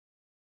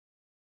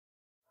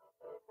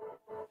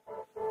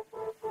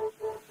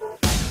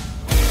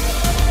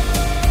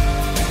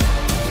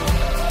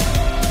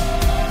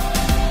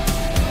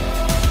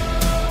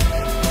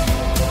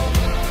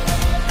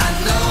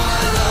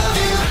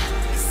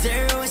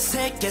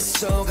세계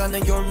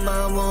속아는 You're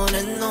my one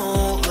and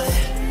only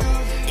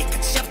이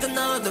끝이 없던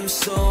어둠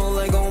속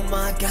Like oh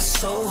my god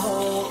so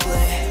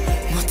holy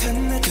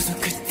모든 내 두 손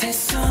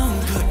끝에서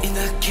불이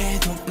나게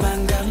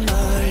도망가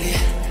멀리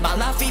My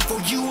life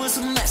for you was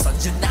a mess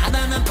언제나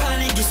나는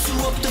팔리길 수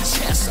없던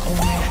채소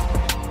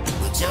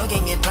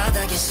무적행의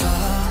바닥에서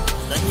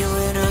넌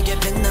유일하게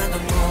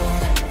빛나는 곳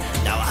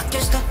Now I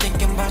can't stop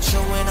thinking about you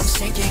when I'm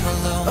sinking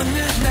alone 어느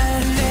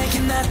날 내게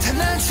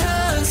나타난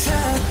천사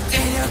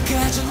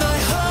데려가줘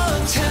너의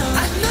hometown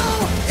I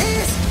know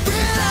it's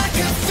real I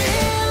can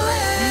feel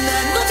it 난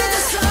어제도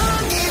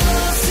성이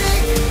없이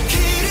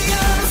길이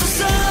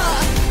없어서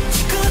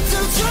죽어도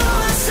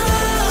좋았어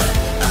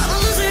I'm a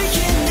loser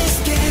in this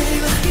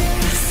game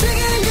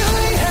세계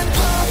유일한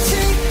법칙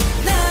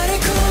나를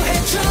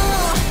구해줘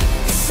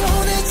네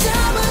손을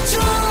잡아줘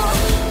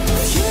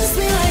Use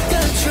me like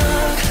a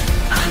drug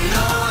I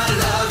know I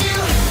love you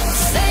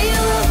Say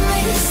you love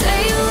me, say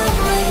you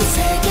love me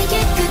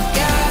세계의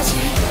끝까지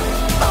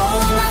All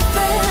my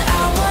friend,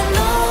 I want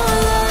no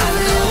love I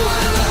know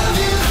I love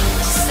you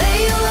Say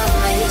you love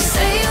me,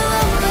 say you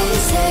love me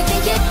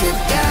세계의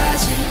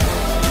끝까지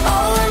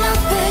All my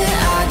friend,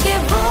 I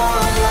give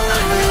all love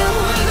I know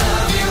I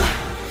love you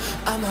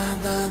아마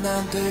난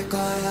안 될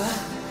거야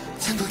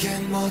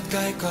천국엔 못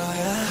갈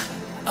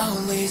거야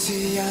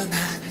어울리지 않아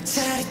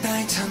자리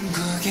따윈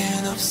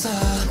천국엔 없어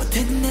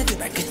모든 애들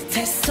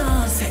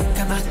발끝에서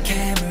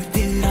새까맣게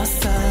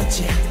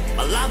물들었었지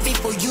My love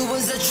for you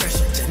was a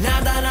treasure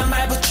지나다란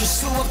말 붙일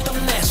수 없던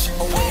measure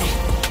away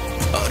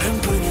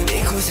얼음뿐인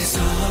이곳에서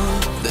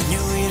넌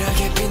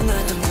유일하게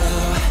빛나던 거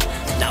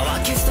Now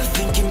I can't stop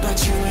thinking about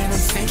you and I'm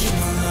thinking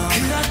alone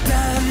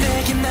그렇다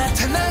내게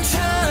나타난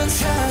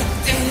천사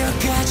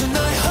데려가줘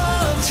너의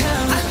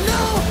hometown I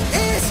know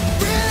it's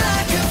real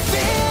I can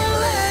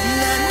feel it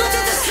난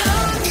어제도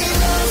성이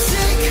없이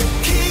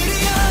길이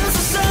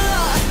없어서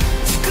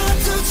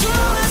죽어도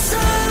좋았어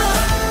I'm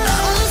a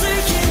loser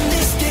in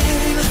this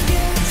game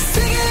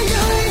세계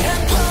유일한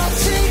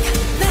법칙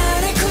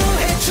나를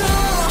구해줘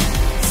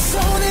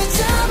손을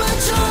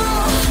잡아줘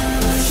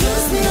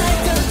Use me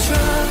like a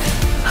drug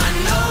I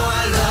know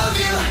I love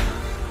you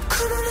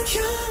그러는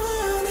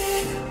영원히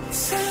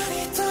살이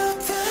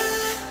돋아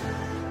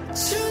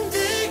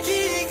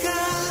숨들기가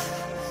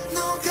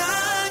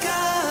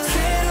녹아가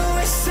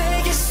새로운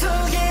세계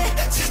속에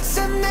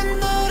찾은 내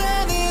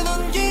너라는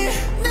온기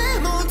내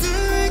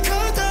모두를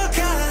걷어가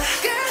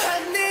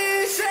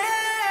하늘새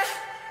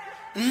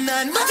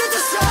난 어제도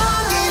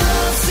성이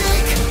없이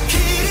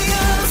길이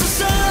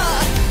없어서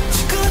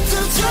죽어도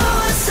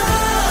좋았어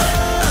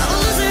I'm a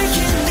loser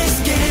in this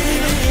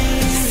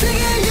game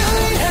세계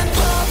유일한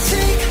법칙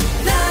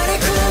나를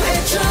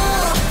구해줘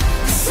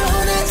네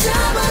손을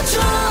잡아줘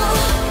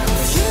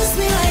Use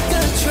me like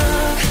a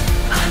drug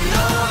I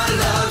know I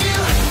love you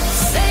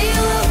Say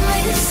you love me,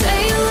 say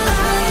you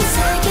love me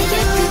세계의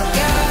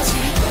끝까지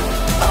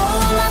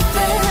All my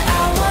friend,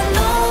 I want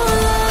no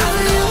love I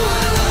know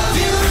I love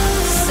you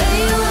Say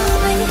you love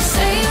me,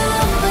 say you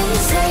love me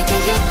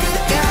세계의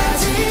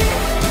끝까지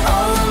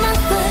All my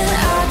friend,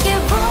 I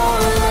give all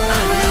love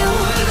I know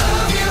I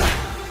love you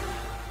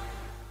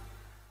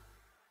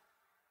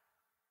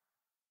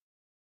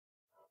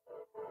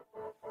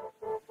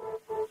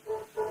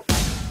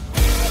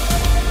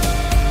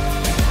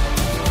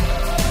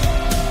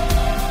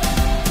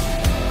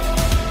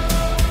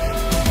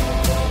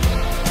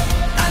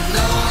I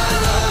know I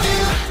love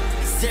you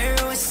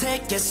새로운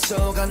세계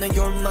속아는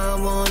You're my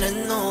one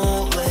and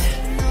only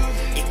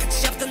이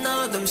끝이 없던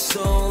어둠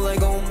속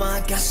Like oh my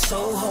god so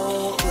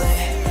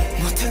holy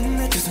모든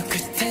내 두 손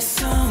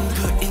끝에서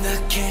불이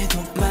나게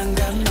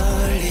도망가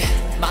멀리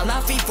My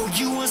life for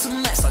you was a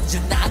mess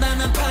언제나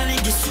나는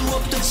팔리길 수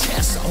없던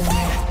채소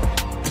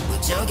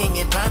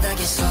무적행의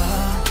바닥에서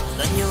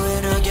넌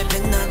유일하게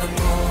빛나던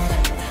곳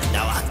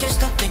Now I can't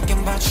stop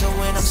thinking about you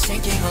when I'm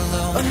sinking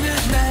alone 어느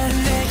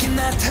날 내게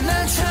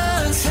나타난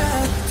천사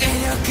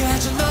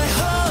데려가줘 너의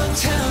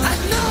hometown I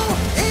know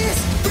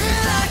it's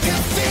real I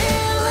can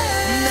feel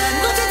it 난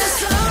어제도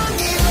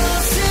성이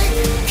없이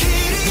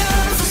길이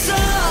없어서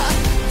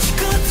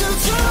죽어도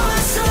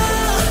좋았어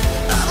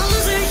I'm a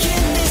loser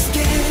in this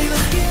game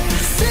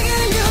세계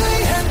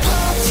유일한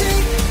법칙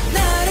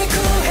나를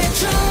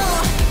구해줘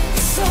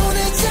네 손을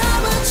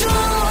잡아줘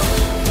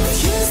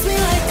Use me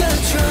like a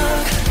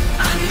drug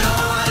I know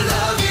I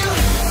love you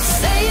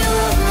Say you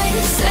love me,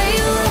 say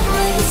you love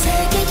me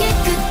세계의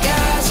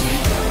끝까지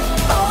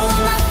All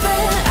my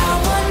friend, I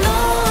want no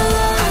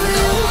love I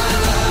know I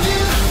love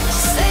you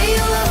Say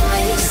you love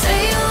me,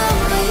 say you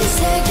love me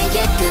세계의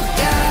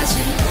끝까지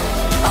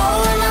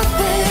All my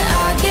friend,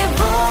 I give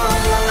all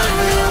love I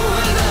know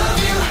I love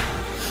you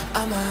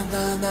아마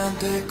난 안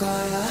될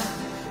거야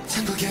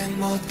천국엔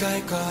못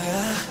갈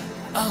거야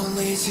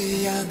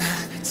어울리지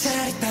않아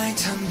자리 따윈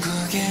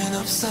천국엔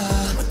없어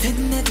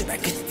모든 애들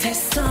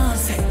발끝에서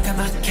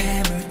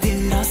새까맣게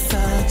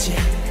물들었었지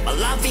My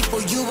love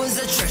for you was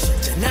a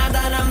treasure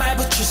지나다란 말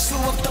붙일 수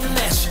없던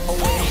measure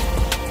away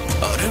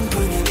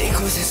얼음뿐인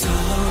이곳에서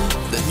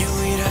넌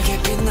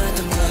유일하게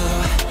빛나던 거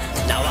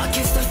Now I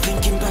can't stop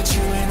thinking about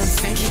you and I'm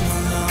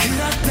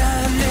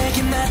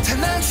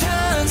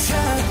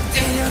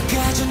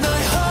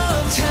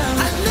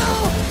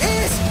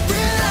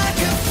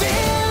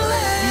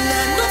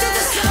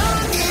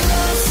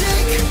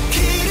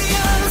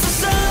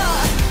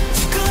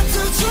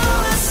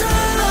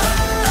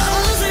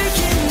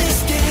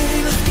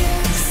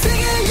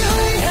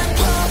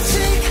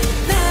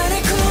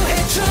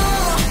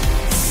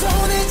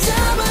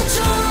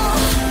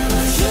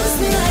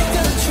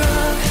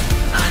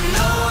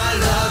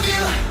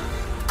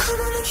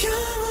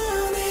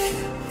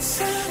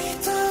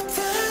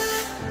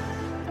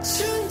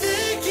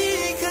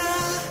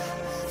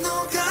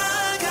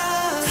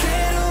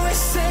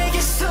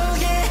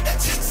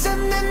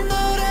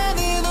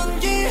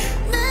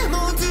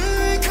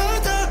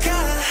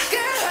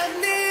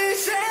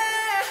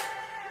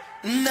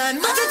난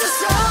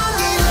못해졌어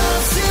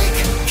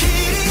lovesick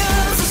길이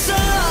없었어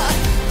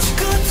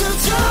죽어도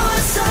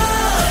좋았어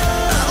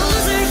I'm a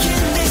loser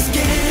in this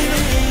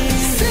game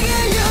세계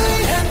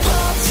유일한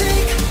법칙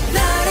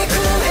나를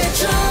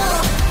구해줘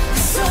그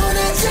손에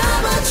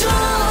잡아줘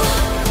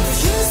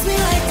Use me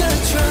like a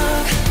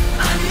drug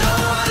I know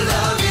I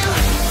love you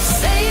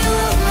Say you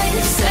love me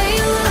Say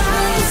you love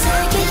me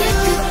세계의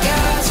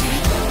끝까지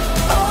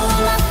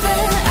All I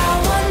feel I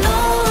want no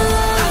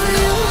love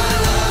you I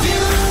love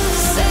you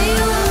Say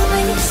you love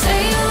me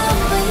Say you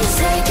love me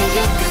세계의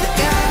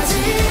끝까지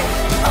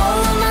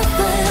All I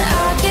feel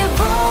I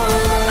give all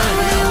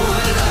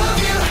of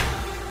you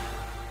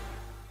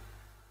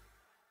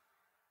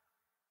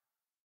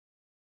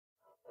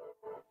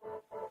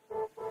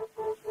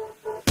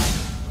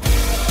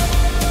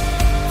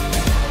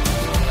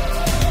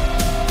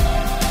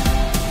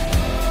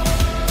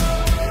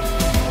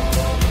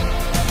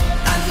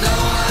I know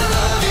I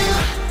love you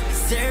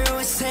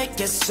Zero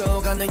세계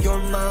속 I know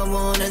you're my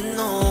one and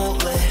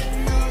only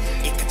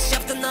이 끝이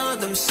없던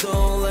어둠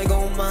속 Like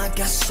oh my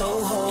god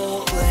so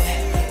holy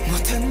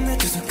모든 내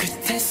두 손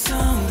끝에서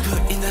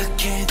불이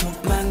나게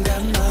도망가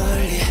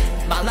멀리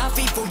My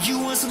life for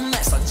you was a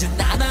mess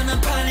언제나 나는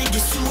팔리기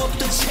수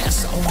없던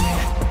채소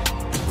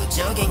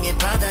무적인 이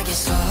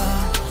바닥에서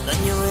넌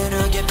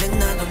유일하게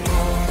빛나던 곳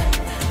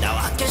Now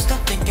I can't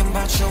stop thinking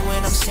about you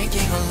when I'm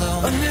sinking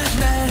alone 어느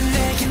날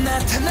내게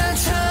나타난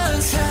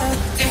천사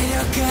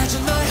데려가줘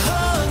너의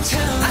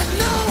hometown I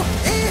know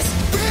it's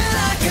real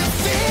I can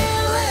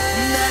feel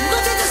it 난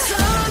못해졌어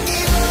이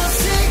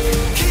lovesick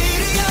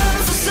길이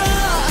없었어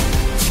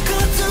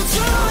죽어도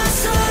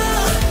좋았어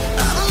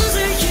I'm a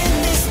loser in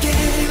this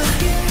game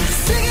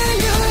세계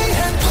유일한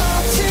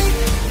법칙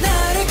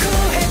나를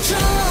구해줘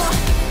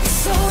그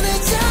손에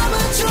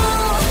잡아줘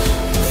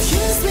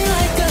Use me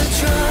like a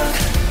drug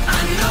I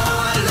know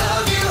I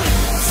love you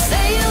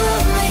Say you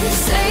love me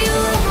Say you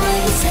love me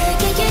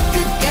세계의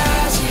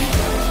끝까지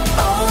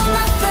All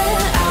I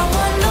feel I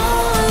want no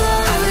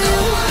love I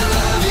know I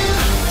love you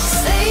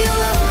Say you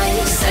love me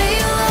Say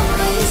you love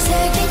me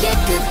세계의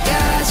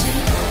끝까지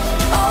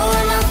All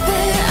I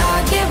feel I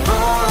give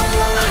all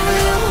of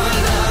you I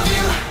love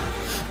you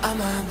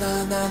아마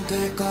난 안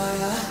될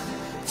거야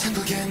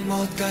천국엔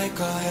못 갈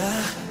거야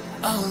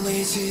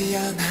어울리지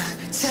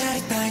않아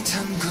자리 따윈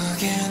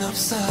천국엔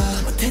없어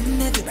모든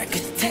내 두 발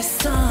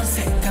끝에서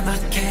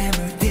새까맣게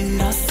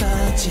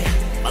물들었었지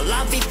My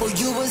love for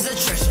you was a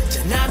treasure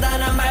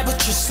지나다란 말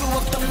붙일 수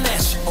없던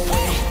measure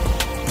away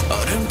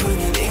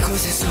얼음뿐인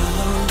이곳에서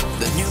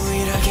넌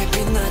유일하게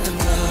빛나던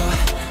너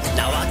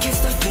Now I can't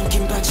stop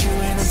thinking about you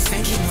and I'm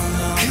thinking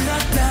alone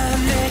그렇다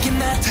내게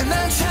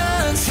나타난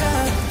천사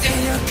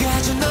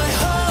데려가줘 너의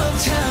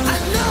hometown I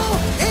know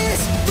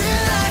it's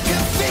real I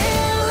can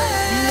feel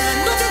it 난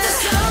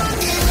못해졌어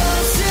이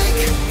lovesick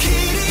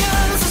길이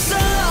없었어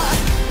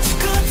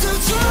죽어도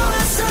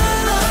좋았어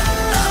I'm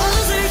a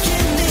loser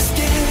in this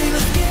game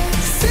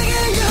세계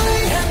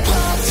유일한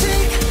법칙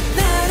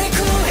나를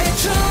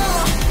구해줘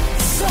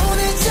손을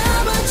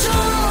잡아줘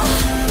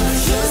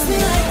Use me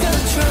like a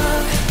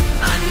drug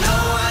I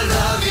know I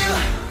love you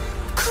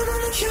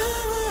그러는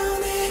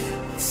영원히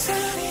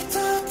살이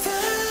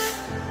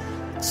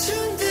돋아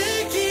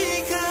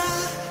준들기가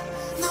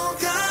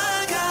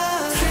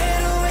녹아가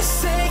새로운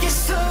세계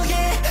속에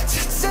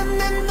찾은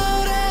내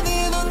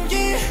노래는 온기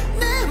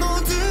내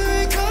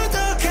모두를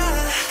걷어가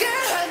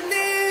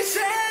이제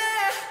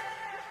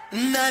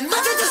난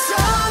못해졌어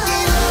이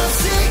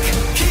lovesick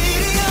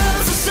길이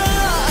없었어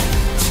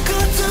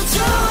죽어도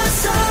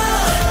좋았어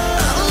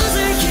I'm a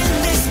loser in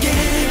this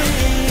game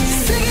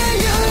세계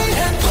유일한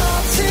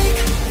법칙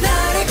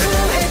나를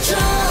구해줘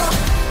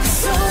그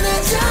손에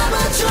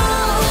잡아줘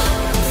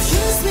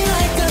Use me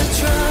like a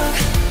drug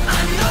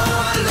I know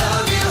I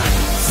love you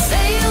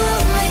Say you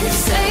love me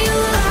Say you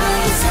love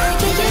me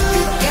세계의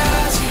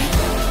끝까지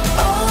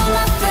All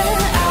I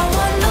feel I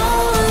want no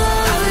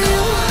love I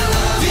know I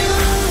love you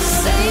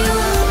Say you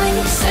love me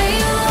Say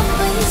you love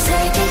me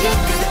세계의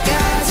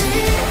끝까지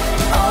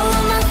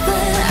All I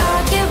feel I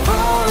give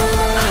all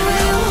of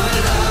you I know I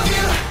love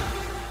you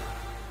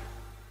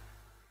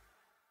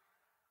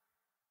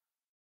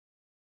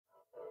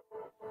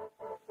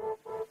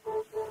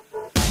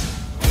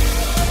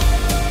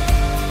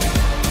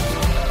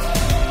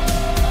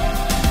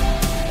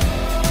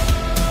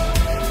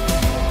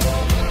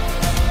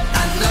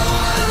I know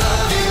I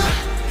love you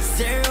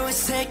Zero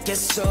세계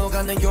속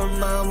I know you're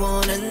my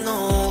one and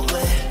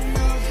only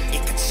이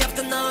끝이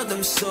없던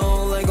어둠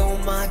속 Like oh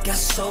my god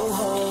so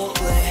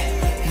holy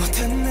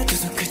모든 내 두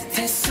손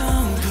끝에서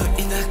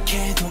불이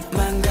나게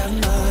도망가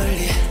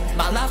멀리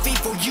My life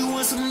for you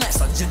was a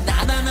mess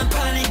언제나 나는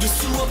팔리기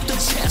수 없던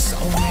채소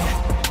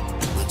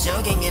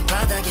무적인 이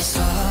바닥에서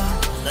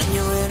넌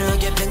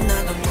유일하게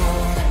빛나던 곳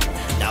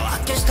Now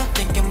I can't stop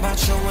thinking about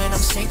you when I'm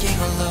sinking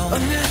alone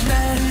어느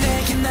날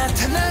내게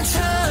나타난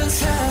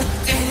천사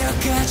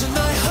데려가줘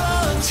너의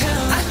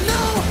hometown I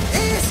know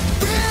it's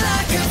real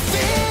I can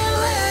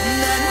feel it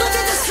난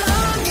못해졌어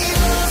이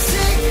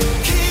lovesick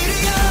길이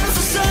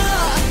없었어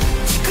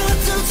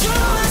죽어도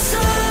좋았어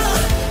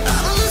I'm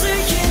a loser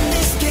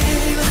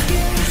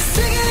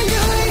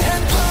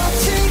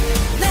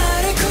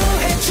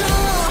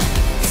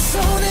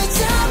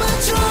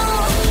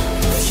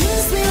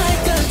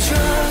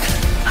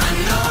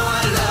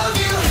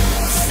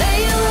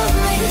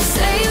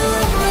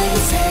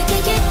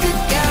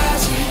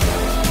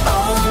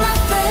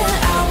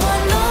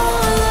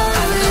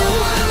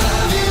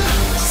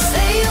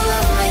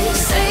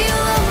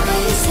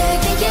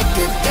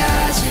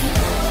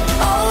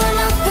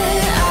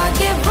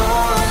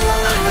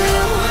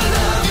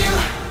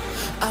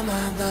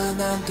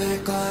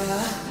될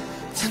거야.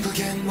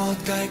 천국엔 못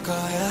갈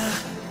거야.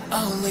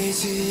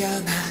 어울리지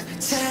않아.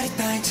 자리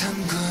따윈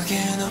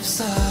천국엔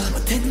없어.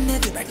 모든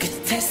애들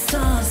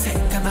발끝에서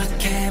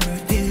새까맣게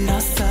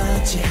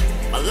물들었었지.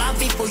 My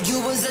love for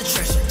you was a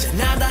treasure.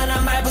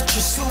 나다란 말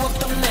붙일 수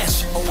없던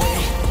measure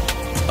away.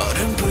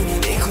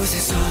 얼음뿐인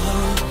이곳에서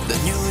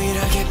넌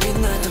유일하게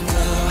빛나던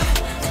glow.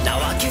 Now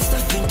I can't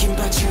stop thinking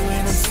about you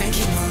and I'm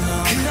thinking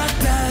alone.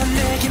 그렇다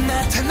내게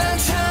나타난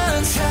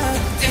천천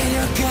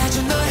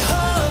데려가줘 너의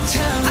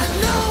hometown. I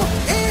know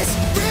it's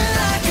real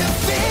like a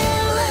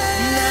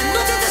feeling. 난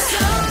어제부터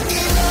이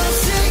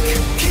lovesick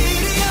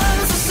길이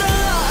없었어.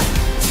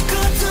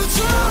 죽어도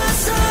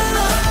좋았어.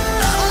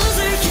 I was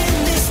in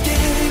this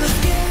game.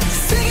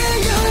 세계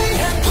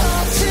유일한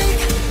법칙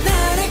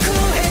나를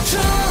구해줘.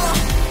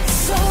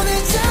 손을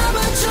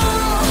잡아줘.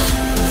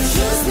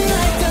 Use me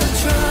like a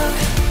drug.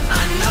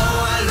 I know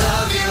I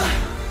love you.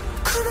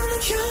 그러는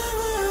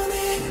영원히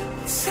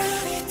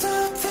살이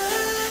돋아.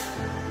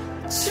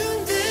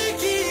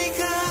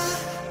 준들기가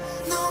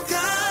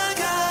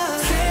녹아가.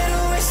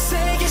 새로운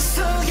세계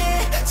속에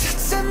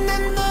찾은 내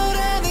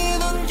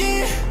노래는 온기.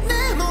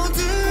 내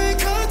모두를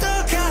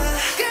걷어가.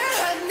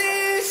 그한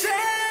이제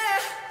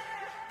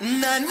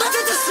난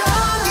어제부터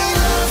이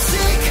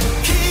lovesick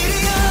길이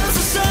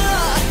없었어.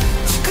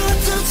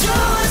 죽어도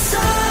좋았어.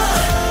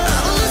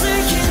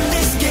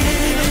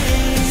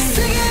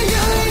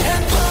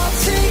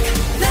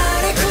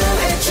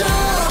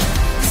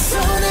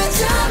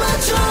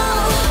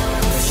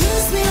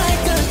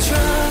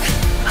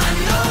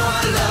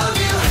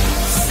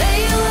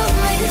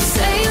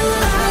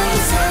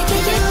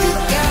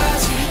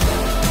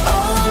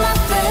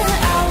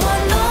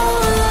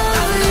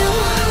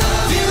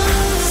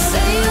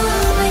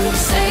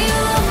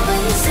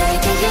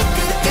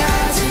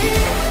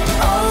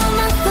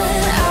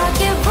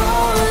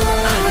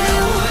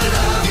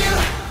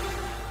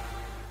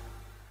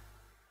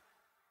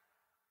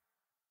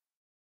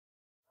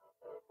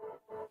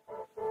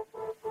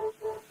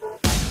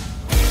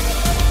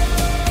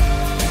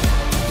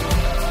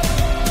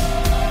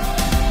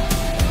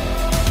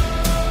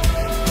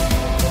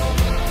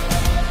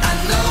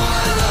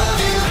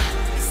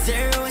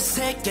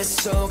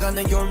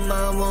 속아는 you're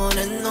my one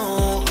and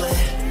only.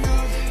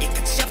 이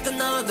끝이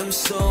없던 어둠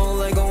속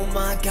like oh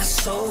my god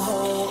so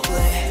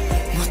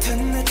holy.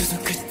 모든 내 두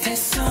손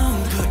끝에서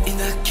불이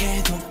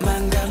나게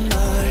도망가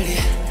멀리.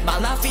 My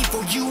love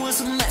for you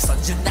was a mess.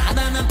 언제나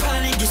나는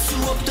팔리길 수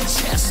없던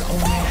chance.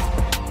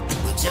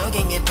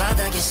 무적행의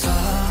바닥에서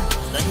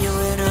넌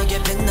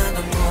유일하게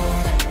빛나던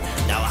곳.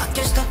 Now I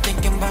can't stop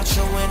thinking about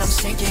you when I'm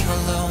sinking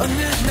alone.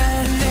 어느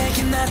날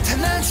내게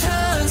나타난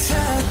천사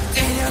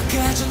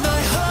데려가줘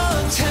너의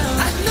hometown.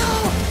 I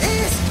know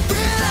it's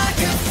real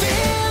like a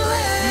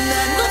feeling. 난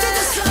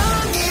어제부터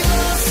이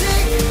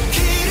lovesick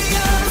길이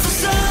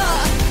없었어.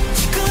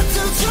 죽어도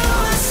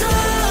좋았어.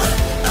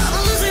 I'm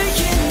a loser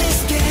in this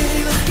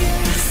game.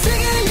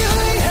 세계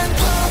유일한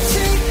법칙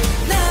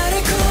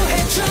나를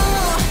구해줘.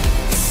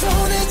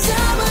 손을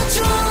잡아줘.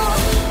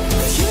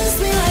 Use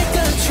me like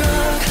a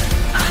drug.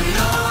 I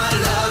know I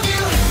love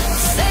you.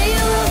 Say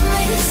you love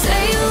me,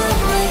 say you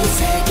love me.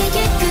 세계의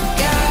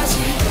끝까지.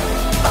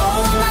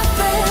 All my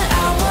friend,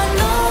 I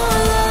want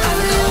all of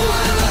you.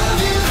 I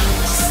love you.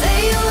 Say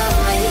you love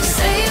me,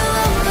 say you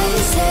love me.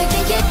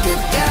 세계의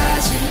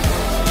끝까지.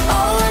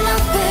 All my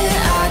friend,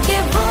 I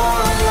give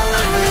all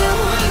of you.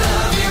 I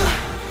love you.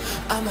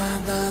 아마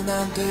난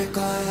안 될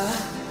거야.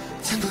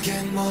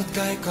 천국엔 못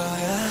갈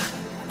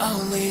거야.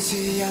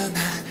 어울리지 않아.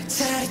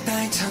 자리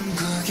따윈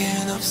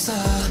천국엔 없어.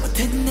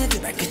 모든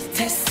애들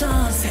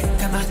발끝에서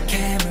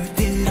새까맣게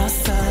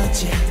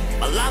물들었었지.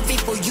 My love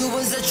for you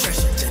was a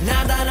treasure.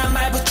 나다란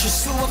말 붙일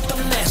수 없던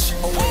measure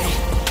away.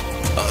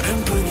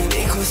 얼음뿐인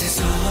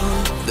이곳에서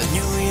넌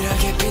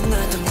유일하게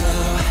빛나던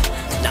glow.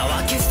 Now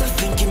I can't stop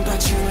thinking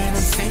about you and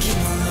I'm thinking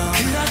alone.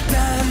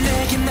 그렇다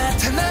내게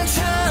나타난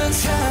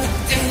천사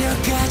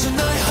데려가줘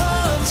너의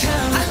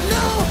hometown. I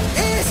know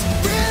it's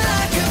real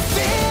like a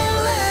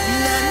feeling.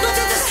 난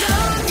어제부터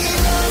이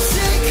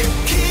lovesick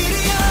길이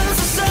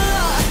없었어.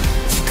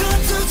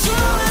 죽어도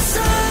좋았어.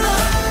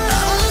 I'm a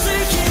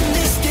loser in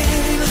this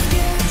game.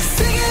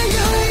 세계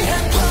유일한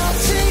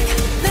법칙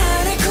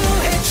나를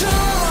구해줘.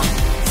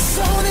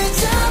 손을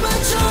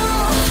잡아줘.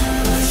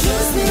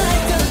 Use me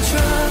like a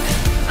drug.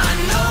 I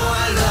know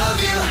I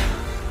love you.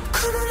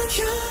 그러는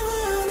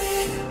영원히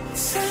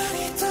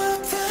살이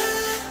돋아.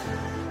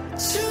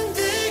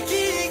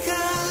 준들기가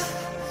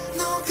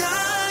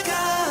녹아가.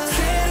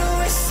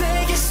 새로운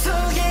세계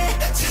속에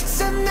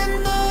찾은 내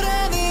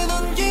노래는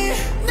온기.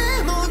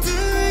 내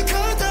모두를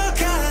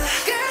걷어가.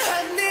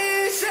 그한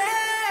이제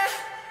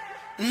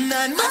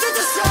난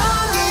어제부터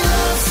이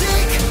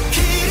lovesick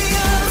길이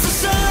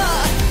없었어.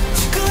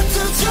 죽어도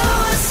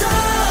좋았어.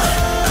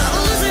 I'm a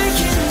loser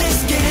in this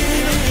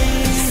game.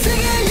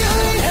 세계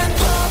유일한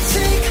법칙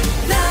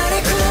나를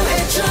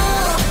구해줘.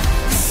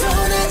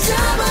 손을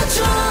잡아줘.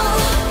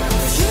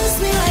 Use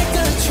me like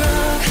a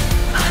drug.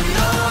 I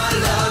know I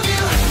love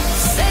you.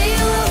 Say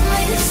you love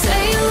me,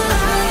 say you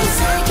love me.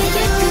 세계의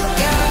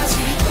끝까지.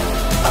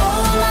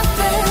 All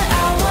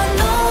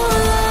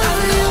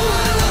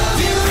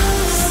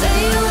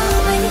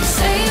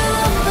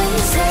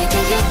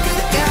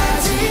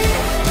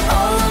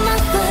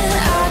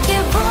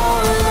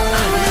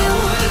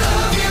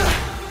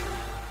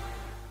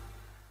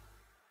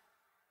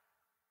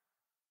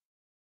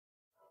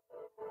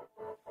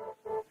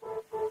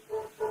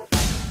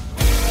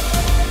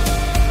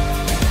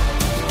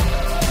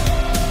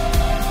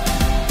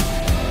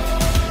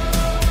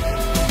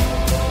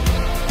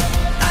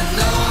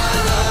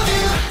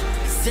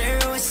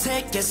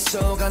세계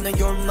속 I know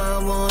you're my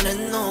one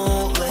and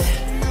only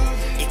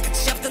이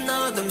끝이 없던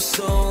어둠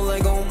속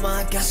like oh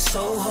my god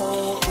so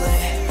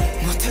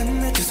holy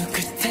모든 내 두 손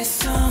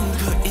끝에서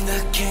불이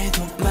나게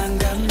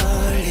도망가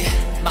멀리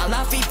My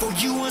life before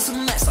you was a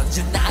mess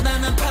언제나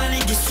나는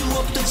팔리길 수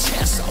없던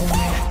채소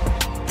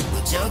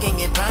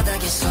무적행의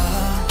바닥에서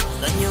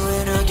넌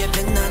유일하게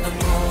빛나던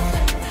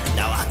곳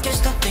Now I can't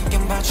stop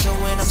thinking about you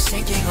when I'm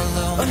sinking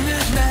alone 어느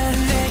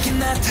날 내게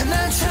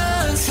나타난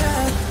천사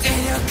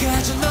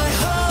데려가줘 너의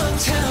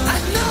hometown I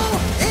know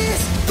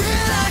it's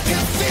real I can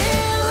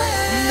feel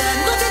it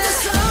난 어제도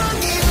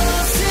성이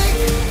없이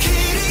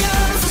길이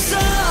없어서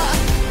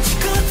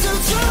지금도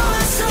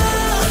좋아서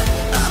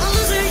I'm a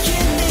loser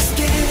in this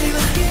game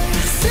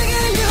세계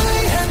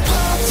유일한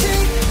법칙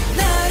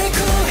나를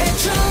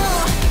구해줘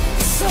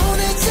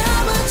손을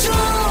잡아줘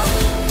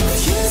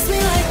Use me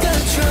like a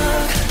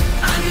drug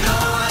I know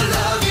I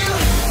love you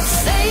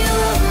Say you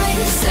love me,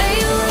 say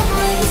you love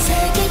me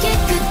세계의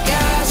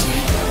끝까지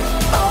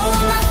All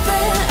of my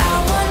friends, I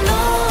want no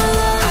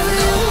love I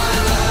know I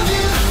love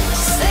you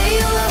Say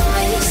you love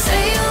me,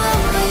 say you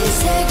love me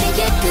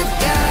세계의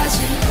끝까지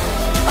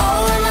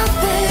All of my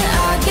friends,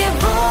 I get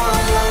more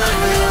love I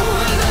know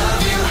I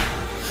love you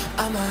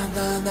아마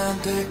난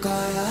안 될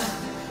거야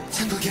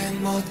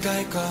천국엔 못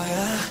갈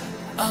거야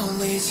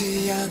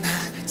어울리지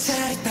않아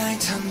자리 따윈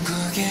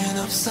천국엔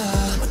없어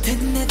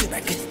모든 내 두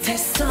발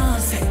끝에서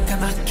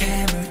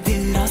새까맣게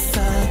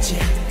물들었었지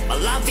My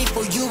love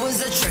before you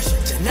was a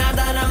treasure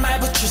지나다란 말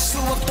붙일 수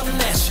없던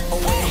measure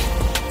away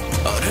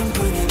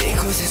얼음뿐인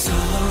이곳에서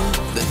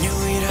넌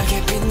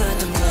유일하게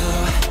빛나던 거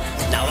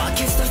Now I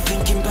can't stop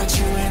thinking about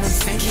you and I'm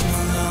thinking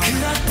alone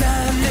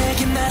그렇다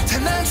내게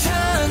나타난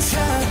천사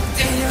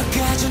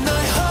데려가줘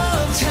너의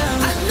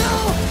hometown I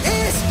know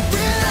it's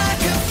real I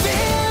can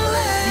feel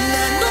it 난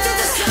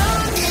어제도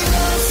성이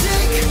없이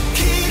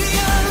길이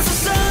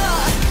없어서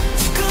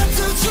지금도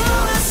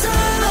좋아서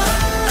I'm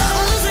a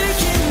loser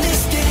in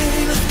this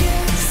game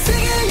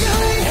세계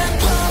유일한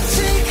법칙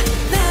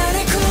나를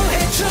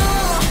구해줘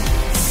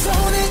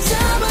손을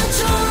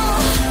잡아줘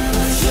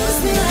Use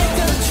me like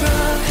a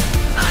drug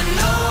I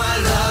know I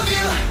love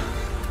you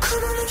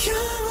그러는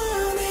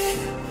영원히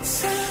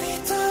살이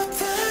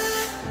돋아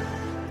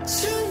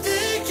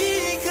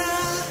숨들기가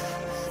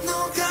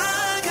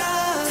녹아가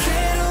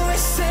새로운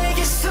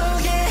세계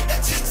속에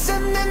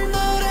찾아낸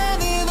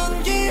너라는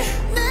온기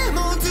내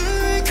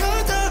모두를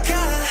걷어가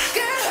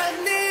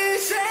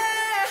하늘새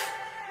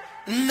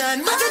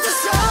난 어제도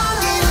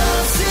성이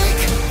없이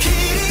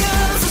길이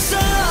없어서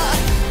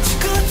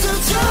지금도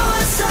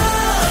좋아서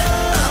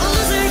I'm a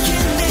loser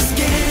in this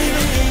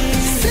game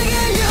세계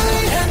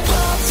유일한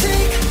법칙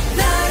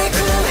나를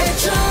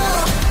구해줘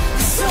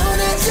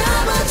손을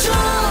잡아줘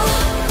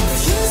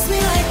Use me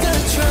like a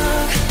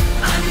drug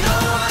I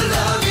know I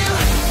love you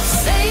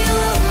Say you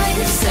love me,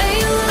 say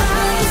you love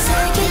me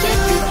세계의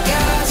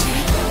끝까지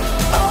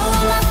All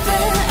of my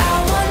friends, I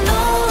want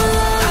no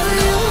love I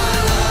know I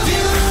love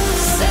you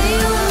Say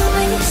you love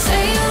me,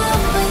 say you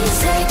love me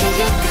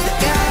세계의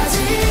끝까지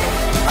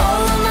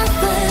All of my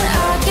friends,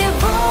 I get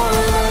more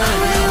love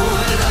I know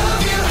I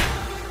love you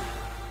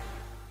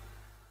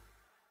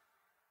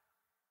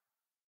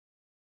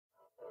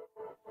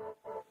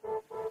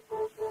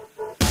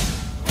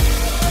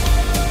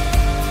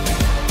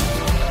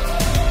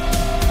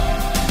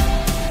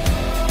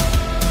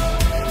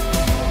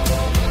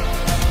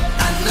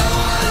I know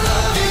I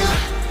love you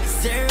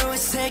새로운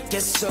세계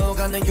속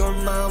I know you're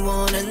my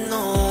one and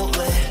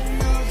only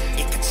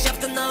이 끝이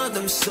없던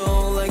어둠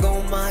속 like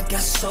oh my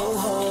god so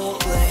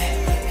holy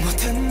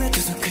모든 내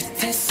두 손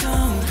끝에서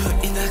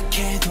불이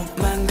나게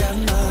도망가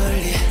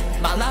멀리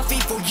My life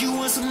before you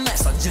was a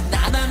mess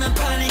언제나 나는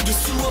팔리길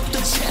수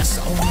없던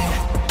채소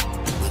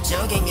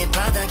무적행의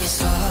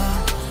바닥에서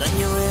넌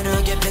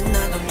유일하게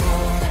빛나던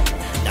곳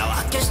Now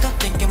I can't stop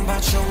thinking about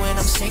you when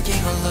I'm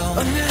sinking alone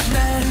어느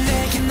날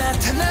내게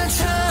나타난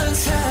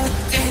천사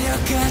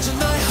데려가줘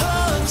너의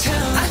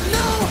hometown I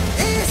know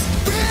it's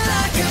real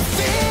I can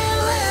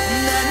feel it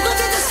난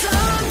어제도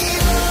성이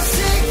없이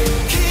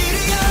길이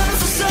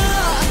없어서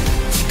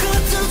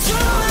지금도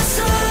좋아서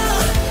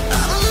I'm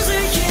a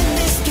loser in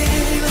this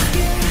game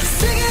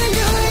세계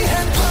유일한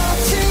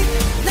법칙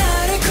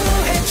나를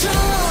구해줘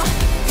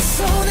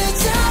손을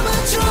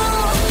잡아줘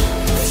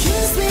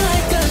Use me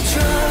like a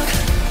drug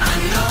I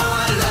know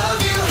I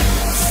love you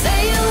Say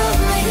you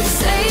love me,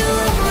 say you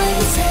love me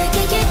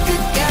세계의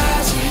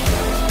끝까지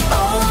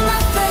All of my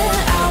friends,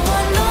 I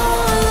want no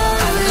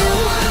love I know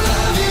I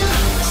love you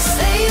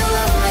Say you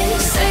love me,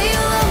 say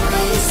you love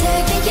me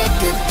세계의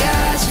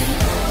끝까지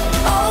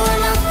All of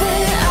my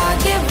friends, I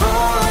get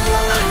more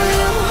love I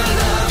know I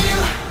love you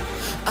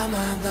아마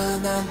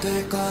난 안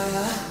될 거야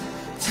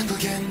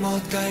천국엔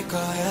못 갈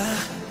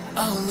거야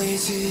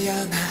어울리지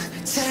않아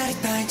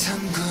자리 따윈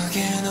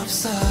천국엔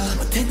없어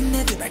모든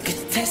내 두 발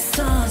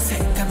끝에서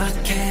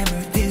새까맣게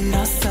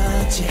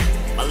물들었었지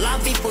My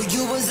love before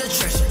you was a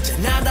treasure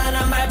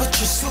지나다란 말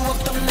붙일 수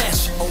없던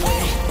measure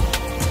away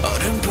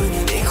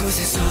얼음뿐인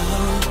이곳에서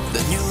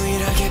넌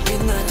유일하게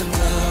빛나던 거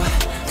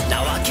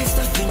Now I can't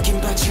stop thinking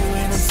about you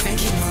and I'm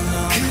thinking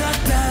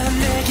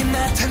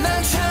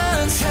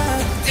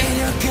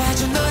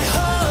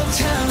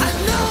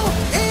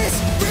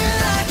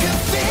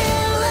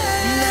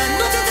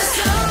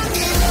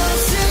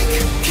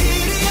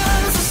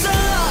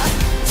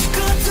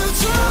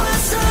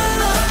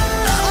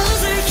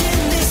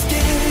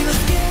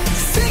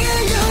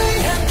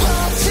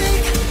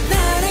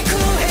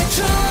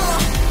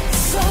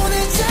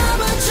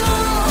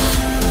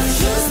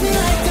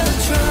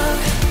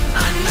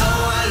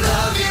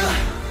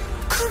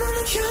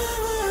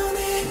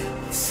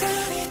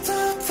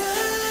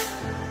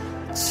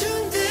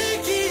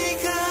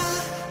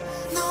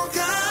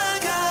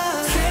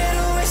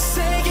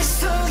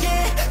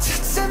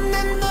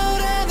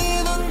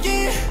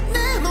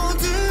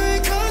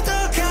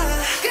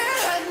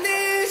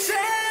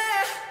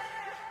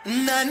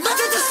난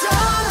못해줬어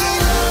이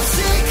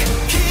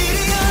lovesick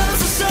길이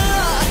없었어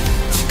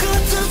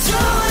죽어도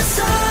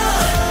좋았어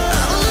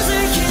I'm a loser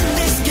in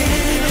this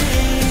game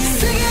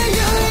세계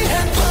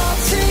유일한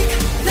법칙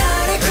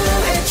나를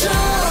구해줘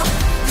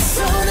내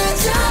손을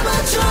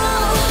잡아줘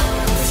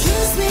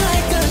Use me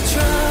like a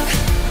drug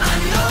I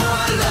know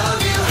I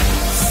love you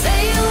Say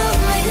you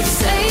love me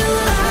Say you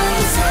love me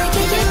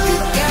세계의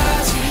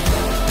끝까지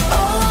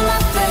All I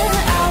feel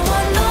I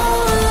want no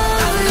love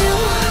I know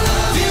I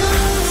love you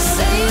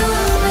Say you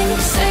love me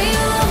Say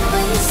you love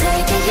me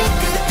세계의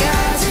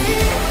끝까지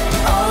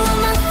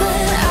All I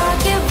feel I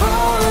give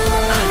all of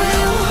I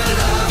know I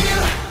love you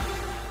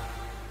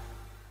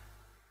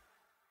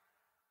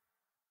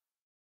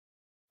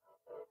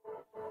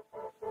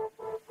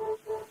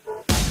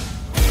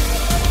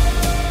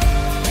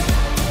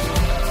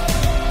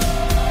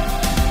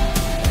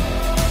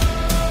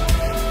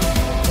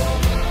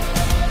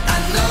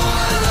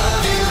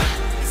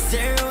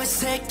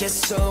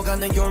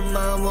속아는 you're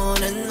my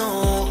one and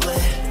only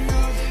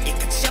이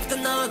끝이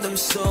없던 어둠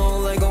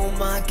속 like oh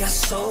my god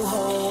so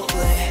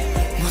holy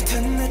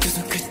모든 내 두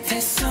손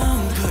끝에서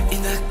불이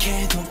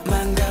나게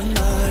도망가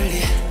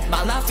멀리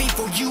My life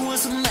for you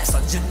was a mess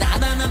언제나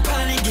나는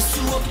팔리길 수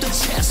없던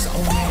채소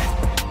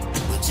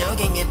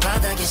무적행의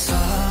바닥에서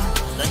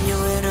넌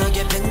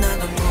유일하게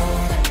빛나던 곳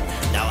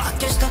Now I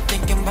can't stop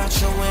thinking about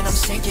you when I'm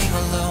sinking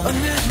alone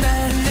어느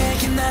날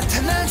내게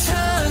나타난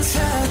천사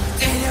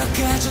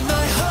데려가줘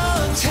너의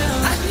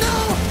hometown I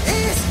know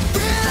it's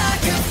real I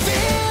can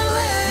feel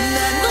it 난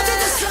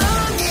못해줬어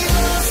이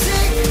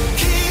lovesick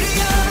길이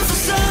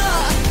없었어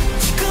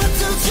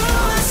죽어도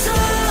좋았어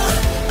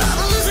I'm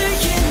a loser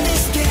in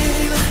this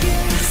game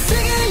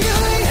세계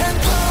유일한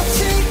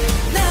법칙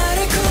나를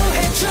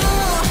구해줘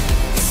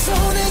내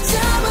손을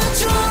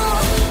잡아줘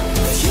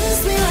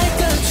Use me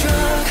like a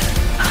drug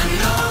I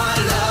know I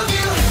love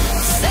you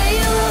Say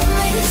you love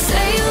me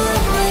Say you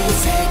love me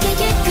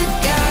세계의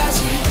끝까지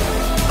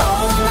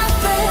All I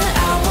feel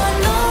I want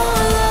no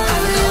love I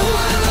know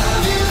I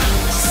love you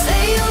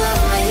Say you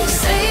love me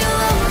Say you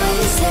love me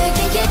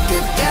세계의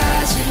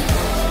끝까지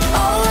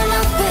All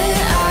I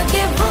feel I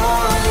give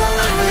all of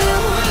I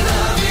know I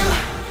love you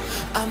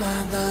아마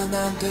난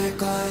안 될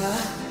거야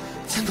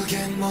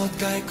천국엔 못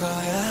갈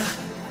거야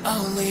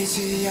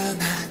어울리지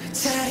않아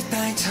자리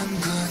따윈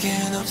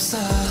천국엔 없어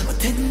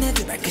모든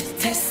애들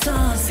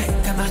발끝에서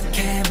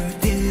새까맣게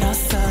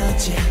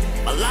물들었었지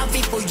My love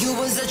for you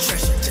was a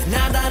treasure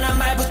지나다란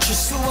말 붙일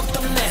수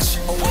없던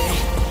measure away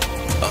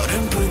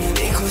얼음뿐인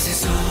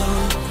이곳에서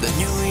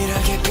넌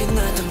유일하게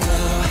빛나던 거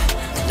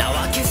Now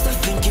I can't stop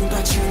thinking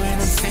about you when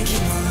I'm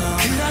thinking alone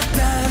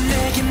그렇다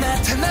내게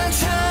나타난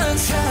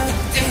천사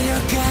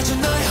데려가줘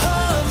너의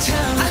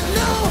hometown I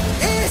know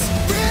it's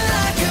real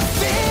I can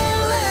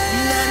feel it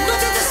난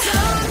못해줬어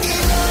이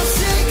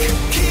lovesick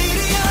길이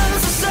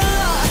없었어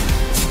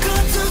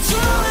죽어도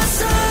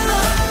좋았어 I'm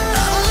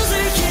a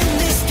loser in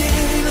this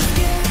game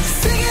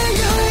세계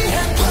유일한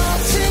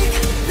법칙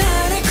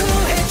나를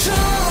구해줘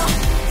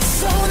내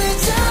손을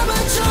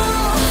잡아줘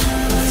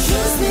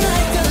Use me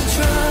like a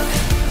drug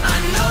I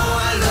know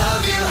I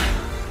love you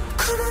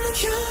그러는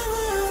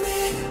영원히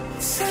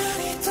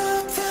살이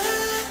돋아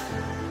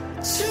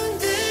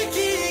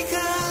순들기가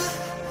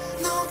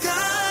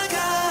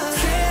녹아가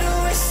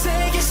새로운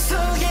세계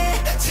속에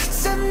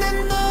찾은 내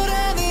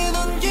노래는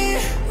온기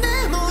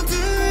내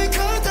모두를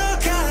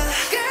걷어가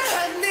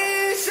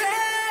하늘새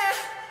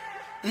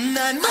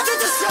난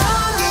못해줬어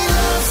이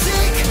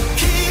lovesick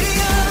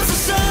길이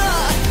없었어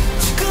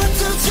죽어도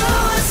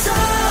좋았어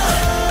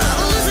I'm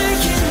a loser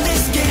in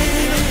this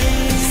game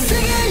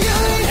세계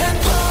유일한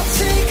법칙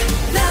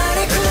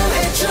나를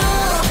구해줘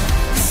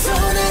내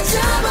손을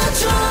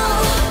잡아줘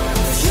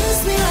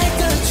Use me like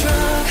a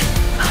drug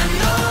I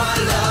know I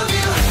love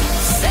you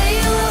Say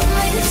you love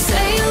me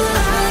Say you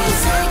love me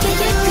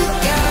세계의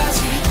끝까지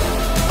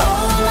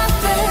All I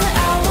feel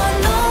I want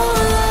no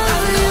love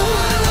I know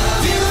I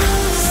love you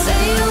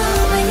Say you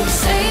love me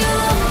Say you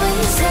love me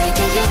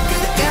세계의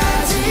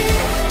끝까지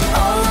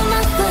All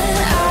I feel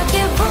I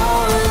give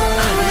all of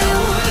I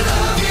know I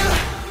love you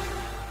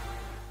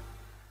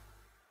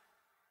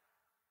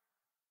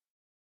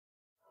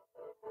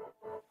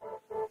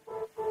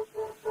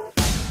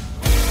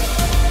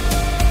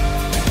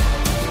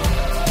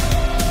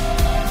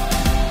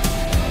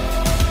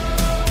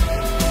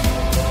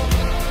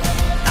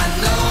I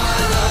know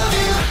I love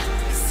you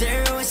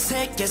새로운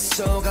세계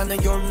속아는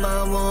you're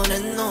my one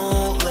and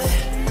only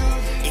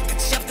이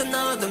끝이 없던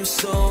어둠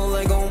속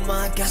like oh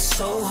my god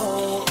so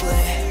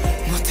holy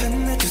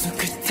모든 내 두 손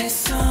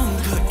끝에서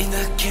불이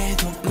나게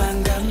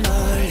도망가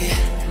멀리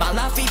My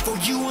life for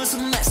you was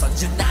a mess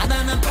언제나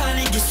나는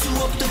팔리길 수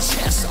없던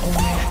채소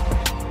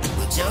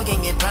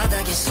무적행의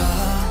바닥에서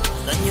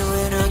넌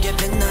유일하게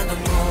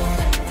빛나던 곳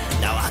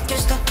Now I can't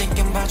stop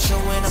thinking about you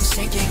when I'm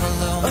sinking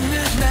alone 어느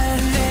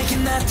날 내게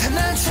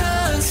나타난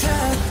천사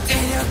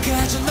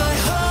데려가줘 너의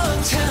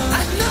hometown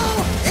I know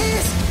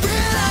it's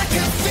real I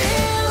can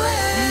feel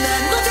it 난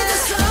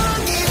못해줬어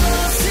이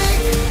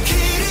lovesick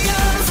길이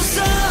없었어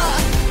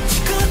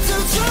죽어도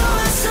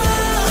좋았어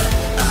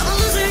I'm a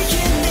loser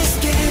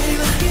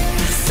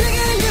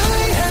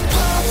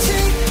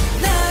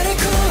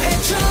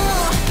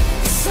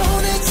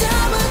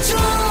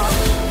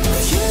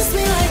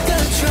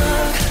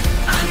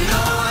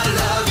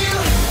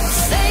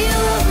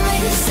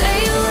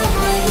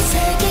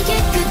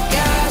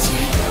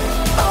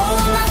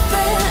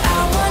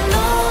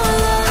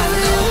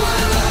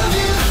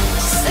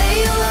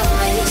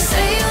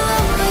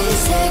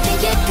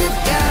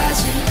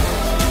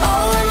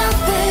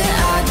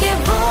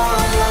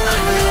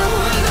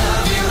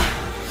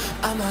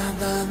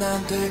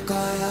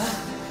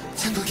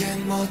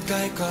천국엔 못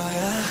갈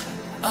거야.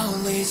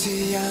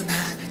 어울리지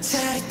않아.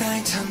 자리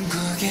따윈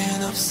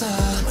천국엔 없어.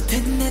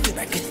 모든 애들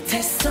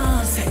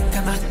발끝에서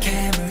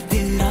새까맣게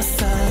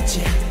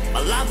물들었었지.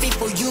 My love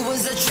for you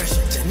was a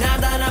treasure.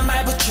 지나다란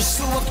말 붙일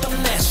수 없던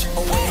measure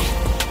away.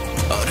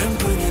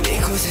 얼음뿐인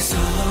이곳에서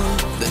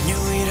넌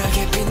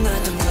유일하게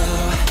빛나던 너.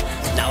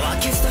 Now I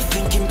can't stop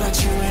thinking about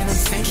you and I'm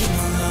thinking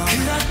alone.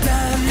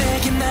 그렇다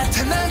내게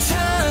나타난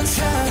천천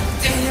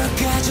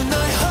데려가줘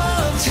너의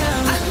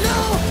hometown. I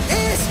know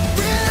it's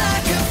real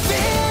like a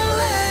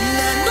feeling.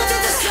 난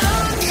어제도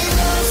성이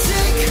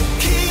lovesick.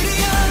 길이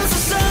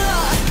없어서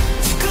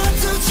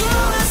죽어도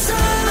좋았어.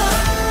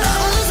 I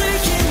lose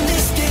in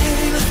this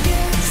game.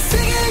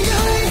 세계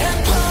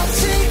유일한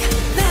법칙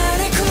나를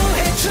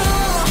구해줘.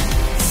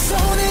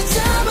 손을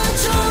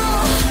잡아줘.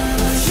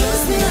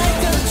 Use me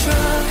like a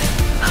drug.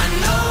 I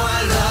know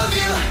I love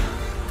you.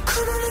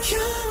 그러는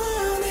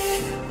영원히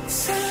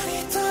살이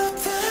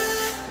돋아.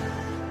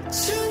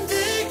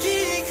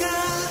 준들기가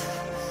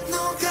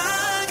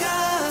녹아가.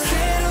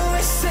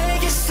 새로운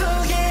세계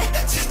속에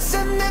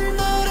찾은 내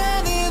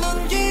노래는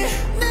온기.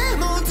 내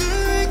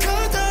모두를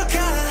걷어가.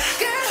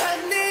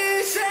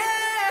 아니지.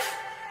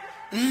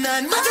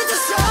 난 어제도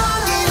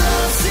성이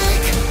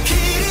lovesick.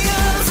 길이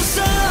없어서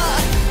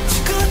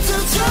죽어도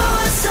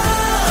좋았어.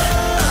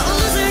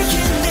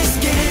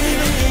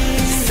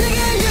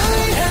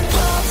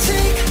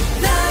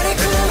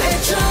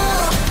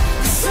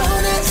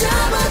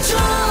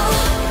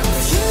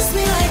 Use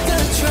me like a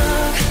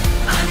drug.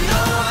 I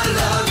know I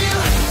love you.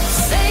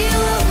 Say you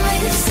love me,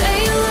 say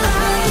you love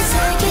me.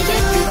 세계의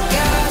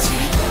끝까지.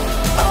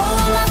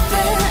 All I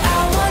feel,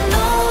 I want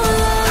all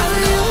of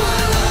you.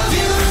 I love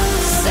you.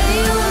 Say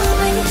you love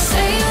me,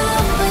 say you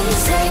love me.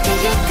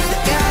 세계의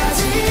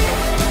끝까지.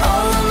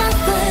 All I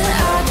feel,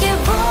 I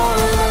give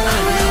all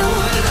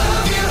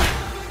of you.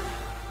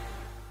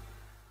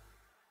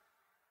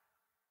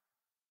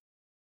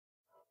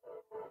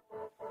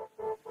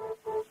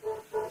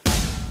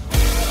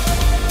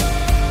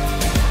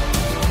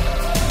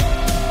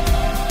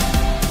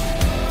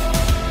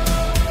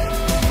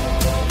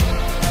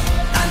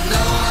 I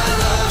know I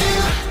love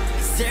you.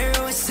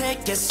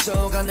 세계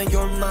속안에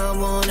you're my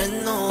one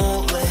and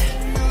only.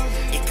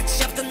 이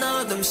끝이 없던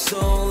어둠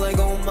속 like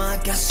oh my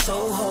god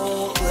so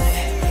holy.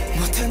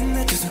 모든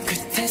내 두 손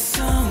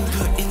끝에서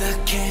불이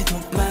나게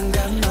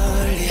도망가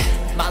멀리.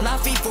 My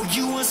love for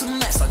you was a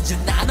mess.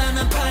 언제나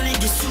나는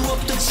팔리길 수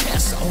없던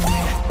chance.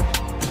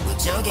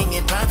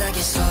 무적행의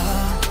바닥에서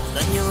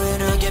넌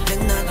유일하게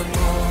빛나던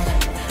곳.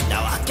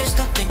 Now I can't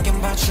stop thinking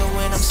about you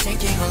when I'm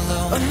sinking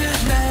alone. 어느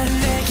날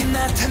내게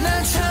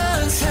나타난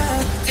천사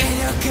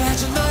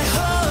데려가줘 너의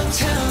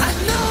hometown. I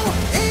know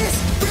it's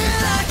real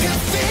like a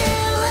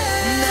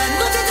feeling. 난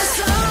어제도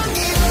성이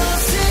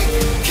lovesick.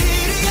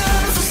 길이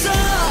없어서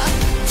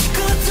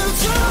죽어도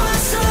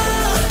좋았어.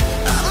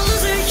 I'm a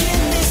loser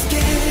in this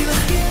game.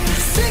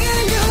 세계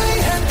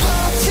유일한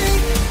법칙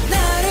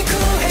나를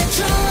구해줘.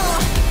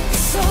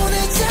 손을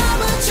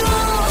잡아줘.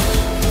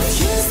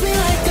 Use me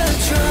like a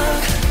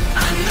drug.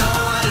 I know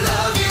I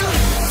love you.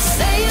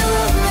 Say you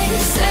love me,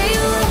 say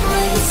you love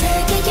me.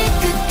 세계의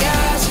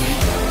끝까지.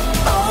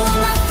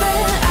 All I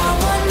feel, I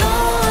want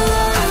all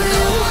of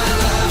you. I know I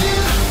love you.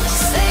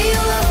 Say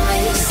you love me,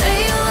 say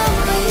you love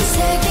me.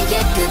 세계의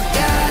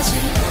끝까지.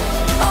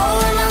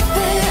 All I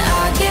feel,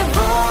 I give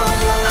all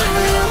of you. I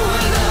know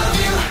I love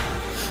you.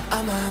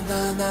 아마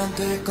난 안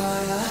될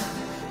거야.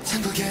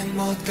 천국엔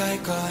못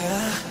갈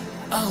거야.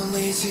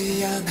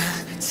 어울리지 않아.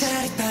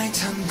 자리 따윈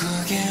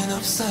천국엔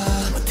없어.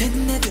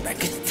 모든 애들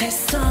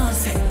발끝에서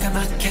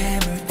새까맣게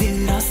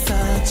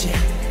물들었었지.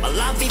 My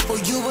love for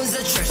you was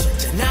a treasure.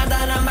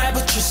 지나다란 말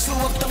붙일 수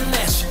없던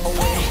measure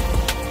away.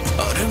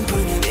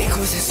 얼음뿐인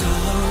이곳에서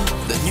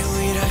넌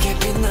유일하게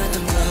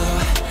빛나던 너.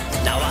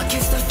 Now I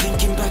can't stop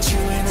thinking about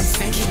you and I'm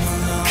thinking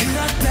alone.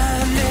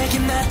 그렇다 내게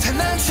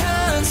나타난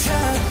천사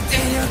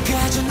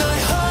데려가줘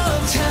너의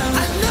hometown.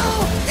 I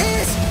know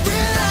it's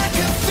real like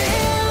a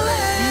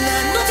feeling. 난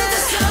어제도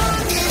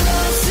성이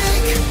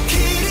lovesick.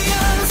 길이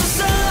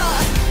없어서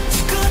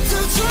죽어도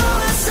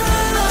좋았어.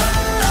 I'm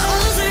a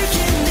loser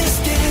in this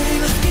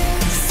game.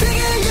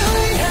 세계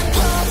유일한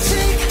법칙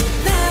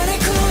나를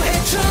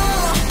구해줘.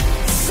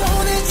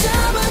 손을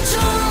잡아줘.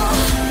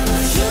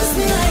 Use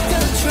me like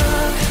a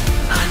drug.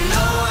 I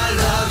know I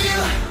love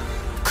you.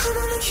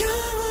 그러는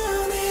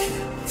영원히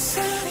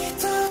살이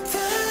돋아.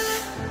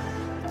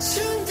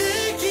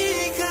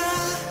 준들기가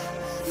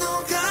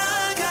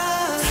녹아가.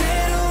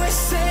 새로운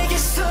세계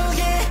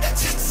속에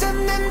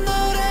찾은 내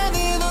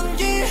노래는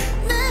온기.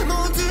 내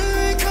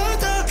모두를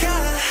걷어가.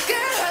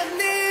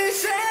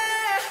 아니지.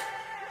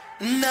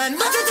 난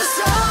어제도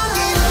성이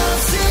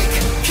lovesick.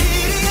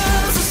 길이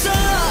없어서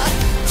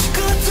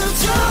죽어도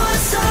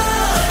좋았어.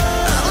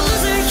 I'm a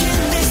loser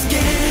in this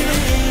game.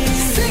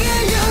 세계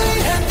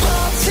유일한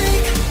법칙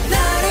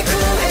나를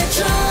구해줘.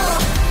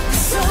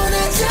 손을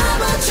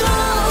잡아줘.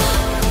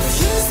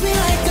 Use me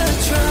like a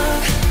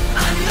drug.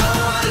 I know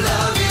I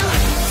love you.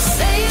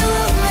 Say you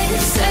love me,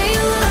 say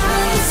you love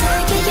me.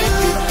 세계의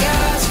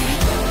끝까지.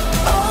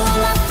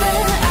 All I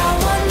feel, I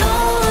want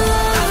all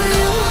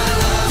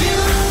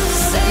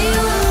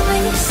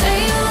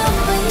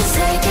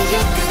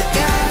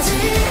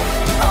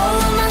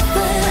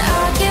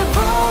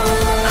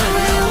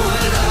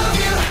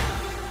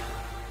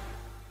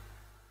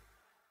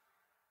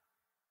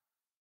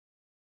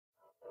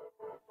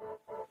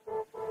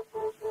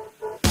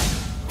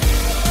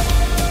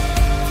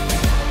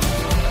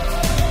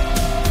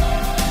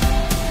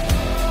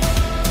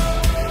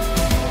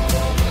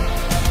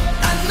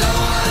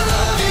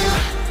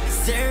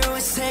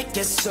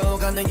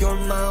계속하는 You're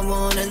my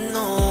one and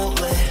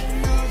only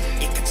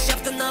이 끝이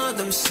없던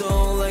어둠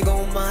속 Like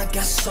oh my god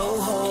so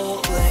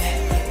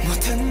holy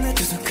모든 내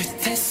두 손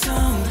끝에서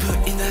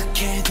불이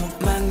나게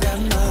도망가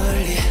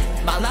멀리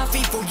My life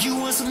before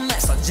you was a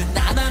mess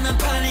언제나 나는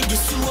팔리길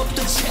수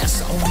없던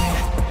채소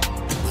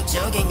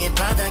무적행의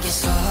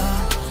바닥에서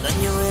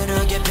넌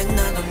유일하게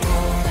빛나던 곳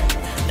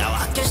Now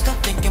I can't stop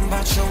thinking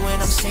about you when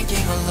I'm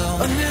sinking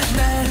alone 어느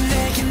날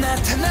내게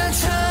나타난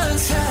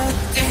천사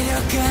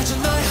데려가줘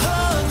너의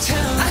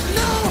hometown I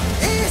know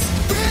it's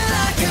real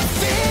I can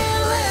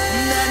feel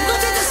it 난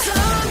못했던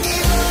성이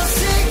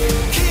lovesick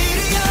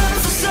길이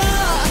없어서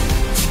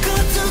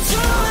그것도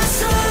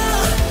좋아서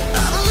I'm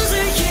a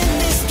loser in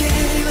this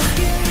game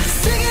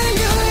세계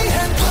유일한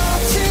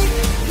법칙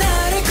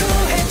나를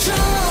구해줘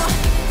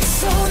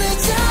손을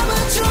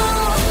잡아줘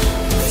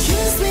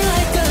Use me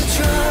like a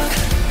drug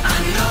I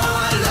know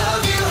I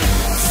love you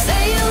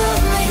Say you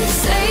love me,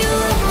 say you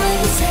love me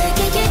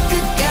세계의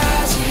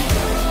끝까지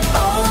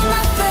All of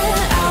my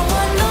friend, I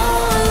want no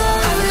I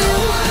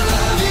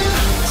love you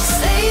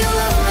Say you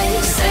love me,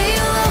 say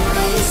you love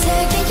me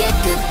세계의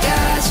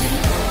끝까지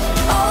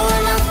All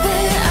of my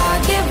friend, I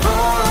give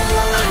all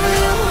I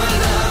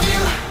love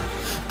you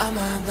아마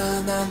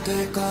난 안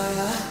될 거야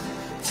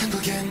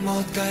천국엔 못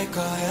갈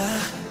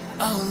거야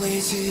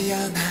어울리지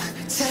않아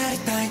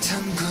자리 따윈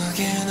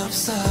천국엔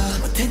없어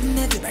모든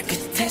내 두 발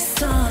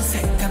끝에서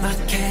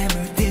새까맣게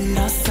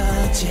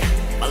물들었었지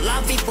My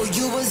life before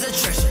you was a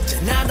treasure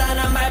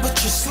지나다란 말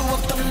붙일 수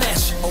없던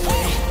measure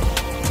away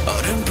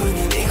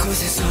얼음뿐인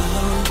이곳에서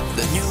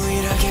넌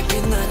유일하게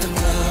빛나던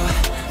거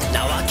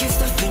Now I can't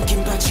stop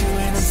thinking about you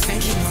and I'm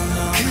thinking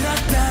alone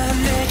그렇다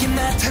내게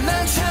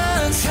나타난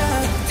천사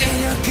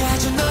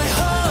데려가줘 너의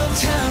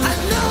hometown I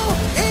know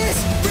it's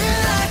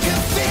real I can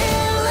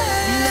feel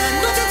it 난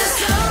못했던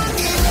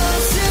성이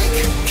lovesick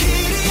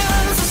길이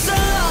없어서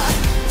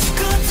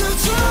그것도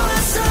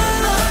좋아서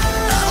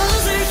I'm a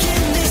loser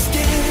in this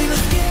game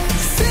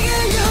세계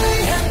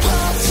유일한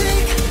법칙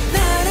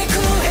나를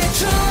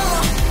구해줘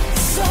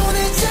손을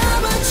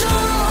잡아줘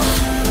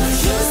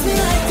Use me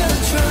like a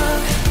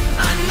drug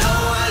I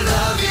know I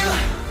love you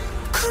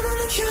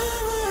그러는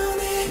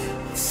영원히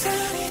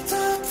살이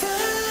돋아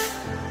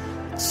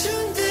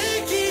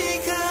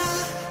준들기가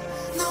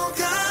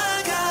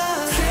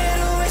녹아가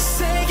새로운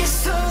세계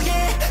속에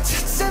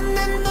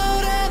찾아낸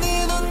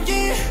너라는 온기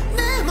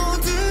내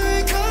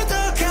모두를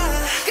걷어가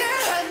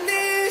그한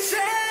이제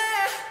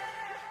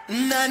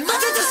난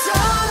못했던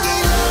성이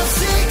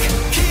lovesick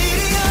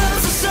길이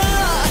없어서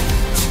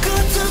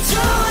그것도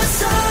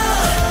좋아서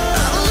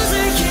I'm a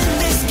loser in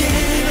this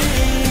game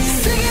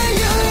세계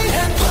유일한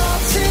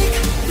법칙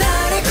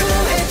나를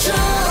구해줘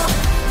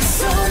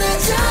손을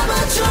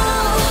잡아줘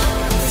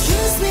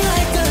Use me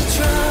like a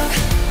drug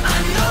I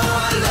know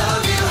I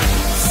love you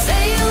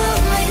Say you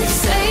love me,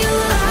 say you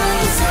love me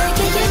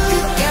세계의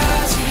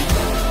끝까지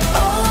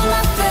All of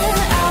my friend,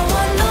 I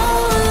want no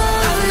I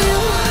love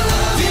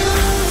you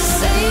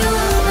Say you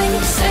love me,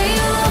 say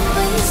you love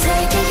me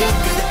세계의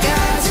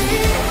끝까지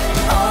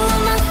All of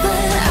my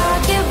friend, I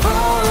give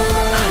all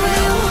I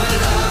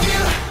love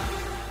you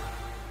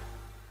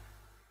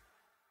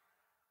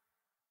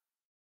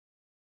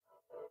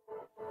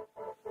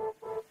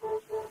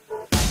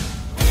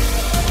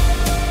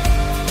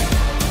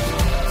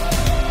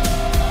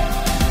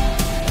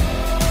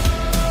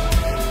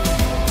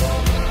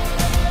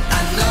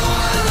I know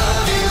I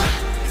love you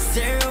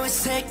새로운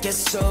세계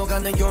속 I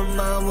know you're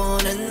my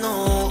one and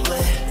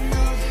only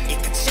이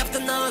끝이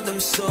없던 어둠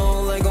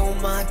속 Like oh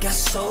my god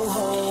so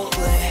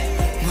holy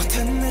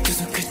모든 내 두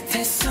손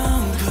끝에서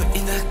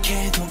불이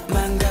나게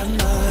도망가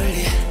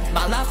멀리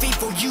My life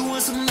before you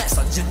was a mess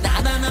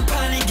언제나 나는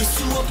팔리길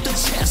수 없던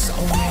채소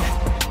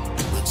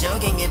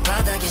무적행의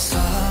바닥에서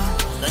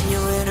넌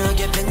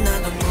유일하게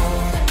빛나던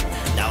곳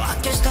Now I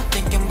can't stop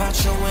thinking about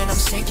you when I'm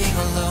sinking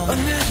alone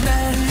어느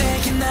날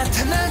내게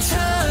나타난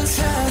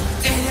천사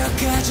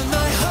데려가줘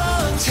너의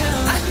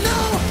hometown I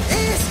know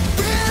it's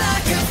real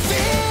I can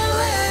feel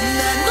it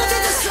난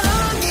못했던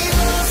성이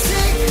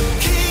lovesick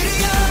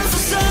길이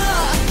없어서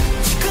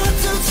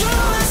그것도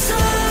좋아서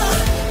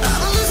I'm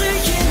a loser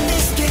in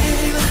this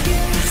game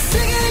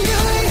세계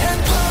유일한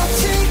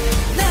법칙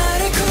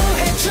나를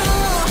구해줘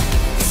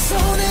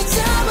손을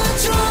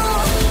잡아줘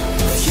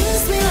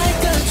Use me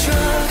like a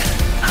drug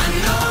I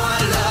know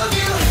I love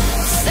you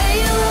Say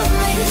you love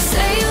me,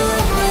 say you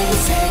love me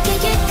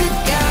세계의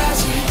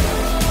끝까지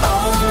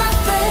All of my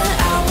friend,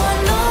 I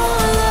want no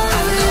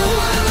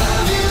I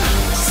love you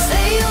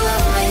Say you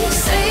love me,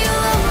 say you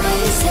love me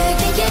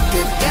세계의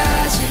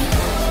끝까지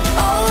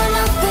All of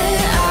my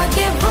friend, I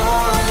give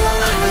all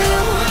I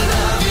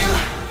love you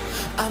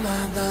아마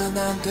난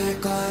안 될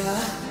거야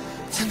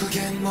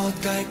천국엔 못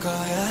갈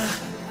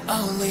거야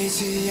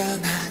어울리지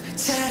않아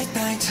자리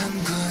따윈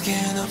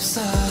천국엔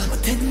없어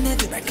모든 내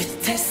두 발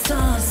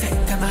끝에서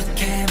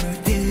새까맣게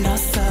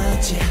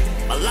물들었었지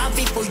My life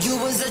before you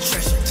was a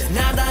treasure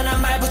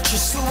지나다란 말 붙일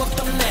수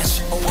없던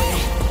measure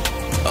away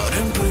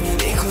얼음뿐인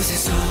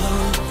이곳에서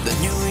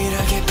넌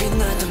유일하게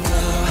빛나던 거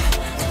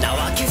Now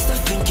I can't stop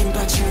thinking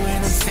about you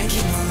and I'm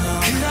thinking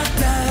alone.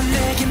 그렇다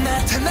내게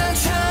나타난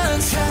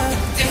천천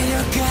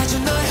데려가줘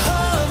너의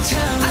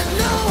hometown. I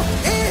know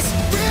it's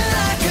real,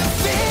 I can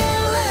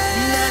feel it.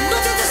 난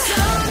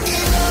못했던 이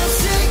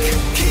lovesick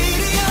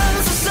길이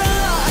없었어.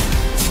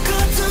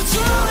 죽어도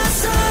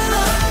좋았어.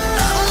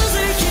 I'm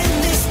losing in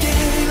this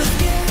game.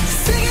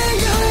 세계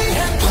유일한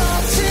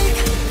법칙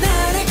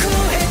나를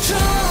구해줘.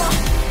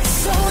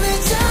 손을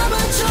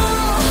잡아줘.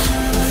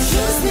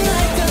 Use me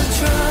like a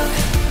drug.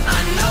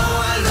 I know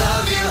I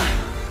love you.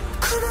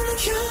 그러는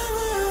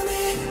영원히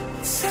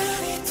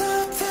살이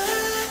돋아.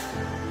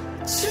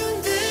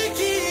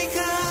 준들기가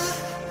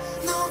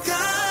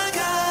녹아가.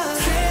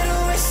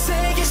 새로운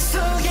세계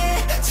속에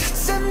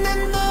찾은 내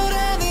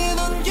너라는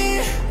온기.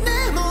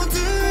 내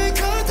모두를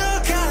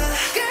걷어가.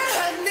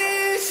 한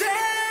이제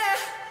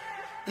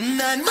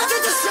난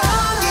못했던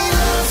이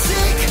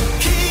lovesick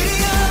길이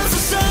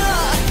없었어.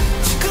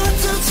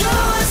 죽어도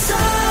좋았어.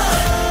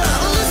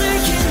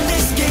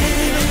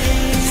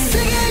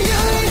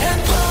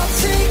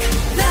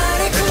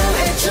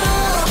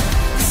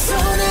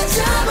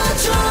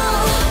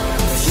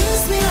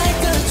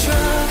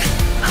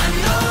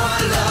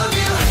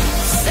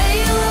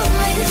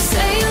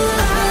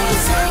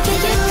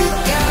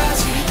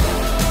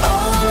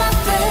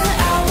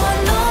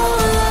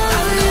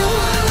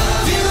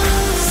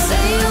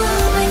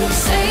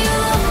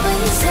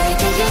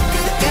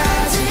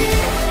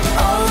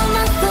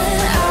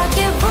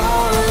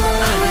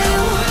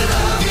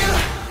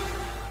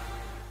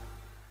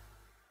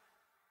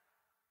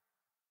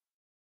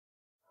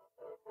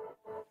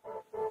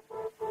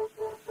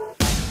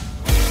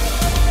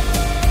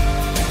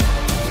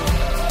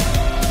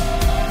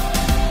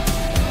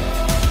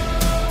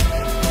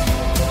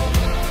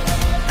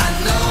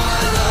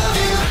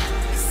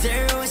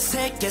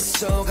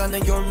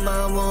 속아는 you're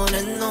my one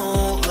and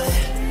only.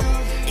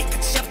 이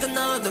끝이 없던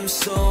어둠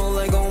속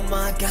like oh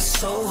my god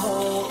so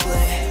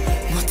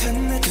holy.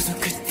 모든 내 두 손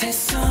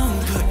끝에서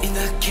불이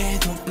나게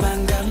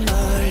도망가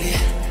멀리.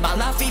 My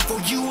life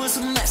for you was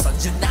a mess.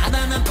 언제나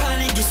하나는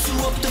팔리길 수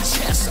없던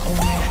chance.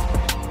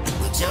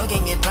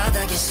 무적행의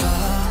바닥에서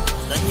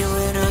넌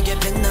유일하게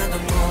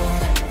빛나던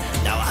곳.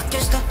 Now I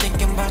can't stop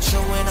thinking about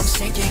you when I'm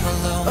sinking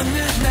alone. 어느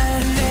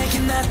날 내게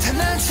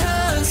나타난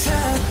천사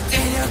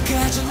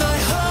데려가줘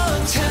너의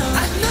hometown.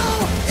 I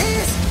know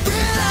it's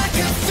real, I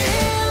can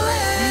feel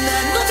it. 난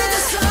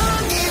못했던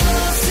이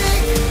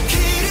lovesick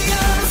길이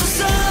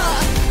없었어.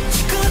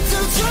 죽어도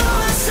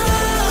좋았어.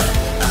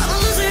 I'm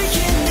losing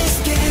in this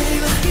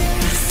game.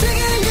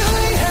 세계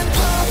유일한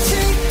법칙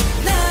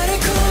나를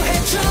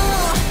구해줘.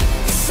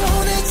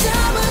 손을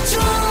잡아줘.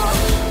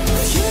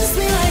 Use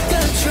me like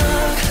a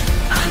drug.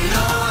 I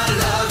know I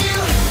love you.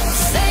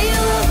 Say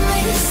you love me,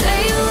 say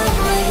you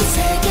love me.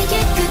 세계의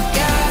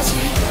끝까지.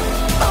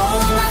 All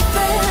I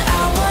feel,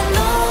 I want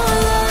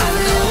all of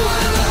you.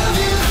 I love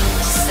you.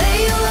 Say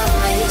you love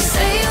me,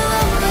 say you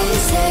love me.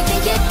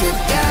 세계의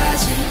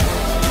끝까지.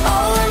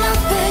 All I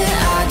feel,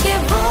 I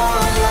give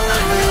all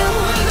of you.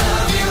 I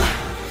love you.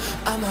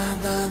 아마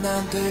난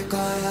안 될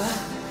거야.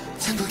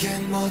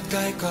 천국엔 못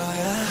갈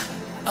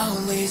거야.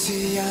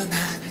 어울리지 않아.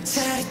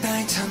 자리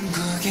따윈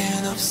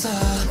천국엔 없어.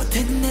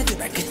 모든 애들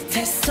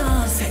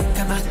발끝에서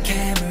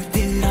새까맣게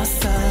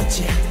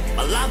물들었었지.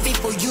 My love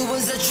for you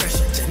was a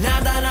treasure.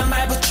 지나다란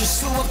말 붙일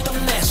수 없던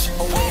measure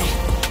away.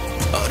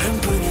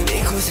 얼음뿐인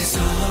이곳에서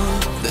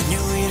넌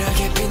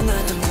유일하게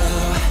빛나던 거.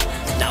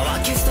 Now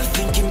I can't stop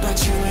thinking about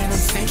you and I'm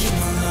thinking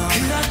alone.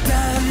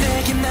 그렇다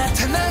내게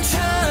나타난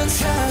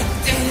천사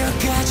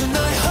데려가줘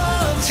너의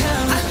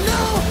hometown. I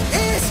know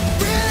it's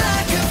real,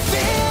 I can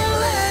feel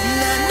it.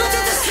 난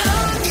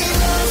못했던 이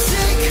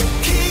lovesick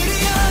길이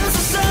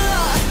없었어.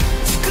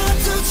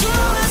 죽어도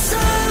좋았어.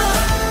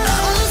 I'm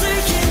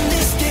losing in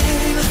this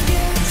game.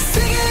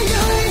 세계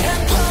유일한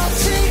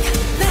법칙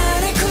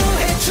나를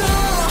구해줘.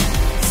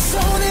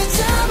 손을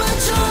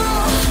잡아줘.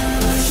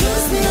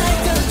 Use me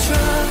like a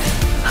drug.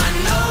 I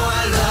know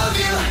I love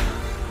you.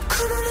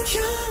 그러는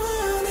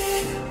영원히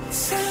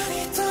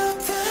살이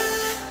돋아.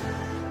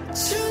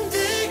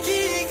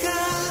 준들기가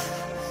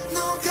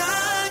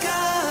녹아가.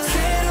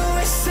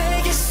 새로운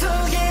세계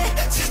속에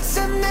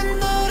찾은 내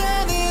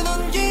너라는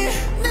온기.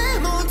 내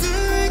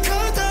모두를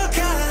걷어가.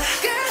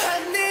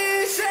 한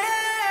이제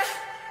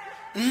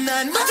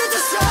난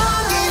못했던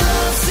이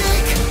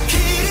lovesick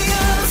길이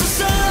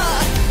없었어.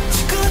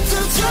 죽어도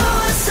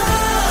좋았어.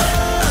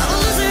 I'm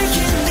losing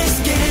in this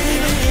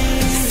game.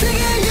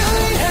 세계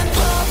유일한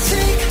법칙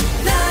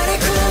나를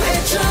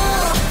구해줘.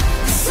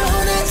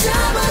 손을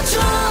잡아줘.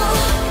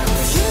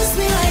 Use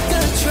me like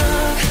a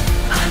drug.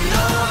 I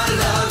know I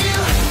love you.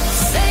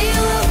 Say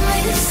you love me,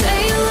 say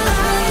you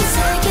love me.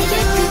 세계의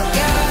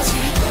끝까지.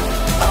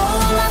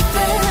 All I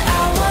feel,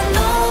 I want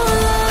all of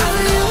you. I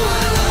know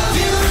I love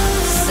you.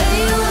 Say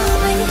you love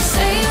me,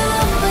 say you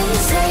love me.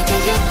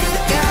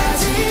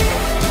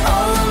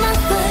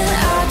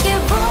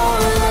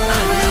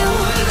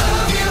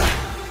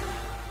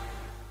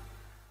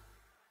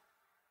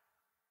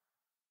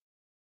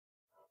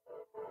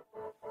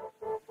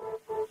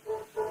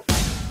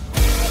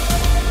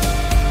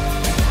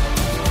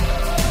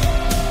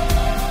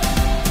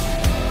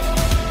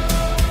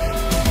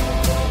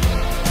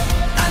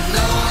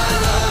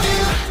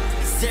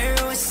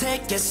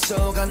 세계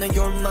속 I know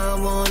you're my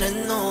one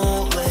and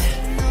only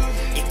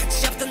이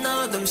끝이 없던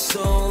어둠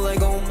속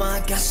like oh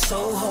my god so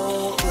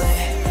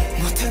holy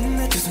모든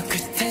내 두 손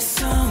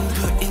끝에서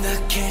불이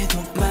나게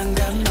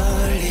도망가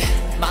멀리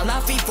My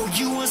life for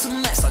you was a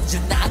mess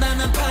언제나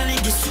나는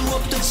팔리길 수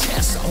없던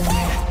채소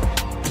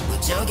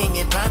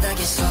무적행의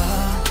바닥에서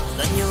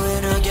넌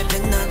유일하게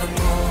빛나는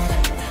곳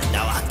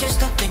Now I can't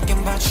stop thinking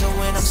about you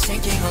when I'm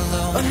sinking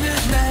alone 어느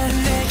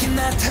날 내게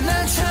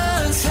나타난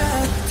천사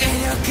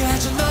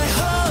데려가줘 너의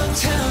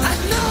hometown I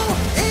know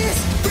it's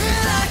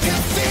real I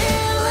can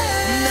feel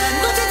it 난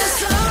어제도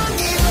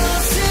성이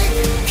lovesick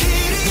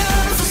길이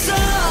없어서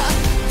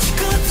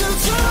죽어도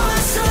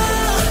좋았어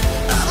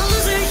I'm a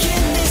loser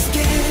in this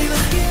game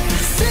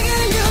세계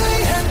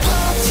유일한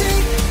법칙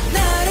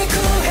나를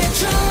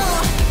구해줘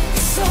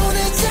손을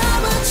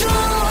잡아줘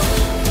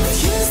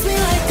Use me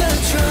like a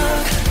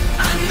drug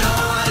I know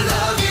I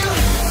love you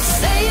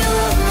Say you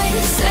love me,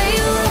 say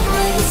you love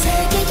me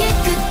세계의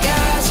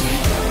끝까지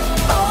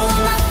All of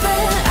my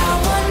friend, I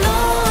want no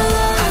I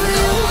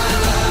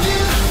love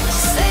you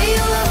Say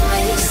you love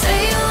me, say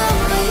you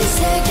love me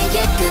세계의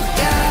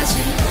끝까지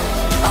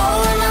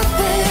All of my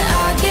friend,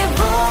 I give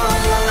all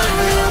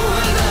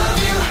I love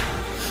you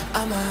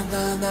아마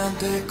난 안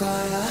될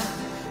거야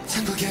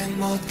천국엔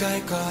못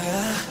갈 거야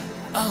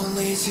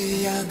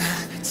어울리지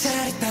않아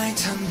자리 따윈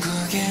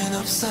천국엔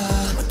없어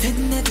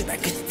모든 애들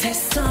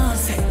발끝에서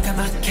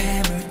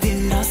새까맣게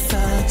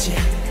물들었었지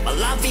My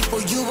love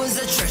for you was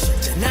a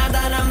treasure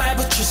지나다란 말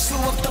붙일 수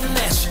없던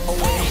measure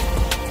away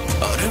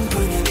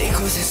얼음뿐인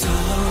이곳에서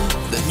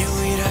넌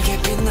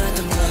유일하게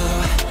빛나던 거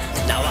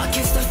Now I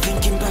can't stop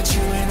thinking about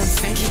you when I'm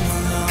thinking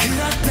alone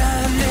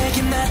그렇다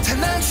내게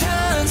나타난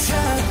천사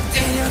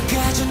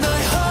데려가줘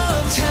너의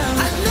hometown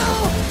I know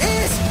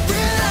it's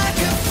real I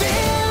can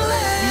feel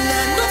it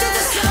난 어제도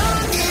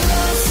성이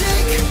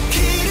lovesick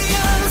길이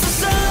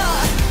없어서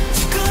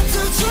죽어도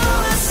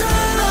좋았어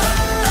I'm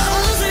a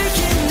loser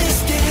in this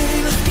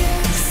game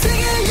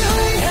세계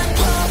유일한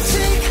법칙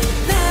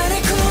나를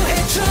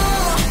구해줘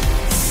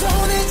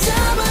손을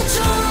잡아줘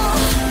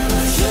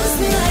Use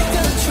me like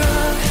a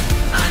drug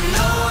I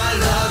know I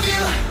love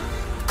you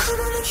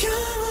그러는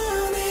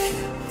영원히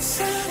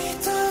살이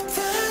돋아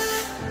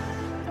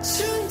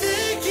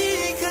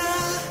순들기가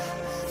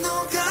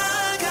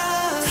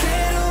녹아가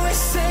새로운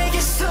세계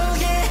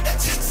속에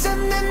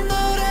찾은 내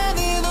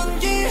노래는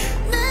온기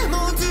내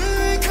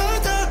모두를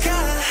걷어가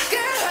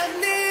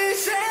한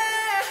이제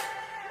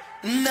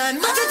난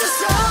어제도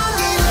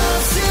성이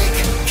lovesick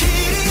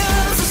길이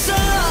없어서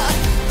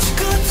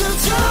죽어도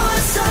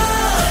좋았어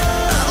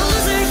I'm a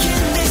loser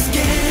in this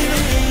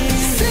game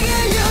세계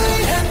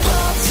유일한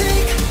법칙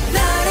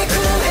나를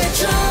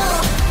구해줘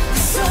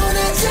손을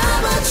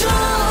잡아줘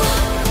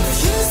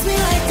Use me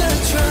like a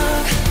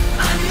drug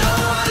I know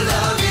I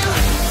love you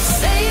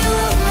Say you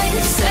love me,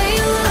 say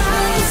you love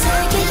me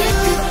세계의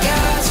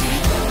끝까지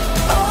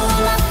All of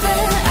my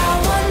friend, I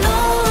want no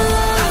I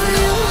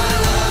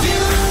love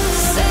you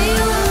Say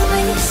you love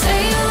me,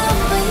 say you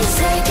love me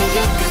세계의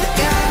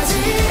끝까지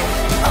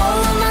All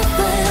of my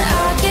friend,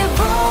 I give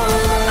all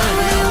I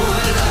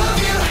love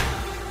you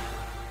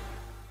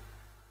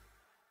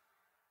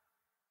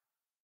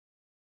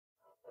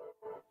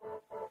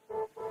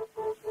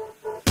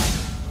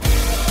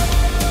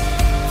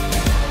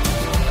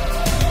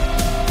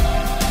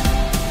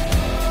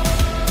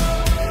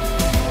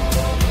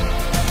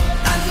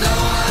I know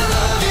I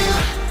love you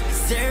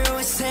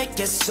새로운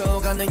세계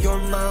속 I know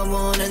you're my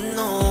one and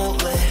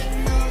only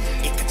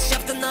이 끝이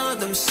없던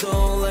어둠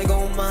속 like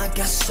oh my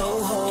god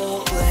so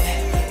holy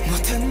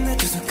모든 내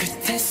두 손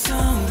끝에서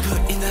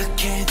불이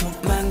나게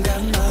도망가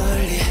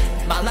멀리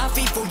My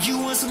life for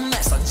you was a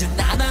mess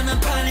언제나 나는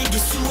팔리길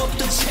수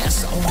없던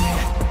채소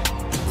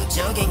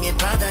무적행의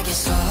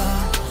바닥에서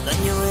넌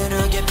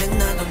유일하게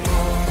빛나던 곳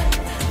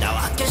Now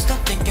I can't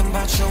stop thinking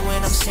about you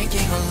when I'm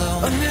sinking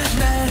alone 어느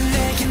날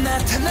내게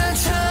나타난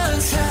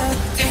천사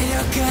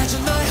데려가줘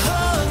너의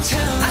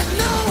hometown I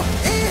know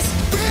it's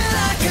real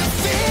I can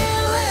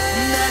feel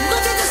it 난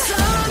어제도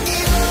성이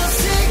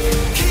lovesick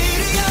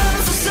길이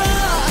없어서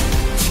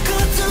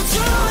죽어도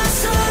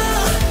좋았어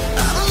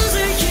I'm a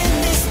loser in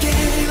this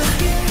game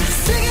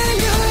세계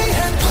유일한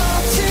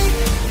법칙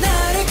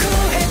나를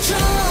구해줘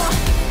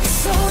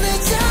손을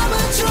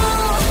잡아줘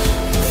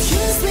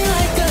Use me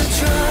like a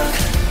drug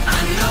I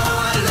know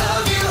I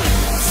love you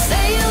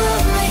Say you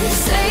love me,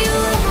 say you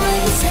love me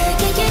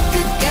세계의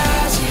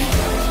끝까지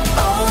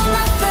All of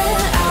my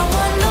friend, I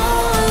want no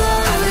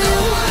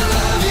I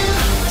love you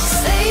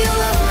Say you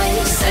love me,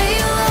 say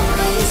you love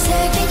me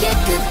세계의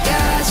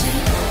끝까지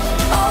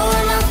All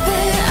of my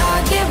friend,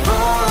 I give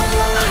all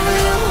I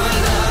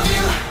love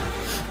you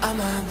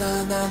아마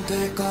난 안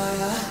될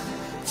거야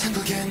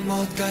천국엔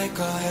못 갈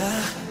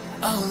거야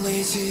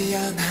어울리지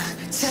않아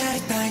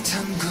자리 따윈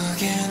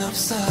천국엔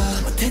없어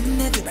모든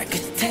애들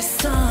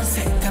발끝에서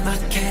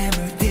새까맣게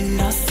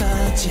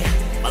물들었었지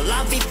My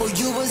love for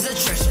you was a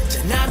treasure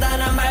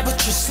지나다란 말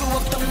붙일 수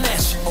없던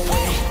measure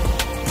away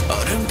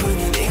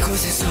얼음뿐인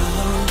이곳에서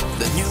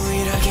넌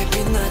유일하게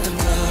빛나던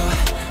거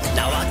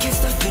Now I can't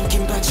stop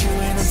thinking about you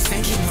and I'm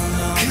thinking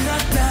alone.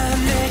 그렇다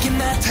내게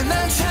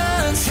나타난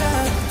천사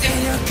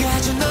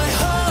데려가줘 너의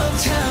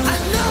hometown. I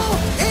know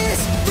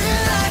it's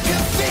real like a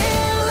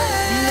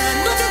feeling. 난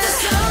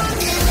못했어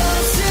이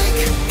lovesick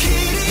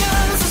길이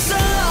없어서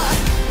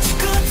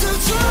죽어도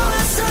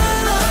좋았어.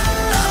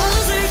 I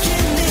was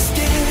in this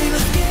game.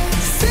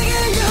 세계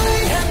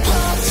유일한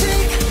법칙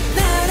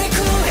나를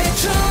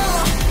구해줘.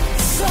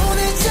 손을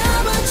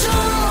잡아줘.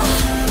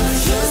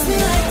 Use me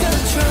like a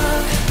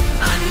drug.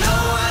 I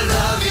know I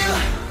love you.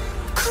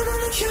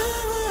 그러는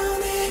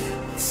영원히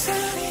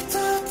살이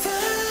돋아.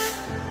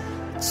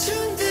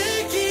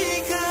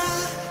 준들기가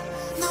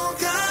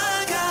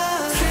녹아가.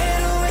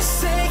 새로운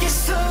세계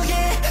속에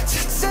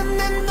찾은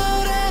내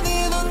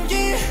노래는 온기.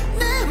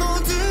 내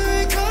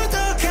모두를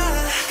걷어가.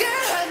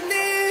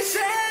 이제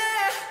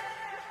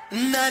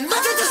난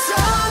못해줬어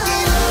이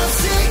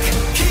lovesick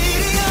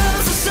길이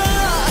없어서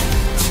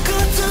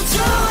죽어도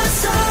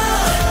좋았어.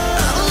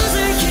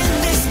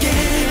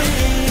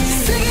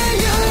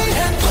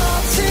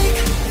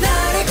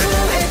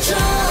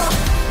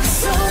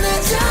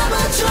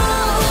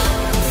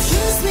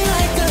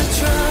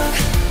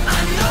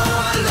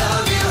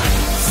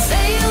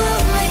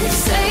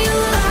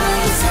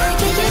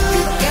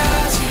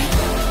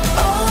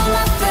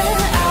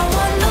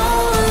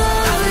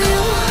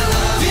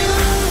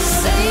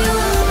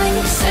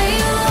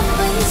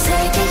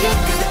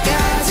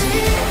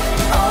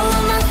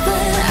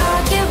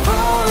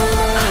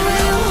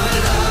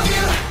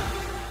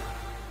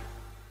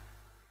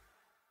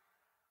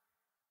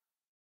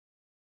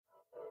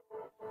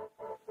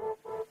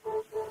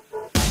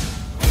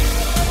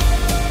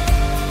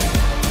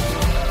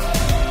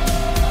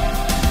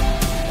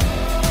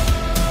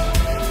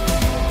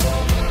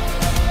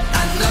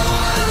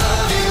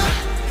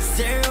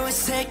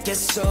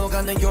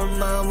 속아는 you're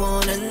my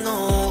one and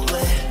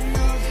only.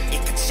 이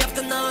끝이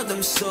없던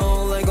어둠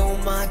속 like oh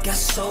my god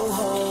so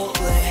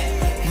holy.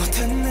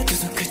 모든 내 두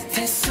손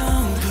끝에서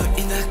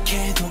불이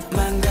나게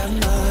도망가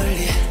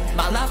멀리.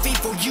 My life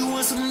before you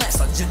was a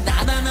mess.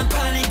 언제나 나는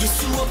팔리길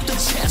수 없던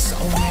채소.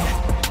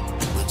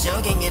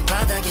 무적인 이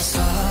바닥에서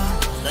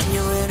난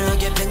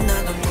유일하게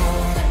빛나던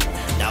곳.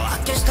 Now I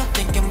can't stop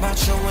thinking about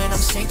you when I'm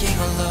sinking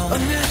alone.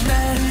 어느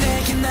날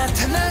내게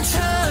나타난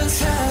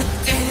천사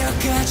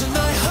데려가줘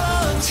너의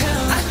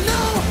hometown. I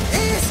know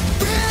it's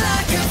real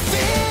like a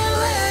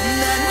feeling.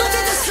 난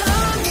못해줬어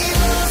이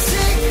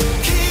lovesick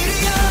길이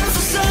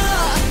없어서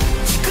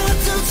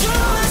죽어도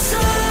좋았어.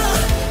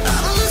 I'm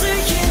a loser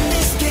in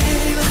this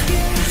game.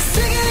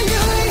 세계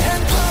유일한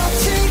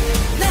법칙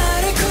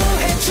나를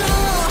구해줘.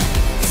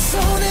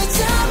 손을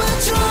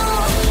잡아줘.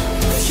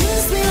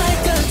 Use me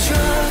like a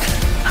drug.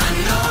 I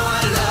know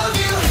I love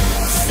you.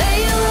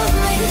 Say you love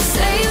me,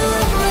 say you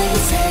love me.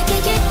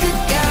 세계의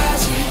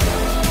끝까지.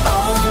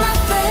 All I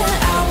feel,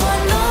 I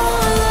want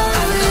all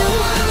of you.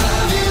 I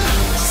love you.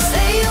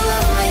 Say you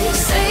love me,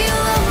 say you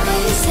love me.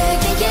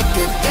 세계의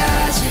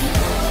끝까지.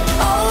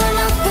 All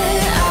I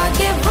feel, I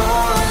give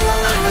all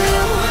of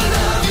you. I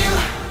love you.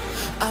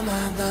 아마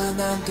난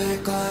안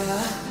될 거야.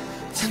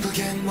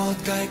 천국엔 못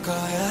갈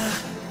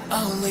거야.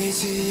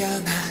 어울리지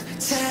않아.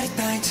 자리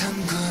따윈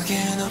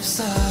천국엔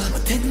없어.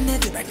 모든 내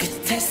두 발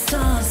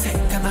끝에서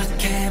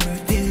새까맣게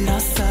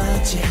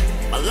물들었었지.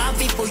 My life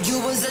before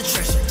you was a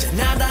treasure.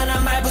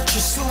 나다란 말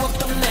붙일 수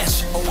없던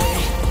measure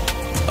away.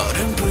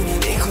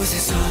 얼음뿐인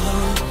이곳에서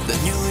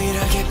넌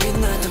유일하게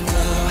빛나던 거.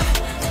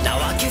 Now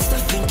I can't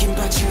stop thinking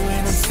about you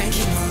and I'm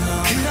thinking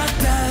alone.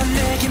 그렇다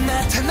내게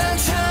나타난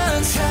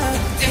천사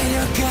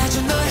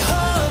데려가줘 너의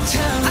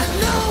hometown. I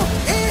know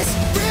it's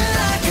real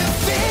like a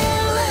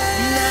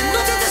feeling. 난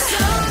못해줬어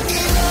이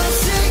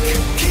lovesick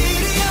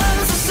길이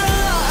없어서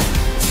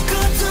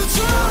죽어도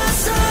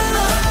좋았어. I'm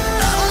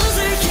a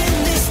loser in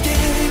this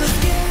game.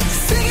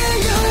 세계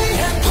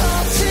유일한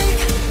법칙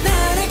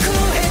나를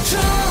구해줘.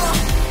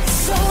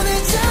 손을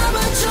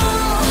잡아줘.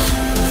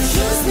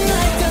 Use me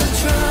like a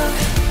drug.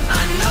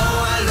 I know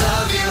I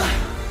love you.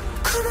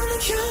 그러는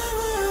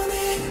영원히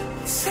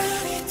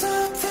살이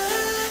돋아.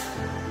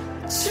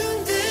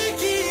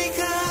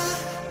 준들기가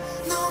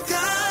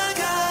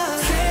녹아가.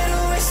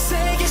 새로운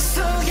세계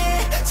속에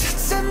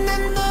찾은 내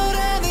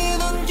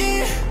노래는 온기.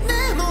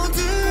 내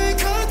모두를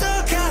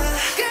걷어가.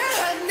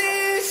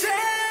 이제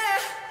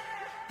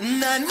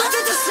난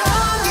못해줬어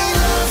이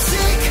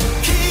lovesick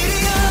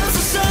길이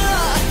없어서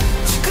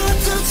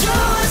죽어도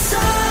좋았어.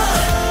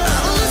 I'm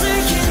a loser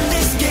in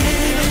this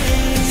game.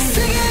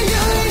 세계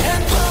유일한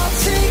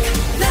법칙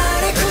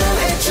나를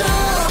구해줘.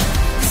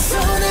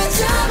 손을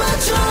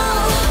잡아줘.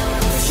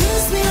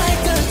 Use me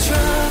like a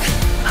drug.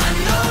 I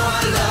know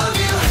I love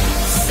you.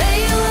 Say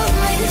you love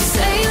me,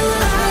 say you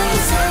love me.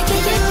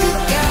 세계의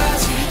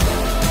끝까지.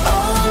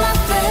 All I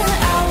feel,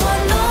 I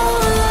want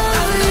all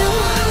of you.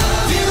 I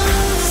love you.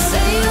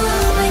 Say you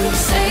love me,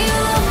 say you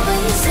love me.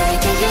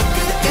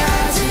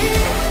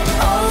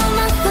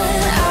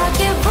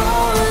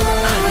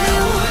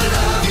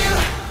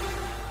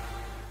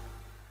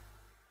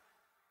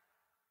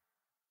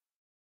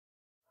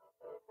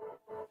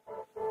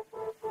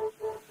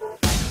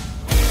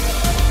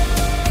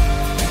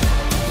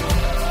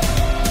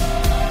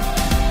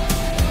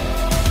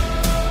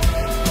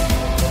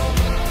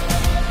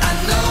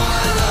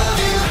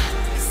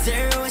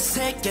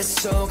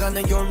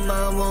 속에서가는 You're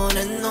my one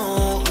and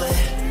only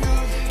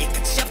이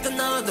끝이 없던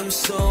어둠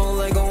속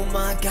Like oh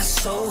my god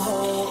so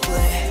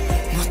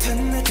holy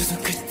모든 내 두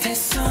손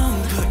끝에서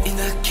불이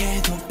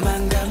나게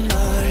도망가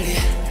멀리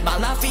My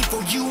life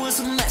before you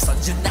was a mess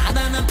언제나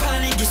나는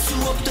팔리길 수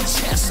없던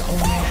채소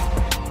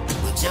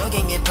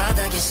무적행의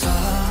바닥에서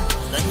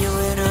넌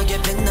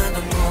유일하게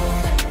빛나던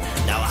곳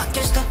Now I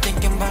can't stop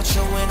thinking about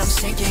you when I'm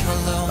sinking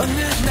alone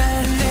어느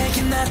날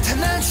내게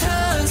나타난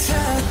천사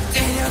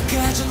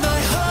데려가줘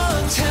너의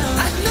hometown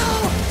I know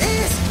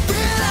it's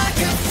real I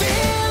can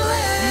feel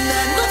it 난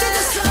못했던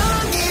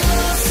성이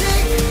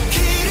lovesick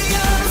길이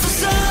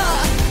없어서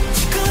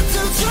지금도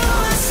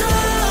좋아서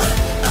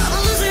I'm a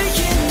loser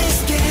in this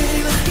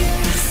game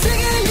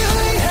세계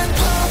유일한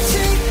법칙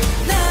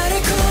나를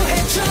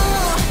구해줘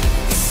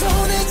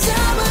손을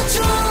잡아줘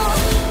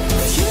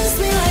Use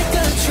me like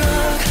a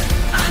drug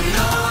I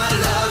know I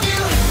love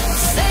you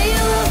Say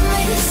you love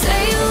me,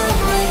 say you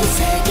love me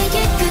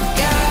세계의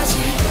끝까지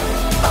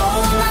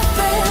All my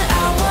friend,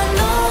 I want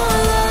no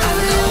love I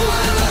know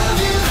I love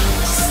you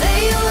Say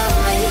you love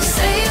me,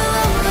 say you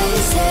love me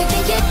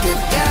세계의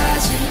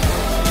끝까지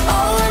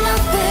All my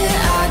friend,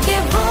 I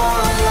get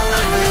more love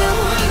I know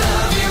I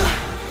love you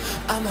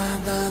아마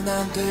난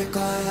안 될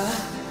거야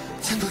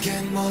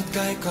천국엔 못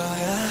갈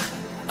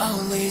거야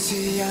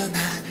어울리지 않아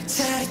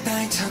자리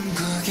따윈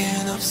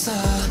천국엔 없어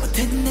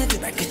모든 내 두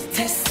발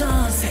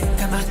끝에서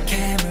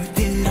새까맣게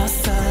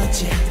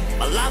물들었었지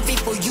My love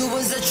before you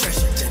was a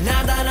treasure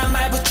나다란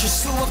말 붙일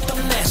수 없던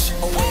measure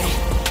away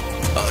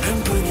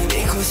얼음뿐인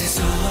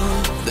이곳에서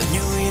넌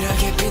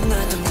유일하게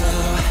빛나던 거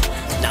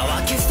Now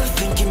I can't stop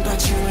thinking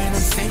about you and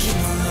I'm thinking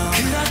alone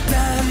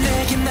그렇다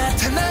내게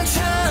나타난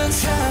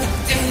천사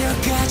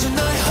데려가줘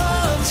너의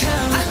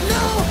hometown I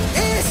know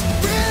it's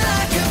real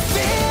I can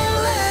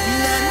feel it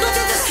난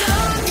못했던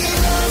성이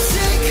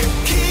lovesick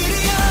길이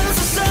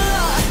없어서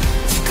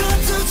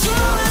지금도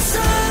좋아서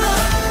I'm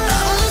a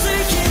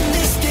loser in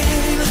this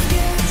game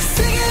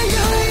세계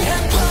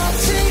유일한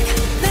법칙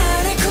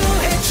나를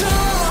구해줘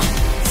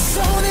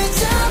손을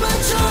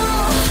잡아줘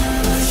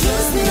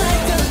Use me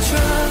like a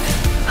drug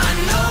I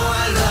know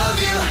I love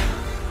you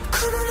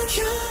그러는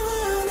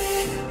영원히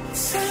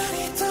살이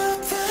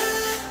돋아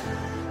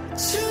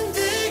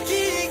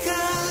준들기가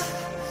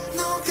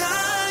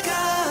녹아가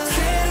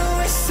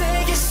새로운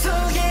세계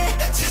속에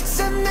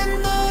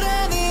찾아낸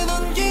너라는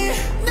온기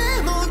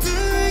내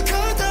모두를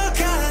걷어가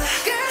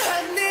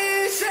한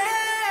이제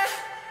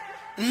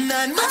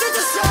난 못했던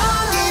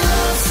성이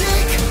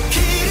lovesick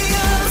길이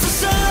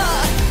없어서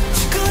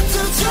지금도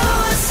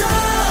좋아서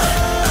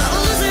I'm a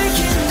loser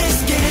in this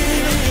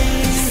game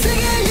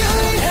세계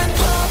유일한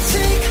법칙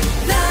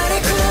나를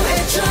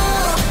구해줘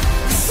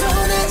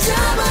손을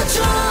잡아줘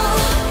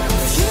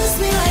Use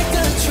me like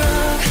a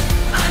drug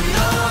I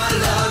know I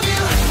love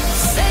you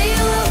Say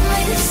you love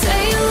me,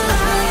 say you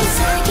love me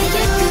세계의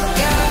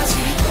끝까지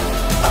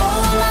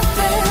All my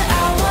friend,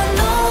 I want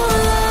no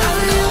love I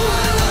know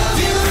I love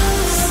you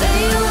Say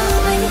you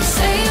love me,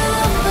 say you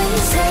love me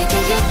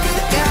세계의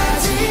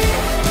끝까지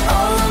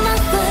All my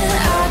friend,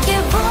 I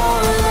get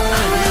more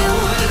love I know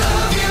I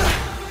love you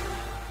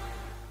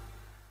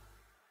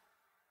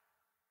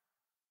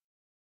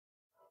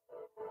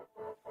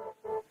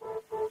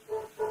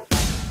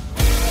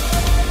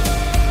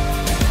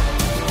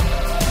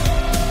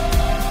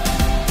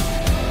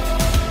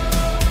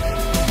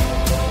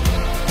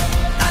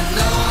I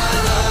know I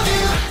love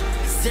you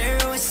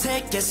새로운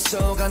세계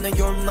속아는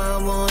You're my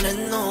one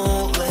and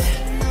only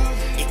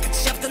이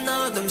끝이 없던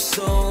어둠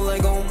속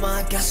Like oh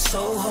my god so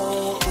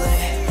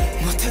holy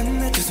모든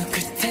내 두 손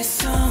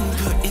끝에서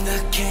불이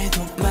나게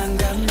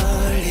도망가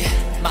멀리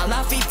My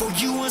life before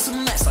you was a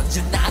mess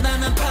언제나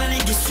나는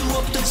팔리길 수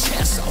없던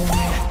채소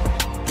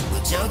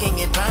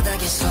무적행의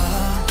바닥에서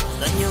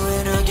넌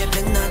유일하게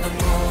빛나던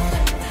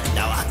곳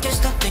Now I can't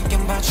stop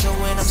thinking about you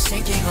when I'm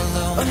sinking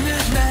alone 어느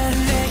날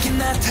내게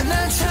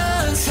나타난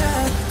천사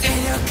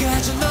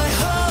데려가줘 너의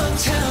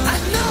hometown I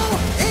know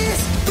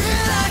it's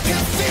real I can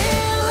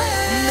feel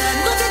it 난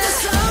못했던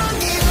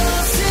성이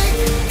lovesick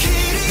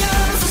길이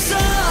없어서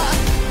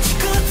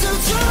지금도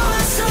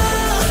좋아서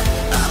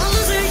I'm a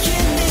loser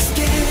in this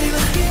game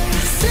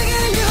세계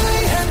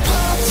유일한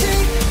법칙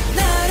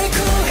나를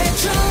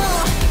구해줘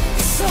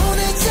손을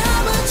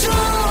잡아줘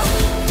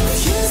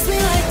Use me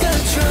like a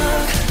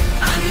drug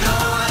I know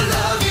I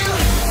love you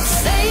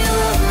Say you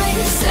love me,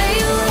 say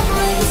you love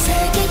me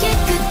세계의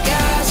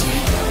끝까지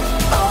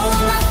All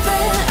my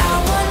friend, I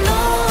want no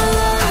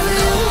love I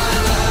know I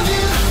love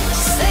you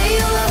Say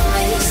you love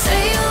me,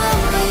 say you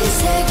love me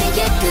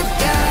세계의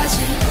끝까지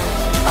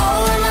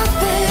All my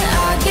friend,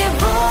 I get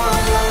more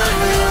love I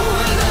know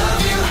I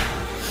love you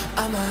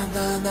아마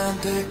난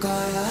안 될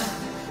거야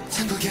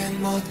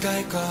천국엔 못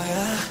갈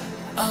거야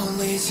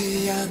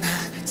어울리지 않아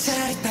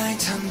자리 따윈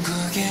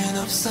천국엔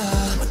없어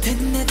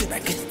모든 내 두 발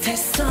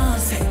끝에서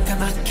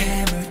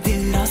새까맣게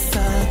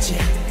물들었었지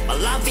My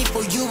love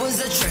before you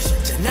was a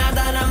treasure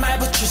나다란 말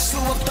붙일 수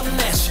없던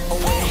measure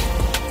away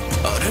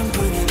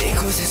얼음뿐인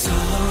이곳에서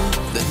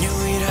넌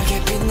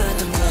유일하게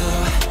빛나던 거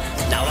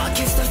Now I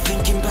can't stop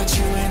thinking about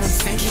you and I'm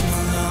thinking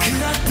alone.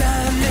 그렇다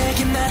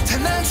내게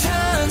나타난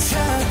천천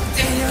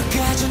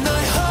데려가줘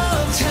너의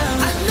hometown.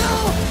 I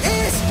know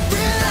it's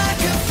real, I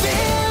can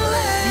feel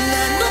it. 난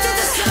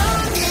못했어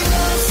이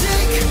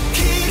lovesick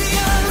길이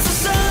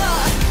없었어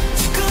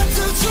죽어도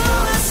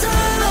좋았어.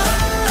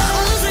 I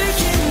was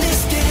in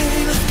this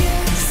game.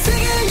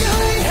 세계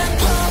유일한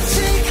법칙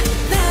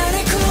나를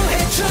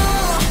구해줘.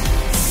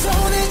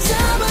 손을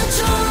잡아줘.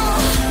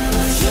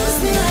 Use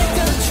me like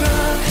a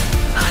drug.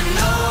 I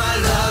know I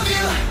love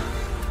you.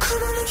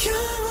 그러는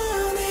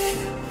영원히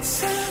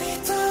살이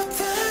돋아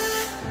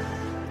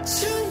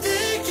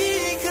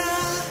숨들기가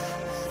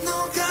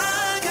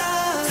녹아가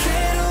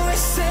새로운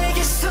세계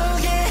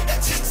속에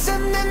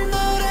찾은 내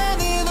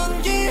너라는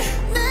온기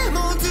내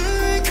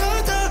모두를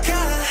걷어가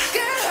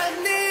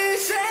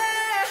어느새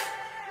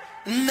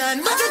난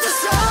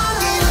못했어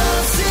이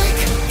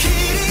lovesick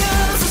길이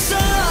없었어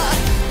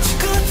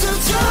죽어도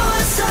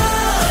좋았어.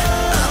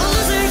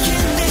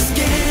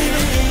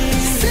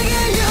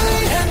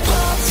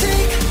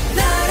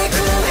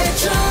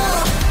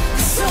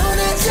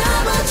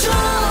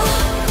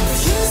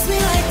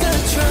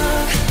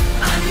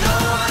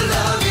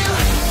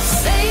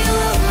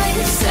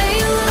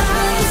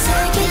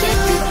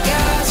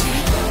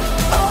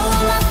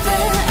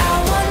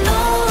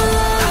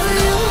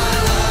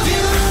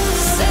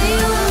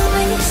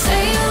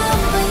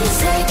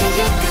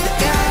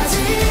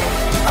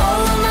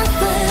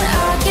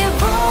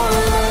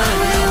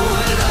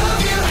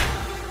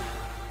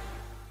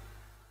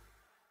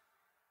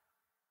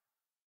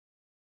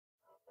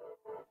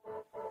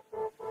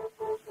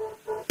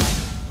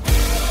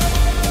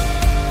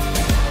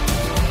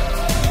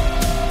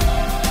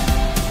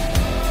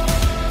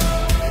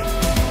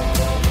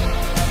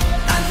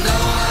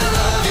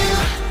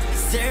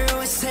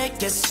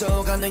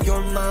 속아는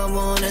you're my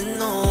one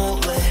and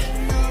only.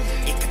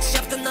 이 끝이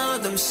없던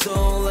어둠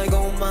속 like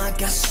oh my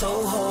god so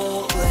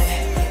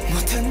holy.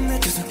 모든 내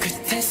두 손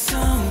끝에서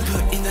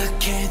불이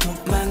나게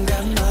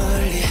도망가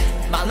멀리.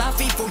 My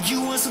life for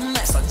you was a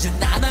mess.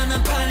 언제나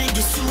나는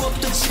팔리길 수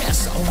없던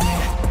채소.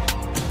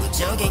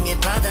 무적행의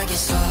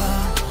바닥에서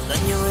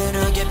넌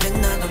유일하게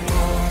빛나는 곳.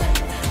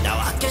 Now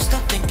I can't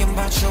stop thinking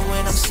about you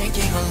when I'm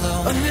sinking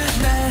alone. 어느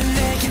날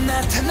내게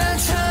나타난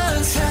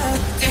천사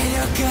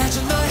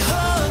데려가줘 너의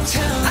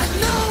hometown. I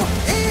know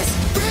it's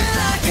real,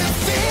 I can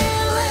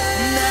feel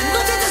it. 난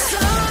못했어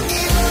이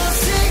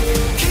lovesick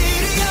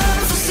길이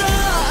없었어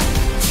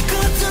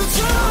죽어도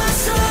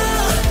좋았어.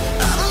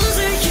 I'm a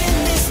loser in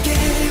this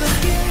game.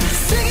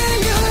 세계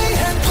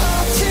유일한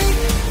법칙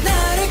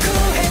나를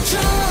구해줘.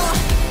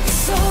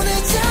 손을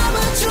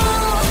잡아줘.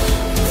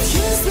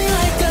 Use me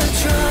like a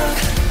drug.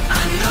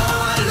 I know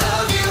I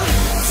love you.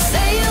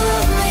 Say you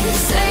love me,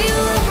 say you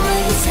love me.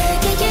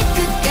 세계의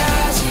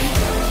끝까지.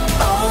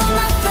 All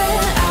my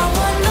friend, I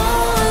want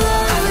all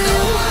of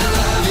you. I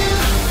love you.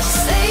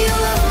 Say you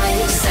love me,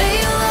 say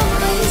you love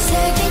me.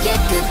 세계의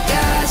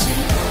끝까지.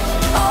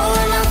 All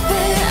my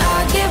friend, I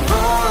give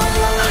all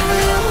of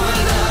you. I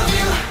love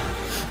you.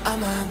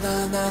 아마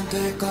난 안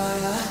될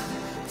거야.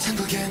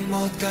 천국엔 못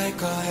갈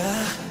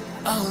거야.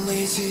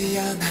 어울리지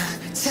않아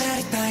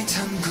자리 따윈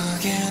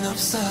천국엔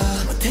없어.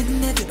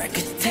 모든 애들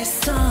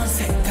발끝에서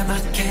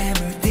새까맣게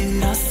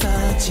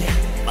물들었었지.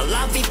 My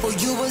love for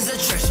you was a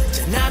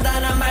treasure.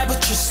 나다란 말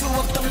붙일 수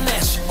없던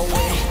measure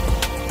away.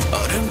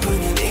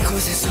 얼음뿐인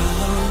이곳에서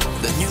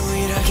넌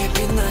유일하게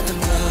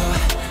빛나던 거.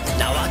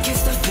 Now I can't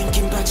stop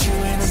thinking about you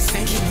and I'm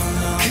thinking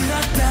alone.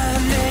 그렇다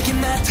내게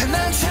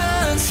나타난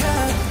천사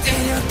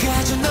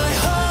데려가줘 너의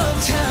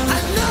hometown.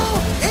 I know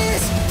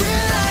it's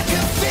real, I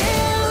can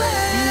feel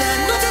it. 난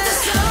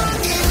못했어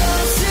이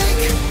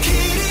lovesick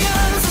길이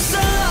없었어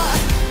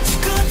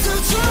죽어도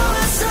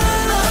좋았어.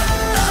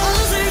 I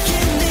was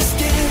in this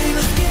game.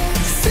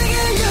 세계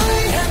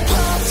유일한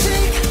법칙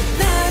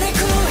나를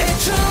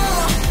구해줘.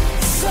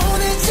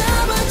 손을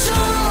잡아줘.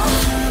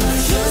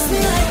 Use me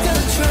like a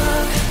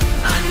drug.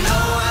 I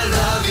know I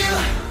love you.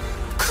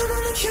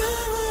 그러는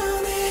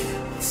영원히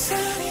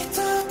살이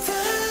돋아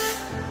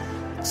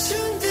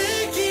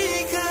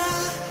숨들기가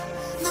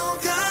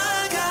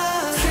녹아가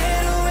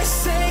새로운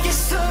세계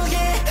속에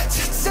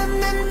찾은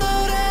내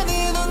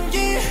너라는 온기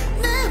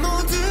내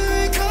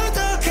모두를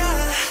걷어가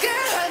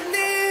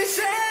어느새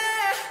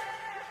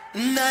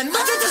난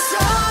못했어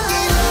이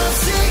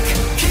lovesick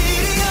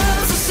길이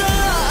없었어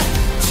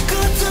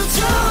죽어도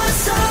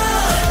좋았어.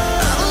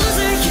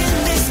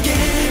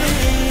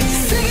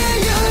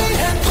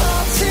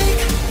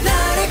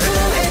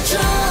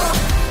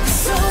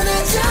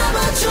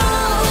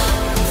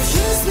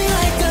 Use me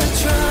like a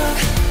drug.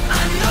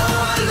 I know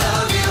I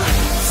love you.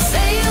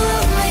 Say you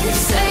love me,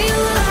 say you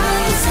love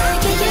me.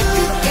 세계의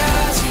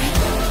끝까지.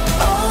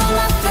 All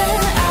my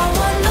friend, I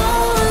want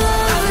all of you.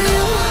 I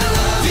know I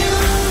love you.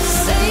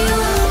 Say you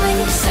love me,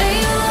 say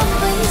you love me.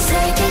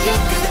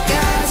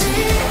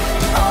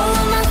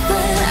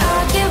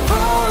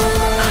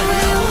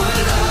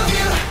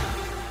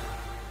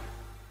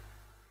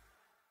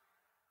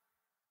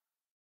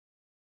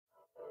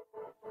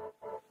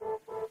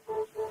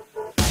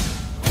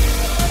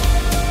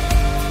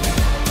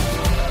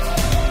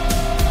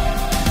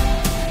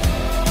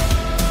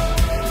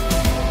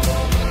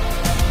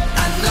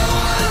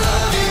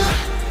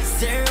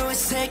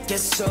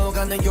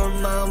 뺏어가는 You're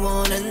my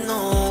one and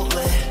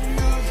only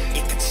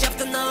이 끝이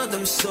없던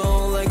어둠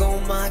속 Like oh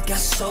my god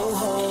so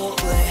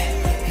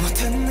holy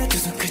모든 내 두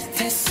손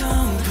끝에서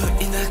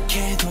불이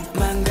나게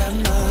도망가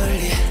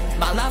멀리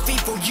My life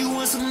for you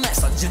was a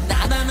mess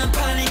언제나 나는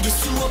판 이길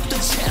수 없던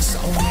chance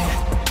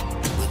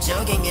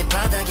무적인 이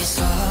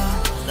바닥에서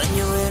넌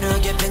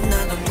유일하게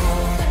빛나던 곳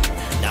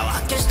Now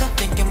I can't stop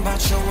thinking about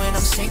you when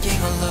I'm sinking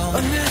alone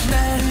어느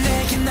날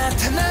내게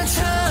나타난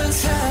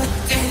천사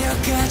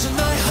데려가줘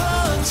너의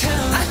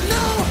hometown I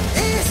know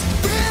it's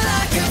real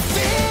I can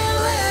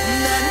feel it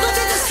난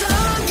어제도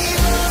성이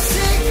없이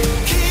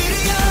길이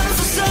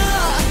없었어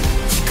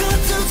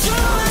죽어도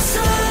좋았어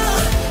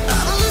I'm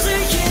a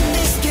loser in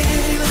this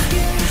game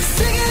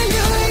세계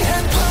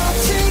유일한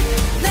법칙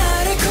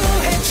나를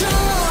구해줘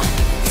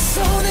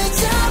손을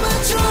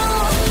잡아줘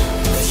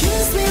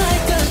Use me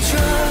like a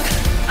drug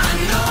I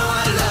know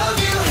I love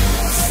you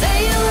Say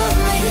you love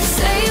me,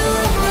 say you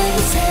love me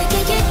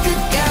세계의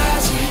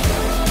끝까지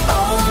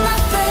All my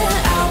friend,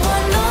 I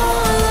want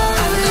all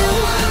of you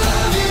I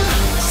love you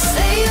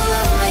Say you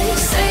love me,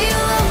 say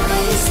you love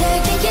me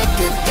세계의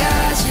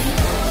끝까지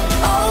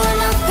All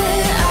my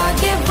friend, I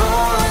give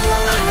all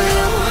of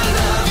you I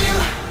love you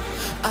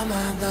아마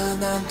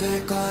난 안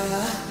될 거야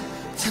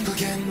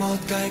천국엔 못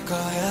갈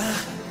거야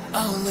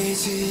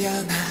어울리지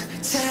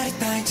않아 자리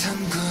따윈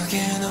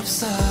천국엔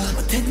없어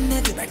모든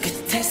내들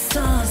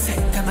발끝에서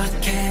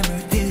새까맣게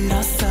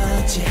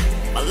물들었었지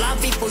My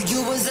love for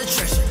you was a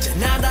treasure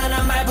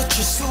지나다란 말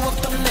붙일 수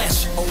없던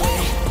measure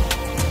away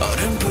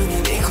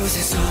얼음뿐인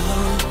이곳에서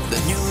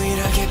넌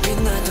유일하게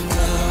빛나던 거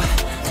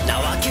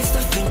Now I can't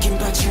stop thinking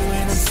about you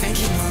and I'm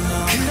thinking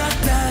alone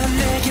그렇다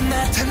내게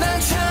나타난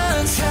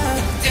천사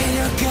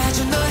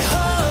데려가줘 너의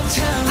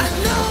hometown I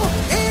know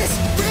it's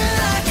real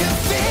I can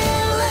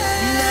feel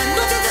it 난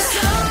어제도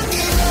성이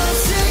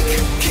없이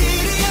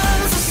길이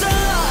없었어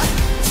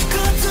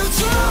죽어도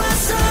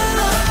좋았어 I'm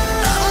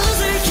a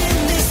loser in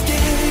this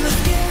game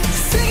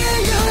세계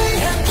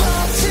유일한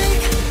법칙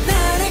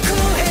나를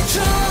구해줘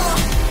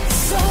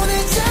손을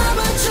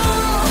잡아줘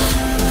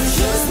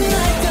Use me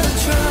like a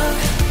drug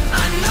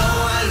I know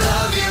I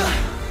love you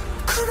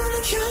그러는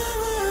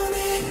영원히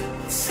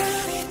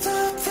살이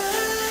돋아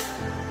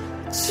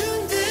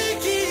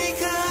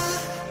준들기가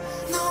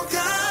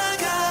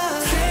녹아가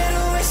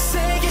새로운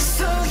세계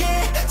속에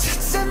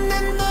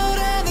찾아낸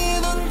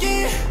너라는 온기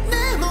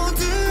내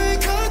모두를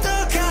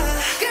걷어가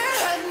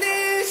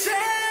하늘새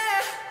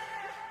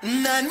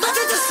난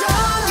어제도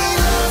성이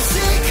없이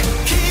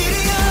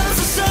길이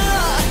없었어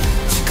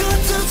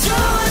죽어도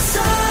좋았어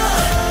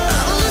I'm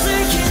a loser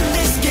in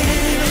this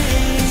game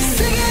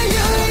세계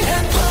유일한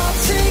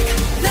법칙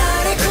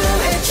나를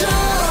구해줘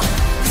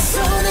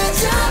손을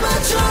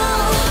잡아줘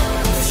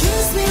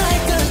Use me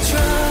like a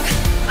drug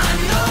I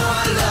know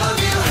I love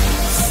you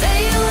Say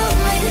you love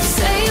me,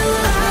 say you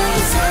love me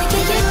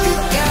세계의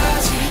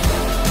끝까지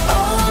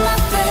All my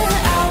friend,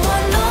 I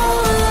want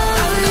all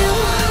of you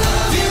I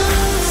love you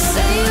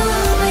Say you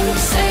love me,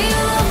 say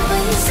you love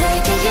me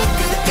세계의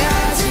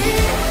끝까지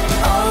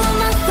All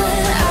my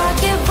friend, I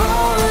give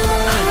all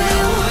of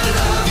you I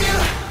love you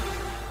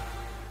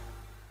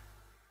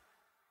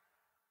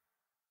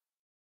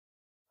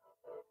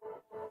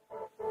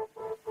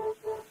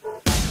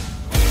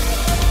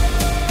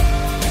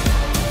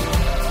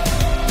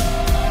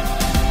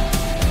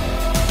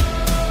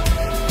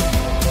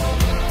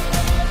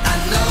I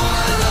know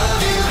I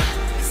love you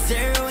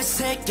새로운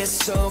세계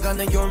속 I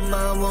know you're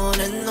my one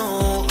and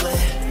only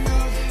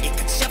이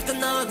끝이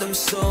없던 어둠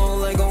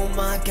속 Like oh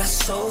my god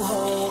so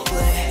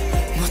holy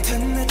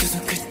모든 내 두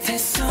손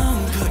끝에서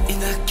불이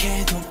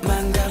나게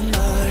도망가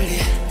멀리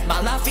My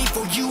life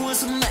for you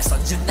was a mess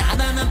언제나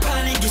나는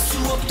판 이길 수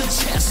없던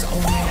chance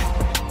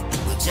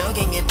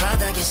무적인 이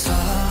바닥에서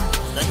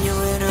넌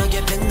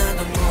유일하게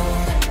빛나던 곳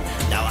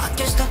Now I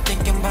can't stop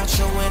thinking about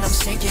you when I'm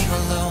sinking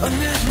alone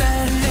어느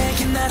날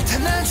내게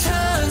나타난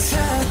천사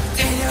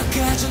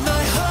데려가줘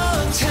너의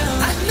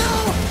hometown I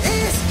know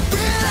it's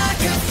real I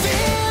can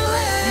feel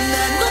it 난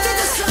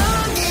어제도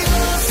성이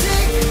없이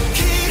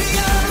길이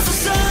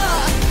없었어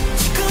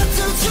죽어도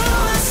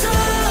좋았어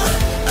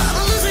I'm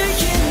a loser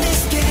in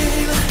this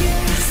game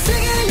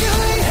세계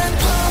유일한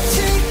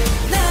법칙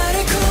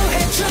나를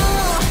구해줘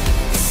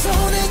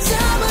손을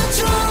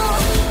잡아줘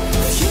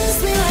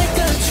Use me like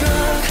a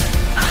drug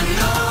I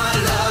know I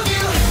love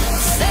you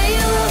Say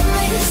you love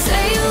me,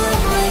 say you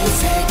love me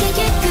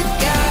세계의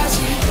끝까지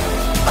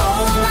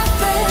All my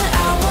friend,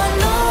 I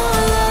want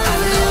all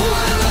of you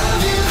I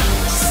love you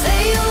Say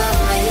you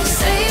love me,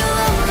 say you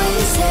love me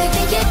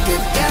세계의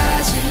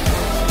끝까지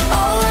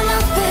All my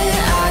friend,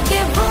 I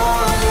give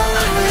all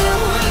of you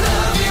I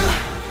love you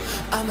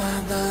아마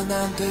난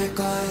안 될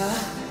거야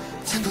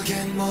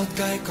천국엔 못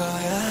갈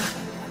거야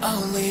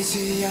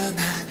어울리지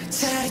않아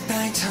자리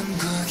따윈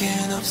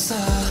천국엔 없어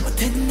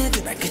모든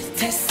내들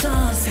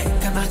발끝에서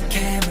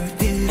새까맣게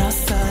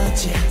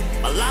물들었었지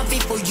My love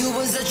for you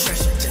was a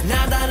treasure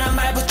지나다란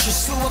말 붙일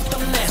수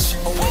없던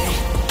measure away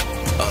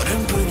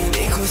얼음뿐인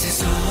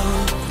이곳에서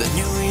넌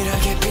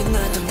유일하게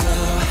빛나던 거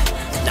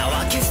Now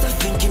I can't stop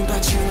thinking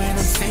about you and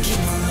I'm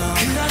thinking alone.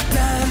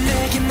 그렇다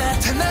내게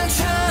나타난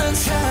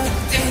천천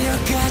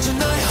데려가줘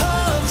너의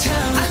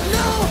hometown. I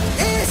know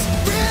it's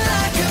real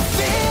like a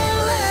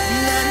feeling.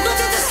 난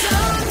못했어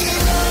이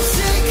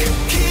lovesick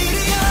길이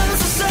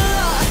없어서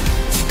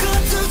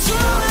죽어도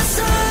좋았어.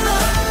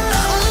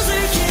 I was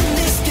in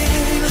this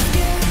game.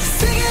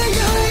 세계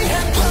유일한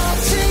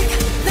법칙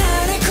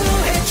나를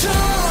구해줘.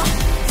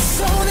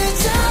 손을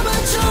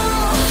잡아줘.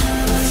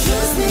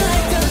 Use me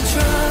like a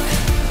drug.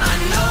 I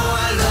know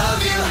I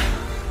love you.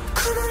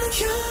 그러는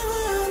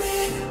영원히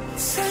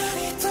살이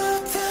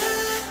돋아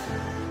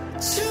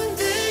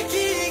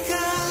준들기가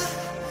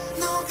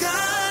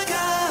녹아가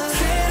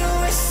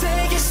새로운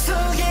세계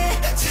속에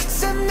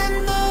찾은 내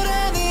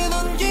노래는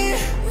온기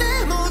내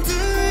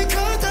모두를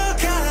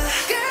걷어가.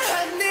 Girl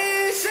I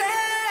need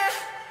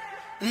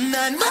you.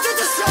 난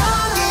못했어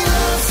이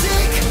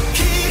lovesick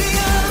길이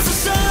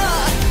없어서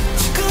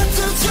죽어도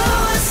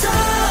좋았어.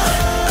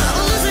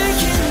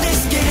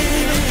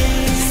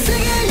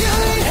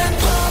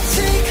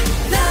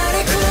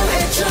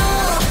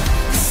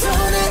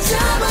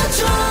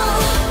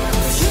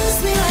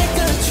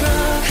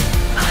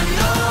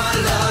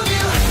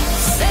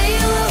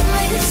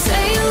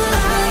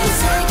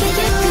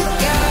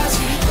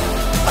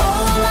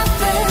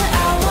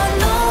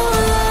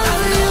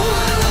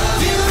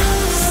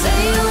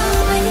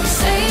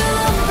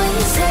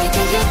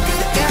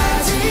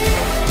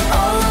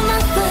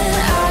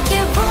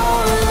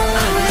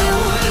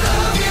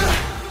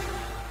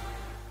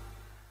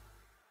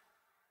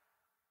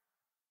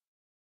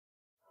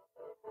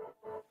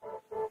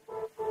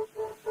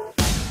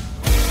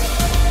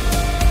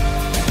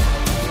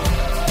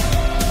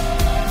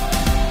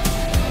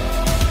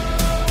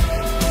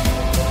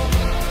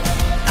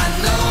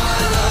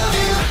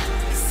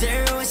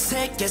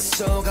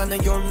 속아는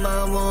you're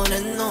my one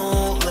and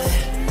only.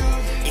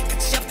 이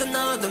끝이 없던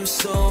어둠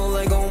속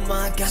like oh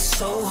my god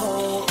so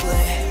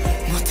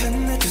holy.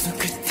 모든 내 두 손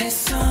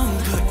끝에서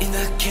불이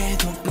나게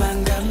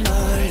도망가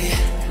멀리.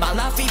 My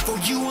life for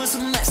you was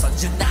a mess.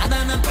 언제나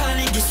나는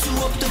팔리길 수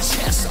없던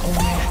채소.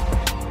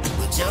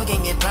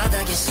 무적행의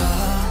바닥에서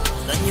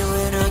넌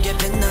유일하게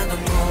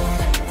빛나던 곳.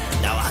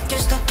 Now I can't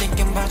stop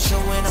thinking about you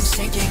when I'm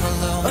sinking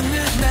alone. 어느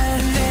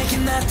날 내게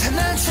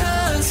나타난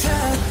천사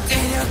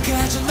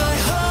데려가줘 너의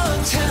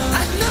hometown.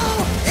 I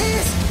know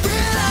it's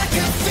real like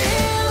a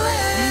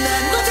feeling.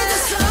 난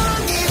못했어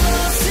이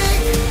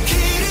lovesick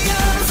길이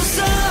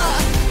없어서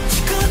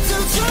죽어도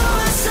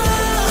좋았어.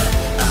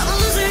 I'm a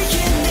loser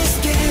in this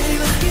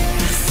game.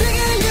 세계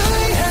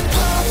유일한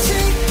법칙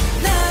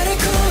나를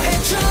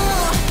구해줘.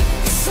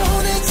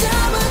 손을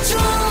잡아줘.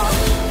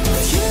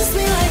 Use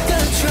me like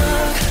a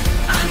drug.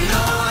 I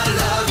know I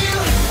love you.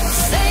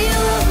 Say you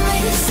love me,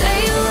 say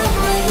you love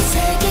me.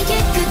 세계의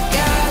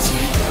끝까지.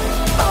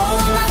 All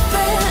I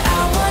feel,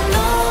 I want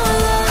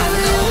all of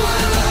you.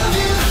 I love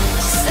you.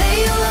 Say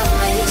you love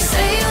me,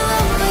 say you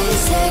love me.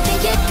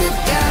 세계의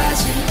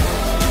끝까지.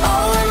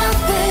 All I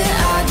feel,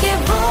 I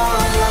give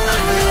all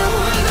of you.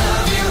 I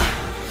love you.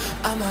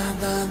 아마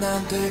난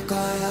안 될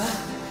거야.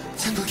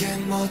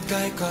 천국엔 못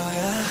갈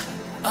거야.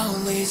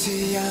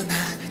 어울리지 않아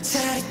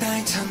자리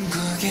따윈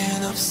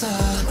천국엔 없어.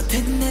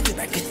 모든 애들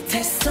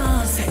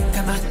발끝에서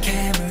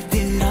새까맣게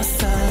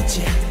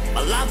물들었었지.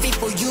 My love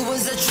for you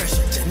was a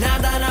treasure.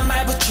 지나다란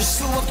말 붙일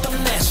수 없던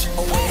measure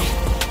away.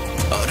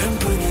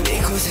 얼음뿐인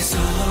이곳에서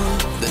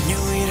넌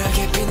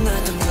유일하게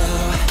빛나던 너.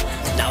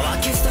 Now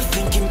I can't stop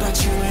thinking about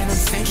you and I'm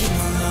thinking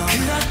alone.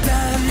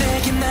 그렇다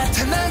내게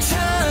나타난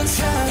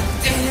천사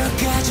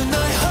데려가줘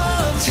너의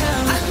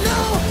hometown. I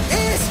know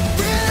it's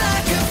real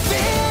like a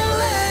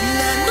feeling.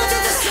 난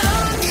못했어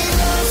이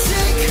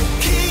lovesick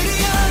길이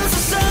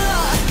없어서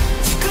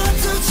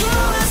죽어도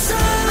좋았어.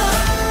 I'm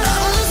a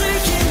loser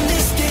in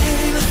this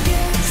game.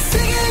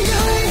 세계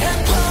유일한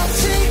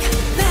법칙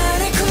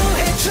나를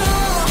구해줘.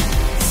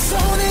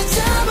 손을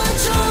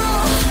잡아줘.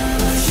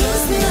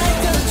 Use me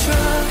like a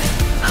drug.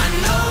 I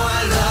know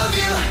I love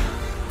you.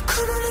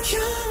 그러는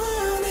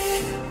영원히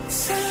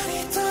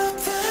살이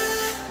돋아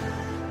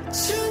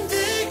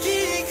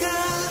준들기가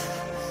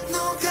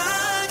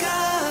녹아가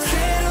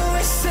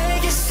새로운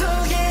세계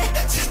속에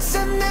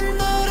찾은 내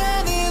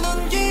노래는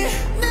온기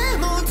내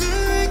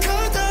모두를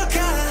걷어가.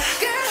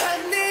 Girl I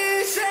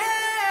need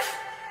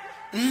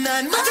you.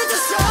 난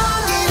못했어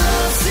이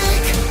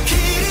lovesick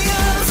길이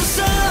없어서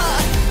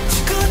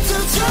죽어도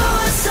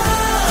좋았어.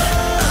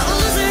 I'm a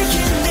loser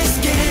in this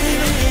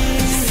game.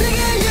 세계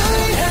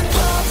유일한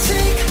법칙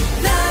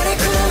나를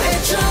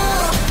구해줘.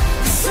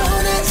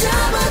 손을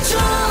잡아줘.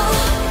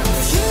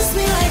 Use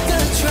me like a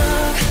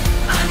drug.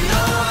 I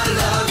know I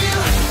love you.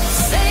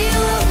 Say you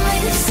love me,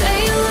 say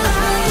you love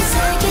me.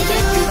 세계의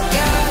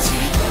끝까지.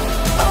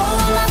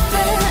 All I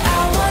feel,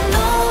 I want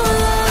all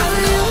of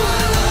you.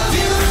 I love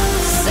you.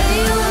 Say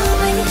you love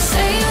me,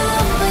 say you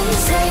love me.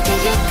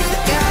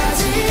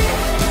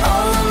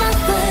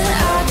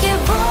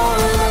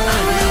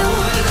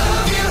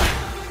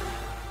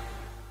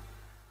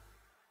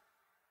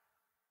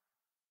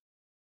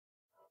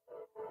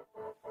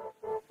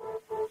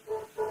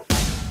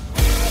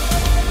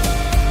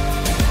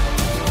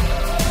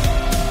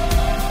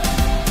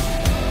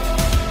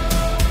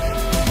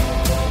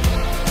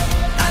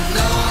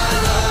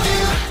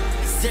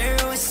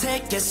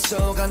 세계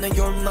속 I know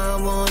you're my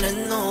one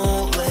and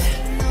only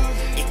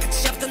이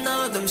끝이 없던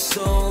어둠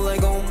속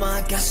like oh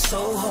my god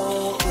so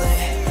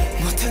holy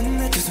모든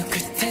내 두 손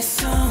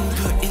끝에서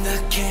불이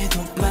나게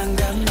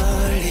도망가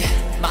멀리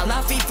My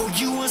life for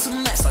you was a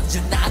mess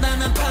언제나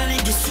나는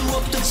팔리길 수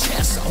없던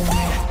채소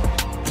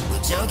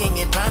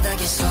무적행의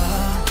바닥에서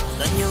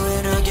넌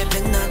유일하게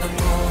빛나던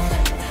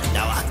곳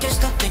Now I can't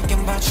stop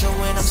thinking about you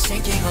when I'm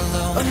sinking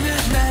alone 어느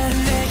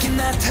날 내게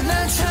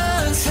나타난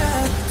천사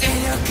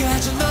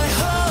데려가줘 너의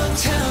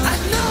hometown I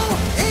know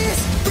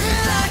it's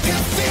real like a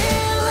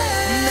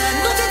feeling 난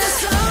어제도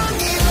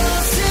성이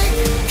lovesick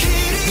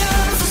길이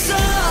없어서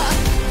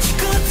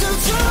죽어도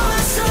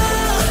좋았어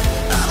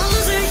I'm a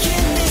loser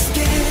in this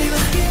game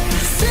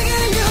세계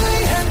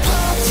유일한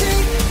법칙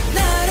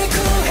나를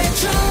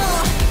구해줘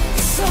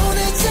손을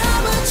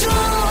잡아줘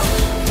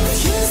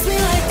Use me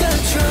like a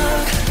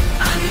drug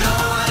I know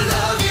I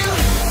love you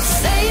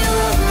Say you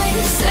love me,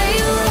 say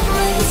you love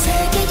me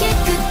세계의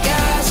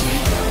끝까지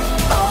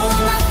All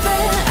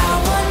nothing I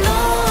want no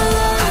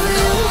love I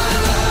know I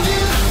love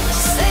you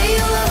Say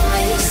you love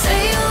me,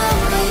 say you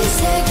love me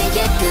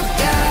세계의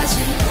끝까지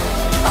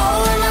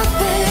All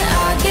nothing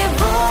I give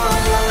all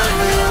love I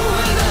know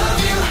I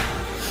love you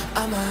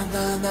아마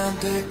난 안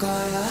될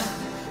거야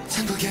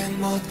천국엔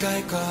못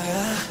갈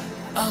거야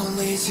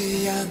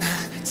어울리지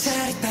않아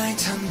자리 따윈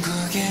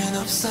천국엔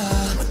없어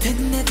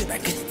모든 내들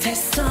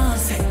발끝에서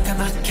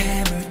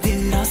새까맣게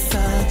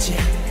물들었었지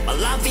My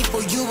love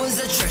for you was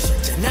a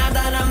treasure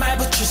지나다란 말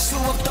붙일 수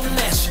없던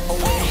measure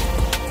away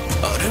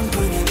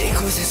얼음뿐인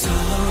이곳에서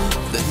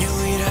넌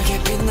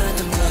유일하게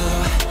빛나던 거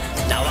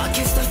Now I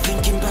can't stop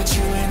thinking about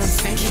you and I'm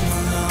thinking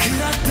alone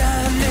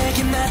그렇다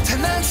내게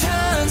나타난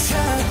천사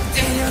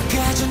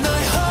데려가줘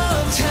너의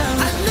hometown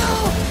I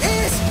know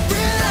it's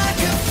real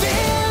like a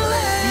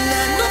feeling 난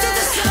어제도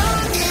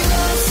성이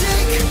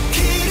lovesick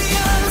길이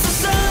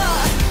없어서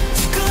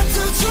죽어도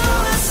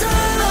좋았어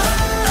I'm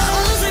a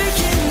loser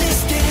in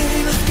this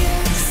game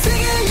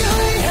세계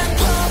유일한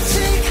법칙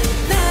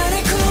나를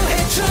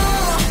구해줘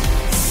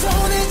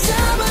손을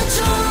잡아줘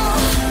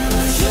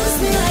Use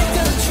me like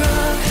a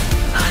drug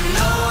I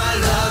know I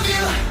love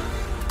you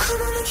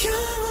코로나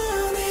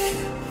영원히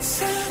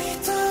살이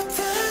돋아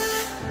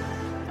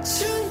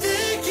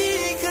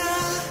준들기가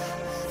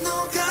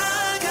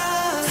녹아가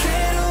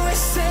새로운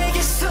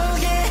세계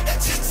속에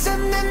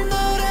찾아낸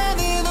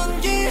너라는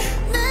온기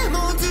내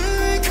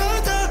모두를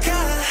걷어가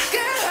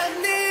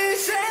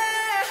하늘새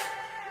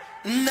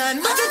난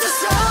어제도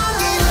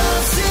성이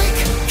lovesick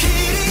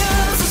길이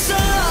없어서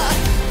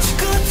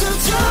죽어도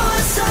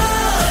좋았어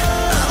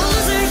I'm a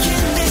loser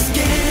in this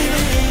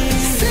game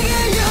세계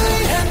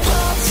유일한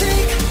법칙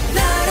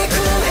나를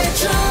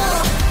구해줘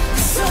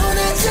손을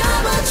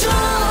잡아줘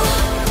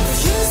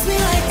Use me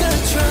like a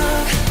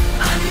drug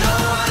I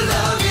know I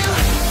love you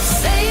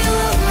Say you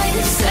love me,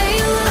 say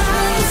you love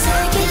me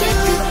세계의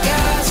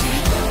끝까지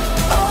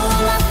All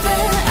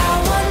nothing I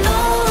want no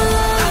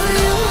love I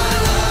know I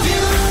love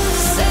you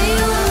Say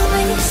you love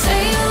me,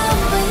 say you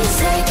love me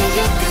세계의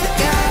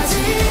끝까지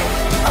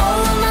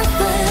All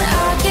nothing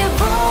I give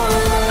all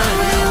love I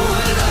know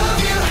I love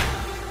you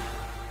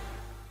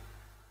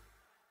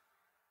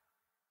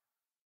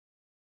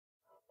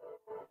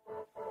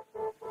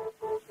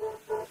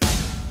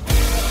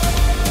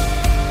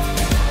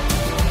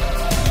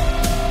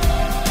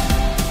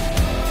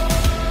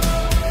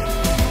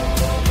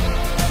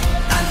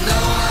I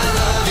know I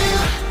love you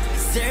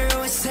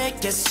새로운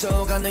세계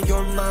속 I know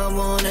you're my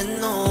one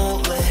and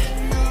only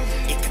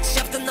이 끝이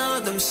없던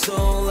어둠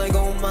속 like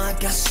oh my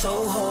god so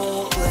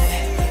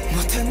holy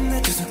모든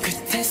내 두 손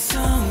끝에서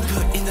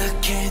불이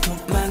나게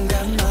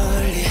도망가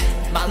멀리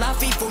My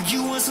life for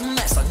you was a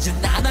mess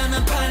언제나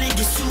나는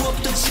팔리길 수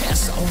없던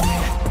채소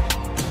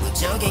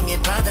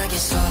무적행의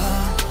바닥에서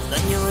넌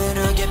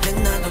유일하게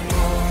빛나던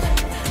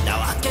곳 Now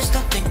I can't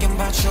stop thinking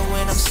about you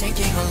when I'm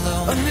sinking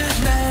alone 어느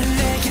날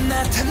내게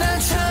나타난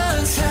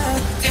천사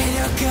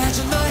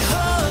데려가줘 너의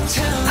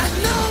hometown I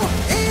know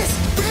it's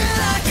real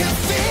like a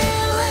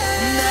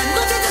feeling 난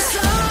어제도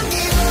성이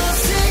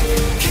lovesick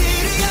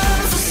길이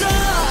없어서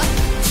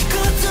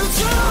죽어도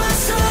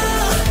좋았어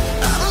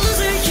I'm a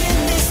loser in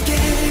this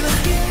game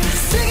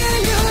세계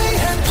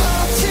유일한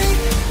법칙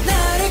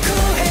나를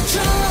구해줘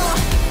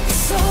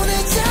손을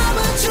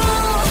잡아줘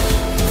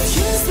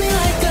Use me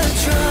like a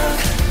drug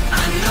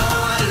I know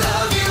I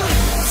love you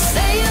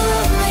Say you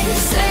love me,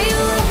 say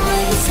you love me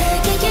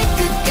세계의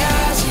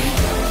끝까지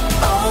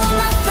All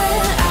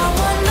nothing I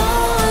want no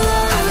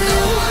love I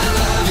know I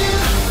love you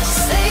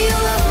Say you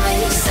love me,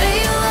 say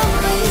you love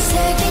me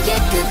세계의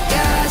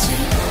끝까지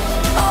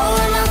All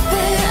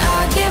nothing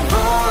I give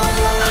all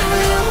love I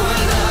know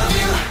I love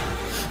you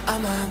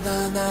아마 난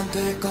안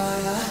될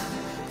거야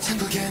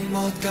천국엔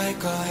못 갈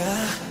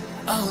거야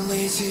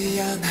어울리지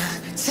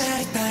않아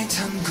자리 따윈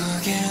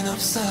천국엔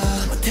없어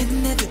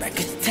모든 내들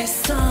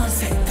발끝에서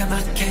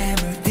새까맣게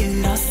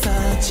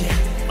물들었었지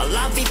My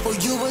love for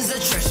you was a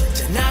treasure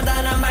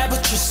지나다란 말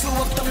붙일 수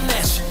없던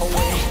measure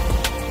away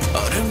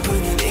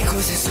얼음뿐인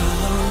이곳에서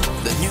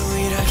넌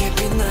유일하게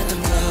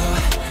빛나던 거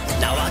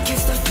Now I can't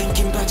stop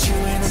thinking about you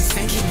and I'm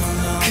thinking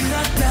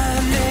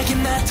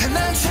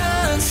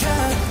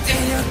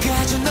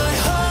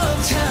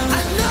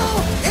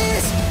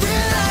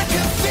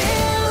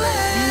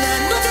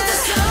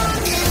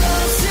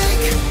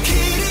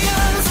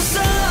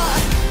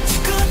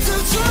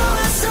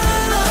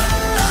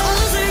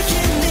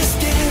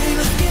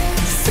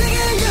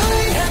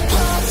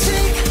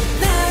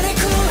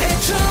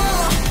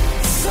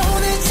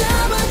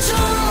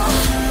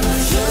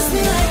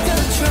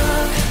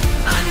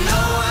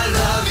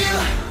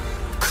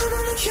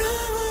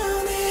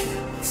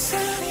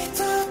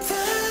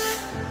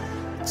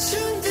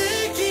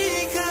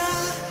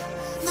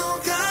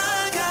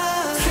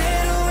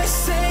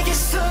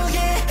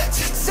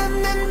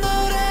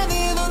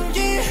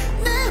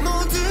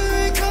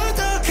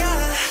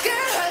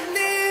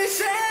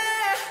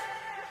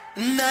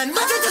난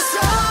못했어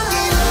이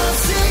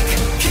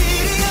lovesick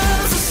길이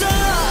없었어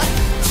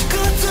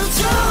죽어도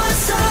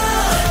좋았어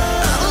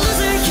I'm a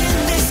loser in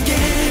this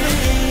game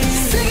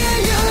세계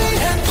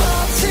유일한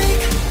법칙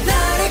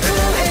나를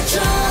구해줘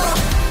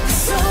내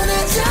손을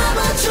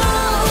잡아줘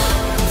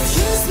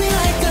Use me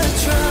like a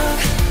drug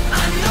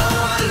I know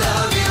I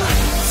love you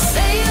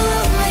Say you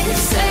love me,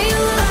 say you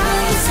love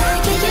me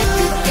세계의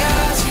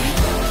끝까지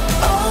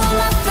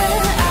All I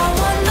feel, I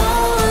want no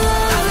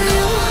love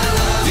you I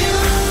love you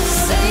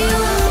Say you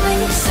love me,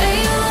 say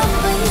you love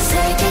me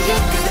세계의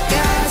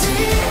끝까지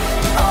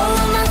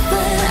All I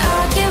feel,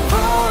 I give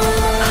all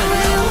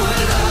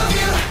of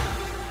you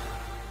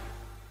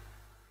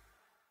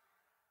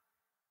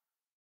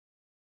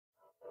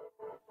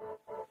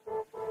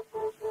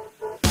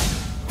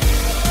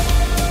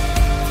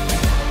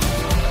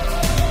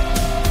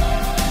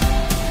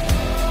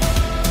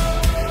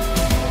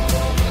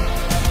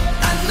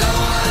I know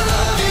I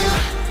love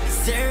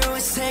you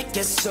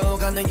세계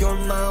속 I know you're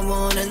my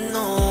one and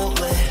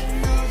only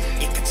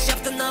이 끝이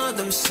없던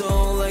어둠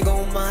속 Like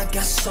oh my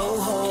god so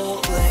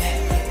holy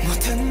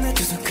모든 내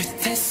두 손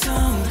끝에서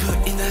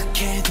불이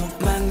나게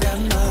도망가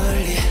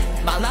멀리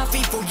My life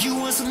for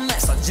you was a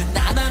mess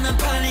언제나 나는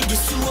팔리길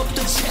수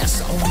없던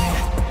chance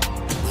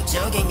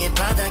무적행의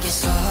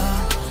바닥에서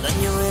넌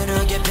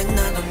유일하게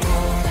빛나던 곳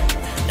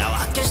Now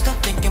I can't stop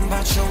thinking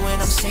about you when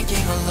I'm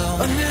sinking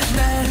alone 어느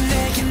날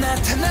내게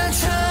나타난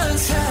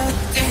천사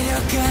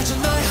데려가줘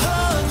너의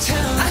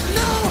hometown I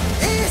know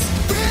it's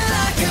real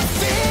I can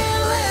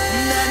feel it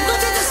난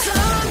못했어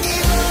이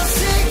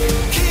lovesick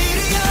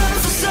길이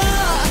없었어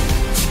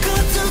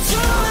죽어도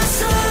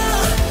좋았어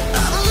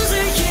I'm a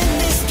loser in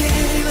this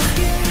game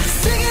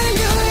세계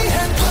유일한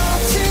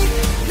법칙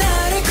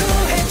나를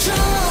구해줘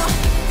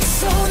내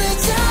손을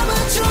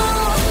잡아줘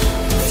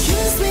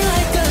Use me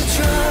like a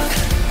drug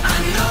I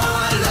know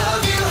I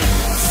love you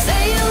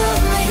Say you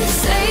love me,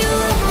 say you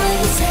love me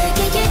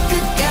세계의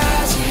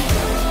끝까지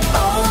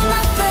All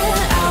I feel,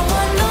 I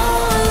want no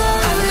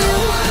love you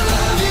I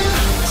love you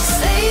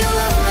Say you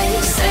love me,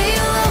 say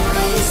you love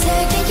me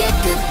세계의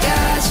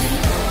끝까지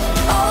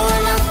All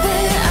I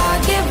feel, I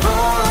give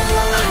all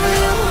of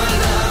you I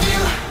love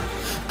you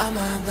아마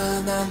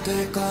난 안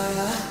될 거야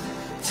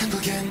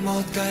천국엔 못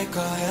갈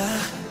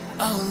거야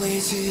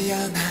어울리지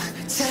않아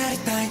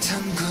자리 따윈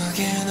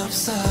천국엔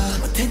없어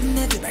모든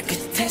내 두 발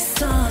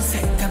끝에서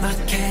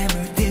새까맣게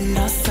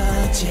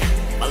물들었었지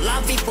My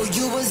love for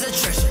you was a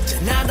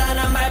treasure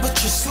나다란 말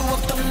붙일 수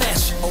없던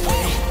measure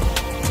away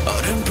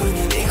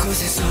얼음뿐인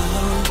이곳에서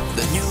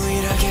넌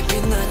유일하게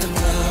빛나던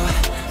거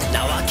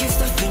Now I can't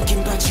stop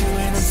thinking about you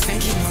and I'm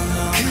thinking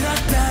alone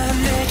그렇다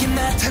내게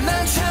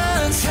나타난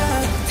천사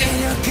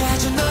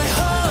데려가줘 너의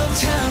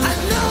hometown I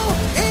know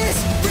it's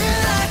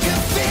real I can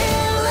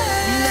feel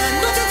it 난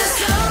못했어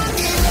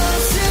이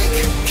lovesick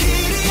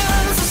길이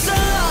없었어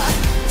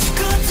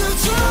죽어도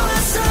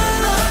좋았어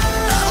I'm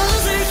a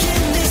loser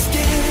in this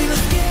game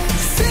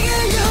세계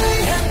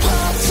유일한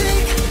법칙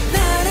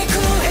나를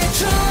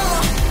구해줘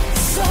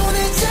손을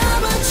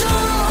잡아줘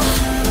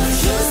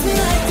Use me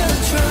like a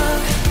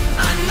drug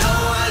I know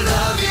I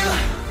love you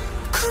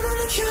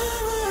그러는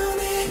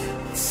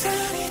영원히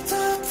살이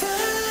돋아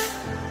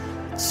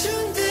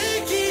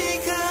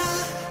준들기가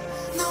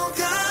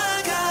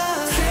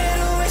녹아가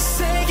새로운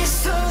세계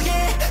속에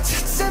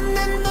찾은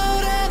내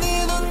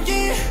노래는 온기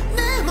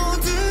내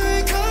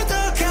모두를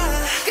걷어가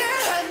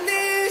한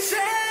이제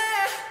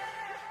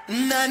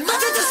난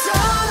못했어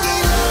이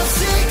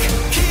lovesick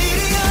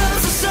길이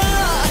없었어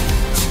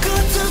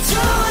죽어도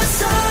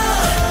좋았어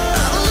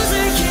I'm a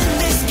loser in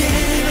this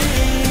game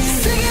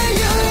세계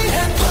유일한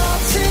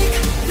법칙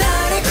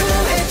나를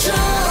구해줘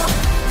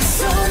내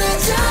손을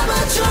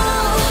잡아줘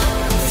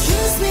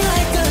Use me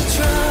like a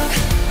drug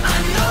I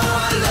know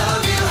I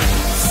love you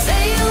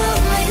Say you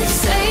love me,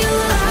 say you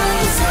love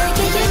me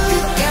세계의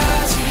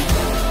끝까지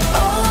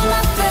All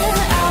I feel,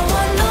 I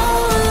want no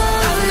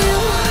love you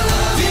I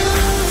love you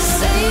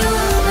Say you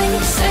love me,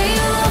 say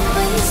you love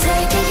me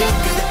세계의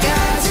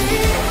끝까지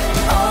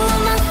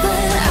All I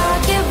feel, I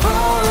give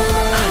all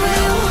of you I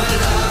know I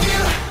love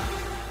you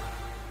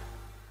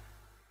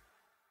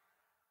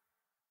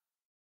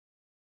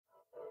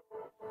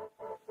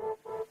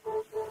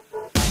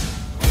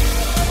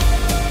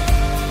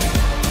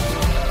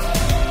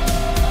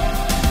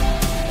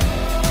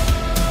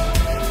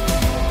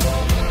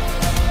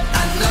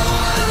I know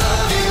I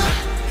love you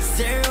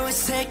새로운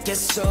세계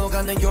속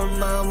I know you're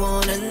my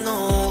one and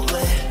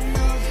only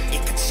이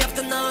끝이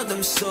없던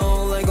어둠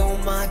속 Like oh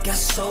my god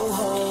so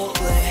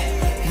holy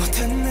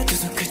모든 내 두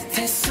손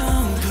끝에서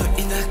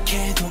불이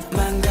나게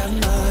도망가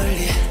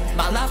멀리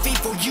My life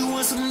for you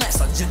was a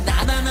mess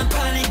언제나 나는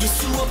팔리길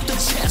수 없던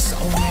chance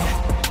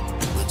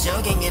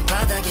무적행의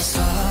바닥에서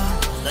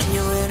넌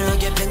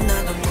유일하게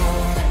빛나던 곳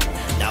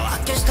Now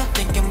I can't stop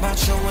thinking about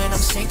you when I'm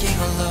sinking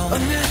alone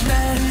어느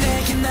날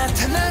내게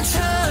나타난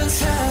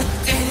천사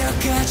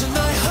데려가줘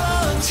너의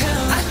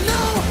hometown I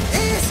know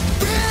it's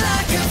real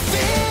I can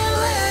feel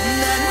it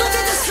난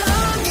못했어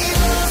이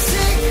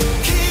lovesick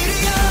길이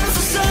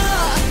없었어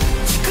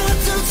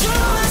죽어도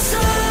좋았어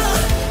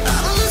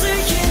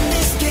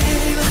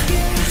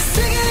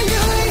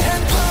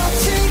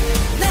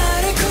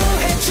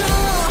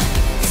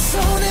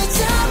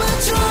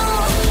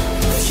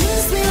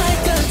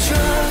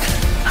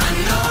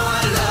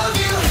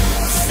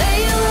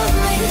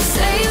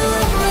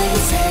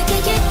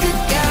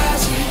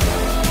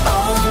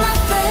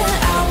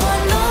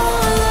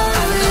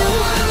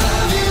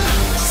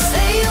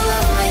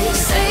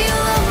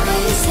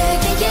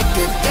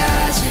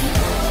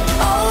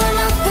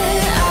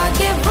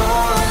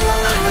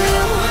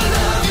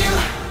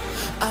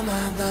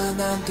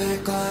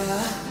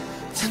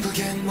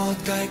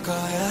못 갈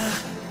거야.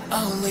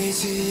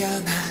 어울리지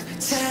않아.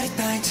 자리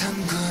따윈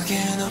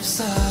천국엔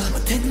없어.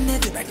 모든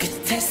애들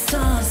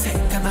발끝에서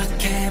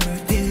새까맣게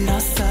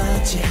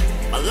물들었었지.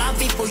 My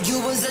love for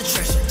you was a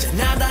treasure.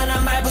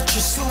 지나다란 말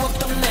붙일 수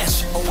없던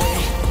measure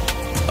away.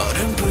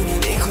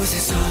 얼음뿐인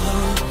이곳에서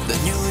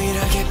넌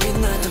유일하게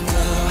빛나던 너.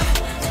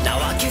 Now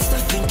I can't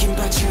stop thinking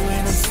about you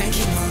and I'm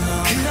thinking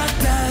alone.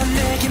 그렇다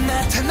내게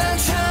나타난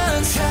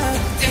천사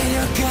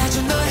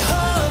데려가줘 너의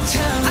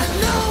hometown. I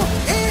know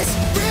it's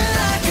real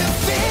like a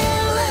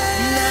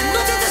feeling. 난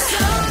못했던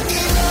이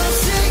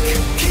lovesick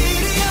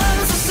길이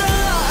없었어.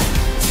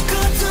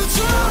 죽어도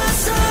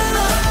좋았어.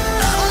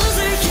 I was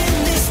in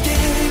this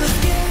game.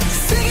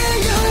 세계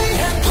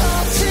유일한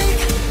법칙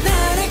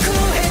나를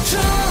구해줘.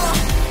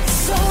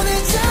 손을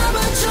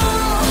잡아줘.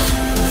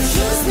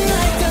 Use me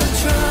like a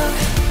drug.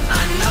 I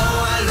know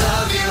I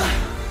love you.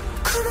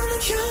 그러는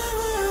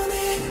영원히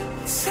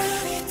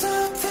살이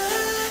떴다.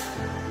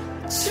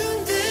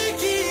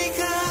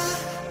 준들기가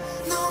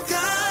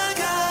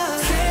녹아가.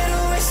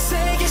 새로운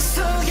세계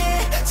속에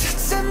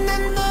찾은 내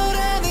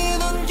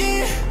노래는 온기.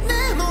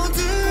 내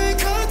모두를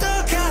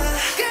걷어가.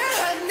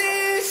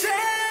 이제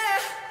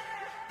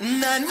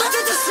난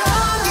못했던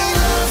이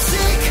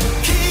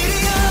lovesick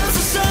길이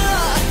없었어.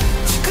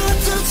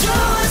 죽어도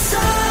좋았어.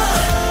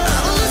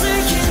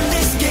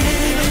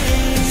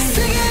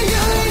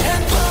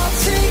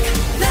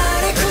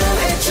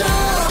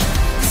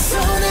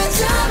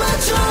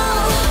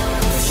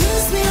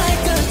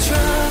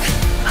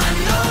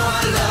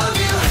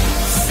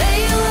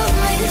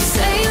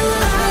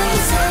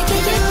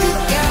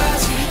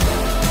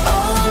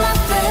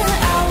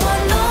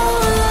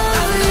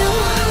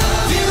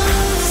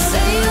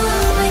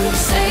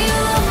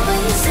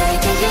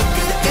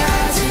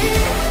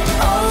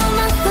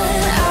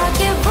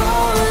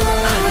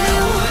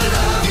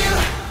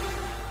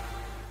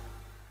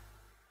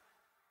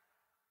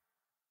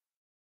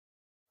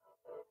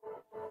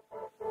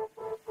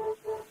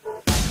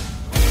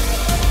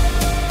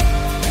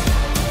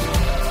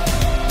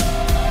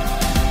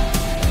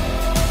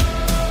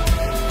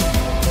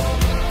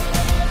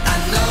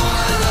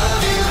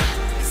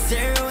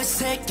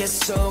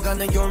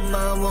 속아는 you're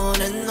my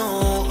one and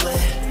only.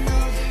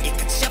 이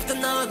끝이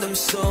없던 어둠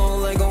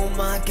속 like oh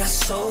my god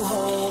so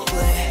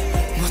holy.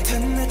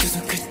 모든 내 두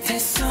손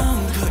끝에서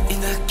불이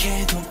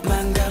나게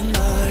도망가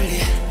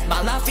멀리.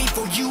 My love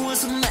for you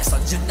was a mess.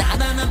 언제나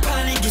나는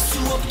팔리길 수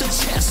없던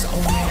채소.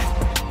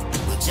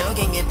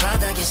 무적인 이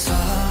바닥에서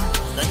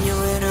넌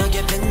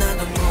유일하게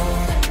빛나던 곳.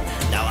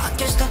 Now I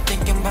can't stop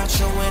thinking about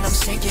you when I'm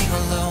sinking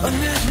alone.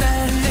 어느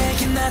날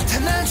내게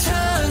나타난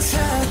천사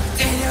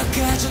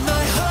데려가줘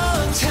너의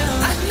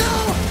hometown. I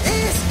know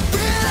it's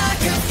real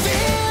like a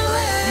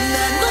feeling. 난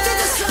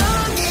못했던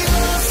이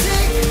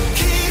lovesick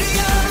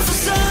길이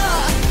없었어.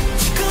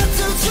 죽어도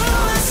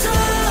좋았어.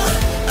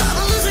 I'm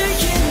a loser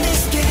in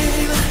this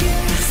game.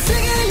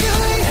 세계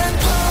유일한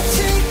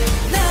법칙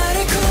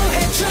나를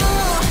구해줘.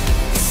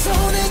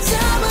 손을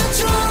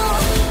잡아줘.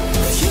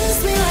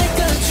 Use me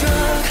like a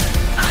drug.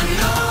 I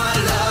know I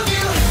love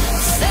you.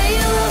 Say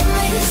you love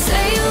me,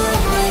 say you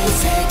love me.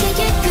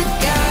 세계의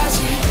끝까지.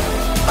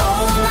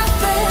 All I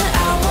feel,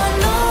 I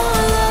want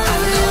all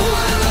of you.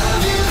 I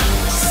love you.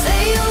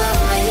 Say you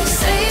love me,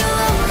 say you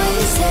love me.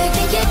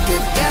 세계의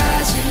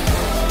끝까지.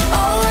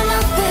 All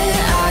I feel,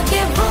 I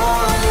give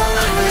all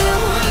of you.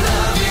 I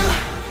love you.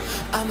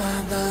 아마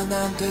난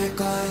안 될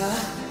거야.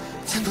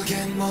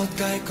 천국엔 못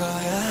갈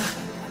거야.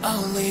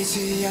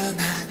 어울리지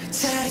않아.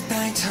 자리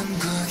따윈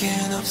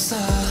천국엔 없어.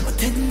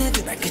 모든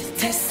애들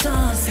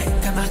발끝에서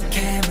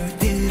새까맣게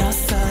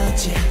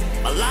물들었었지.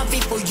 My love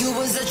for you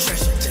was a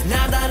treasure.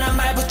 지나다란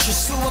말 붙일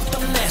수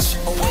없던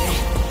measure away.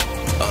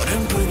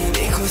 얼음뿐인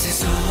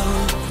이곳에서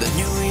넌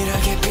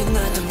유일하게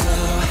빛나던 너.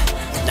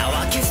 Now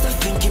I can't stop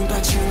thinking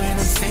about you and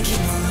I'm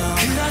thinking alone.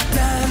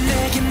 그렇다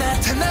내게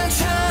나타난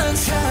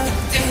천사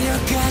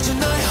데려가줘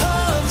너의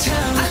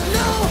hometown. I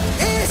know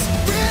it's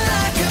real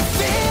like a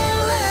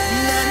feeling.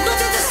 난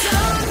못했던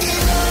이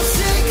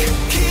lovesick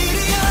길이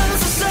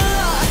없었어.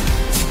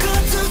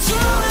 죽어도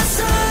좋았어.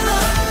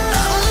 I'm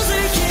a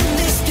loser in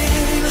this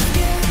game.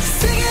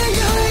 세계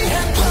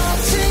유일한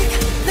법칙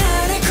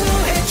나를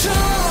구해줘.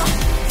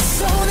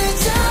 손을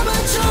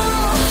잡아줘.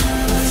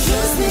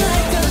 Use me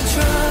like a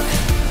drug.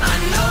 I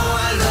know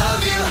I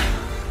love you.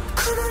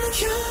 그러는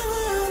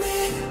영원히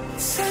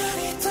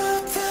살이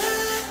떴다.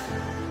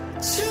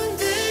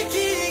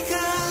 준들기가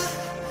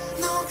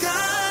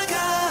녹아가.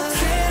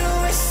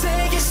 새로운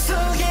세계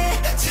속에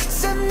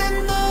찾은 내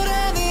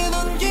노래는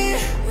온기.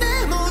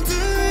 내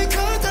모두를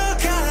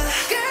걷어가.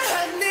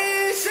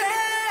 이제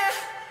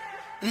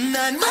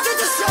난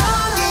못했던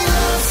이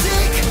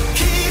lovesick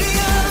길이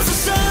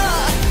없었어.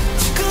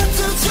 죽어도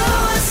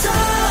좋았어.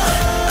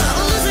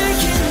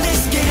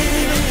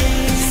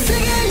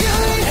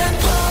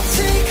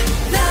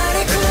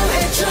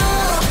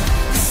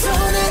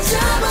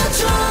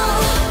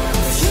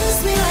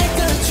 Use me like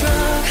a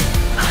drug.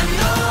 I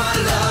know I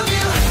love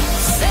you.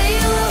 Say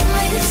you love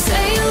me,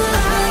 say you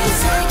love me.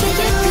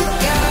 세계의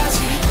끝까지.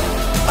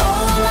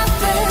 All I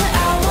feel,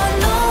 I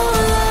want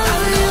all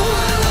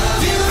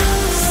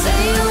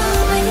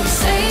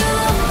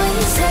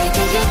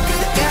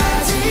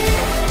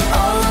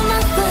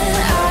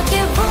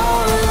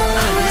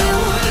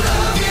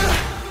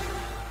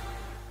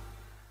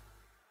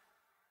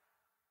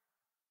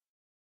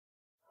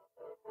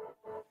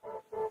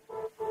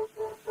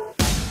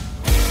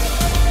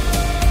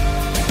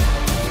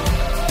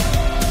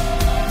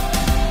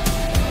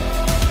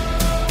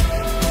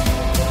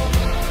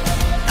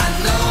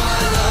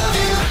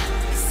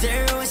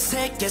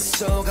세계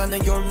속아는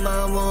you're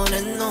my one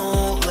and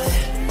only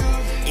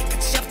이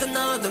끝이 없던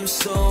어둠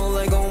속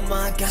like oh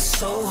my god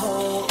so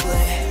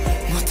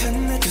holy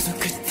모든 내 두 손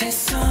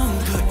끝에서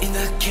불이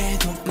나게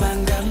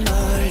도망가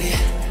멀리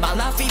My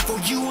life before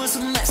you was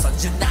a mess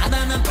언제나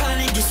나는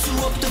팔리길 수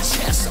없던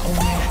채소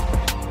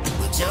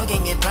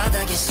무적행의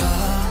바닥에서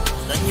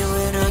넌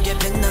유일하게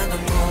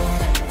빛나던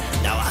곳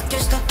Now I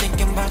can't stop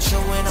thinking about you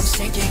when I'm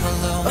sinking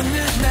alone 어느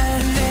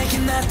날 내게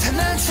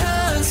나타난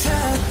천사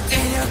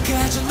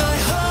데려가줘 너의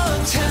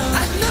hometown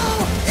I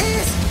know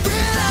it's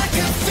real I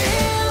can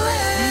feel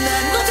it 난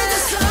어제도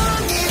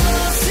성이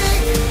없이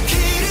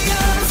길이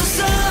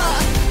없었어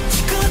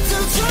죽어도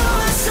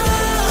좋았어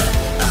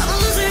I'm a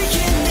loser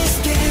in this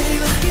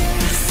game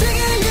세계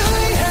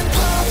유일한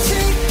법칙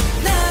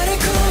나를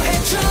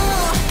구해줘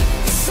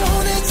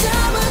손을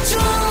잡아줘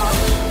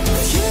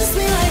Use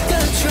me like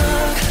a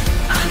drug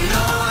I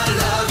know I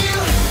love you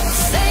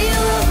Say you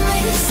love me,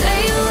 say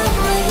you love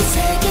me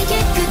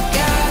세계의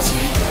끝까지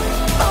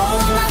All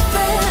my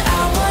friend,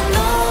 I want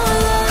no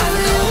love I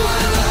know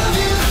I love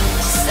you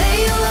Say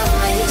you love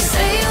me,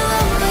 say you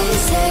love me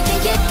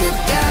세계의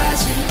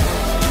끝까지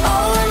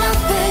All my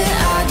friend,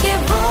 I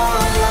give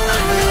all love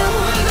I know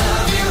I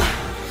love you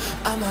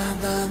아마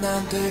난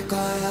안 될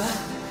거야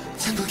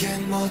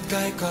천국엔 못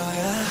갈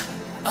거야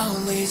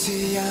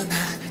어울리지 않아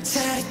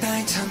자리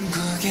따윈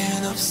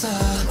천국엔 없어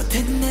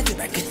모든 애들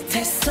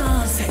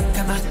발끝에서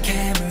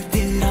새까맣게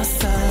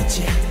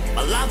물들었었지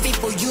My love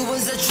before you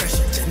was a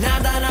treasure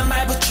지나다란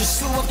말 붙일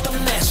수 없던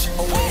measure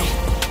away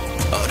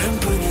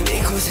얼음뿐인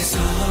이곳에서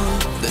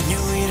넌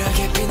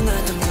유일하게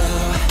빛나던 너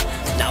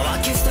Now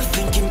I can't stop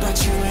thinking about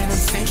you when I'm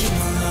thinking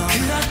alone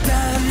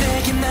그렇다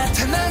내게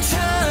나타난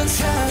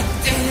천사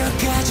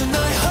데려가줘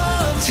너의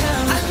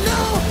hometown I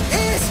know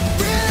it's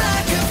real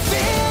I can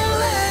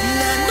feel it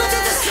난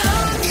어제도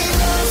성이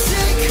없이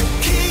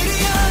길이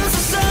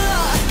없었어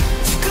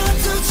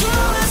죽어도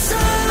좋았어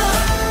I'm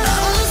a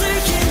loser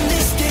in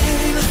this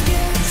game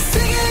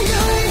세계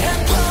유일한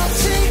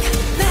법칙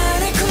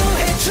나를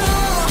구해줘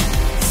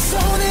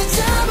손을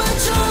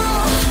잡아줘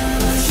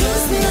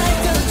Use me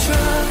like a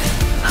drug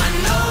I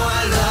know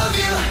I love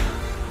you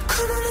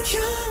그러는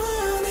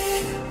영원히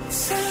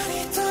살이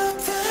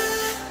돋아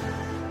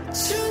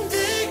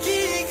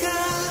준들기가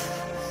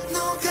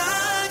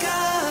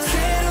녹아가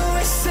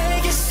새로운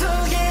세계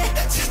속에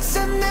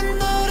찾은 내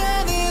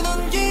노래는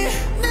온기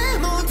내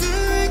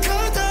모두를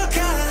걷어가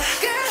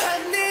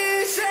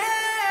하늘새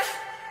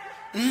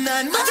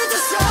난 어제도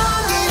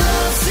성이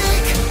없이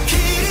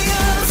길이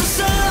없었어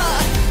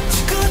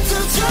죽어도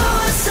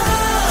좋았어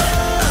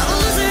I'm a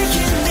loser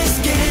in this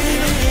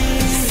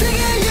game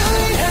세계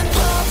유일한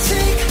법칙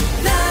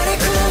나를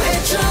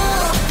구해줘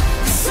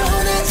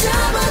손을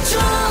잡아줘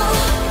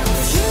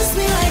Use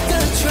me like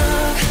a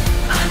drug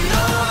I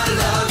know I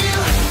love you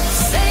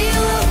Say you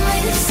love me,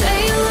 say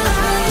you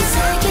love me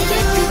세계의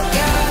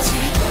끝까지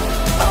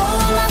All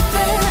my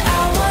friend,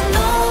 I want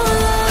no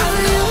love I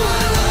know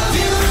I love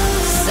you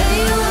Say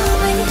you love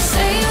me,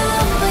 say you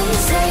love me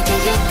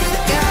세계의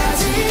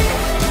끝까지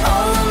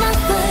All my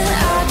friend,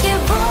 I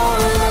give all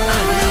love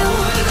I know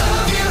I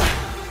love you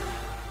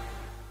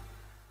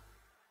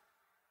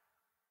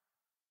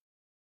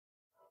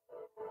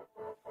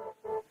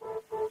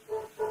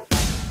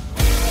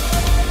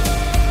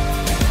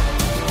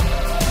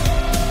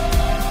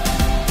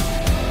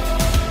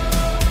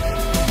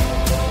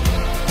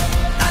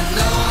I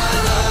know I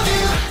love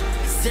you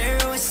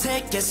새로운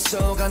세계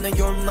속아는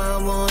you're my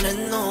one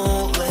and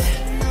only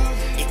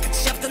이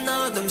끝이 없던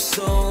어둠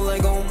속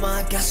like oh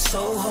my god so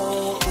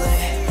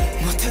holy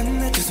모든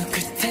내 두 손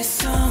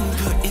끝에서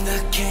불이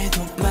나게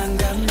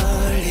도망가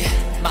멀리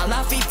My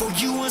life before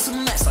you was a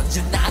mess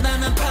언제나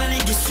나는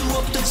팔리길 수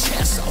없던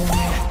채소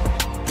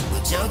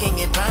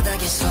무적행의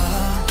바닥에서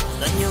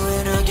넌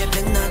유일하게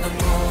빛나던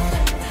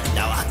곳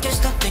Now I can't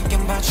stop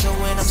thinking about you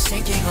when I'm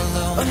sinking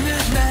alone 어느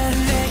날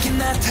내게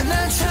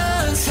나타난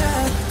천사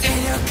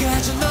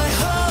데려가줘 너의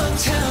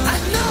hometown I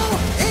know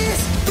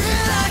it's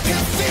real I can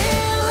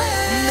feel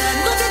it 난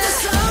어제도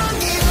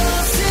성이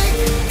없이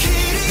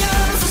길이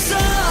없었어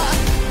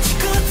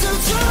죽어도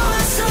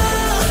좋았어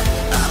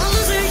I'm a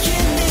loser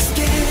in this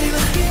game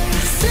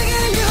세계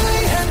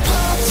유일한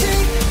법칙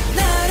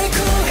나를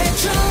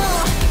구해줘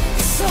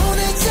손을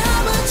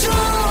잡아줘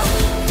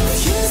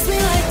Use me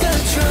like a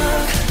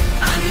drug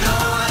I know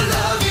I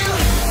love you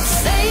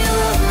Say you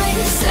love me,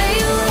 say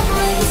you love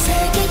me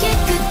세계의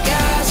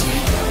끝까지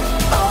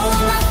All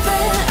my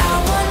friend, I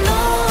want no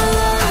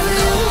love I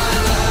know I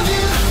love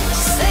you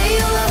Say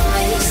you love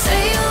me,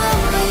 say you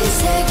love me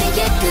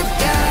세계의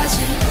끝까지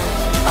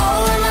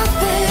All my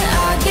friend,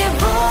 I give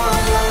all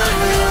love I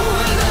know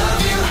I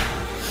love you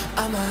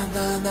아마 난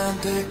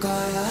안 될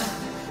거야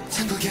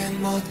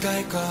천국엔 못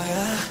갈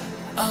거야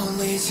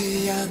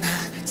어울리지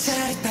않아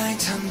자리 따윈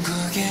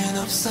천국엔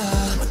없어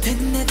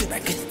모든 애들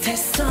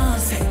발끝에서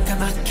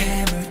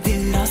새까맣게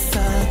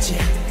물들었었지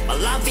My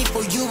love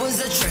before you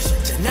was a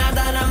treasure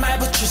지나다란 말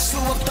붙일 수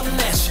없던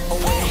measure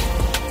away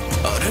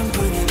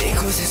얼음뿐인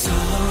이곳에서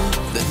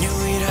넌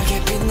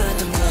유일하게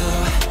빛나던 너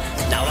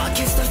Now I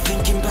can't stop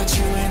thinking about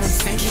you and I'm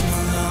thinking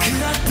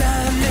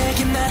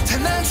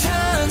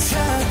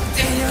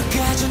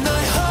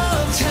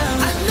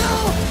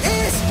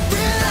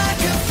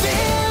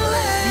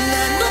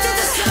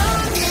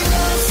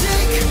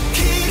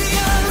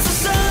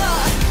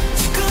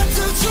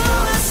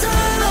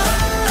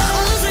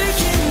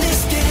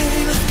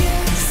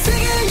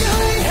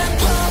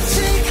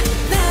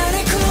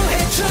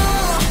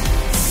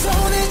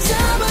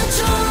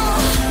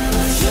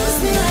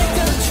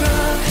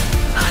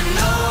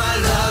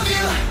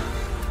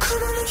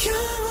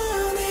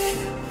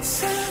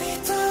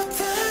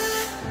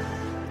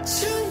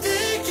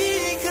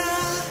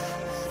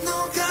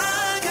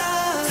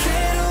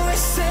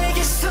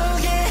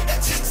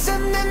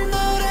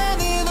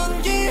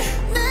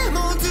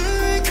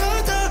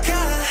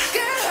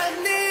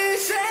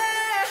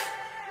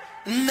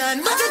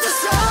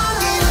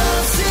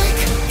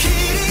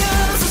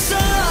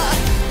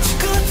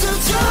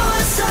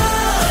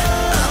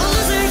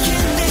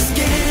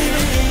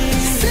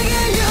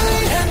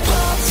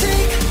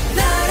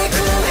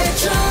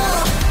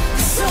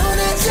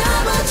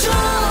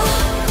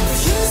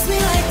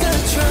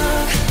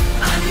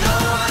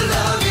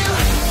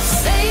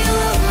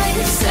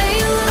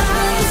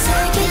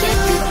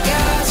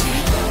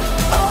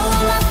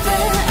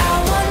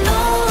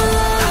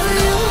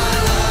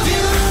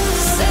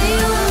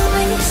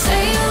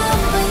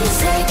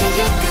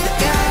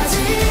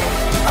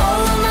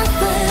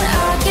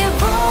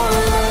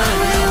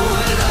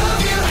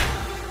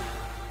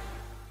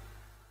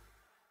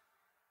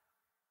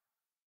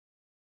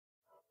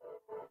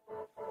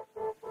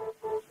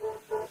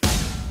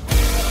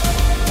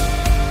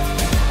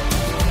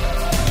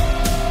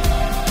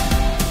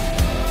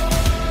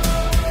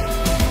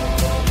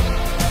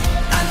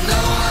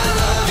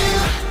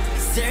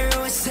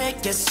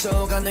세계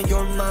속 I know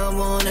you're my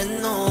one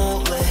and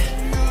only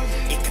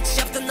이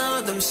끝이 없던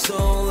어둠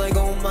속 like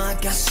oh my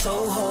god so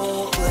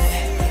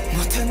holy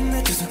모든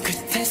내 두 손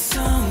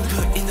끝에서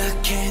불이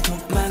나게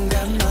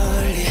도망가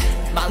멀리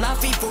My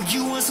life before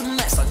you was a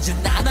mess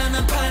언제나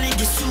나는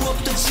팔리길 수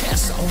없던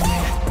채소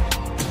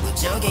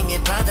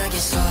무적행의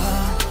바닥에서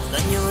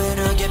난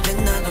유일하게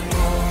빛나던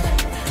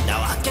곳 Now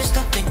I can't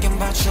stop thinking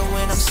about you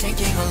when I'm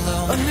sinking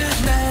alone 어느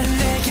날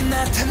내게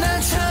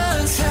나타난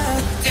천사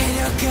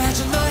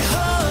데려가줘 너의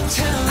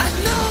hometown I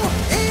know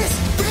it's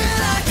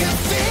real I can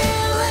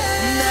feel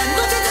it 난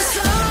못했던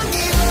성이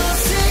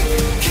없이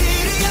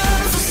길이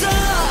없었어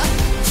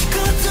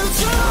그것도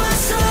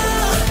좋았어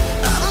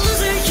I'm a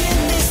loser in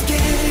this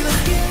game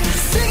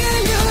세계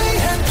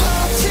유일한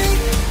법칙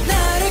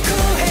나를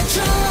구해줘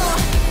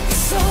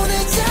손을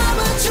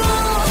잡아줘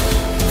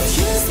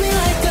Use me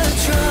like a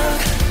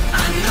drug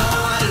I know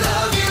I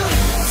love you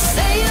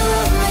Say you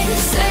love me,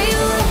 say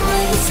you love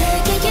me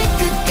세계의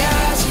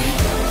끝까지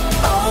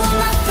All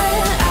my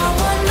friend, I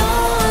want no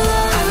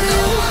love I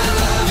know I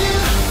love you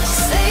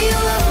Say you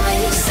love me,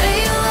 say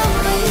you love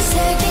me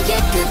세계의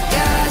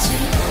끝까지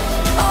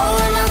All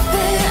my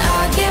friend,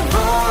 I get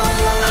more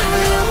love I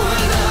know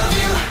I love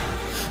you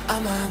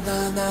아마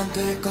난 안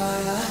될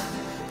거야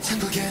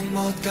천국엔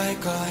못 갈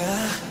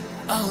거야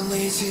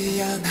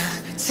어울리지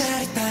않아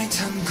자리 따윈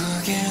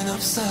천국엔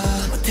없어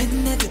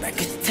모든 내 두 발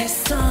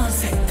끝에서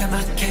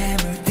새까맣게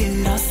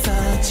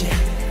물들었었지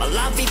My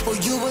love before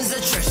you was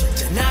a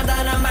treasure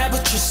나다란 말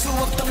붙일 수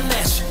없던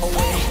measure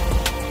away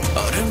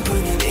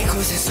얼음뿐인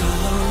이곳에서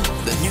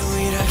넌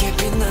유일하게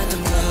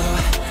빛나던 거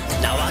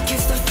Now I can't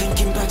stop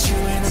thinking about you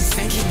when I'm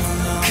thinking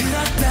alone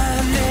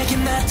그렇다 내게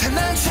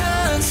나타난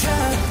천사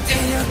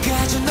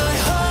데려가줘 너의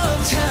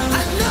hometown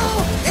I know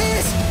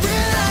it's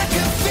real I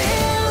can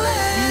feel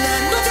it 난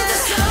못했던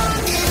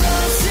성이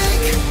없이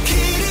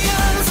길이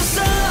없었어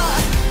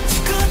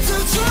그것도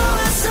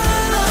좋았어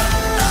I'm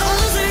a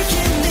loser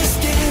in this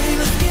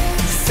game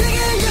세계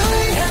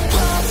유일한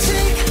법칙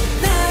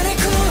나를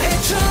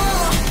구해줘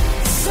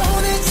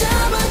손을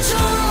잡아줘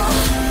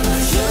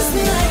Use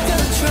me like a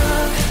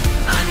drug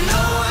I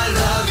know I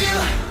love you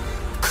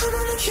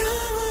그러는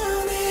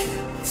영원히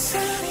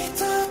살이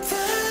떴다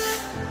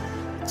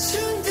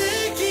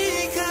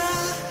준대기가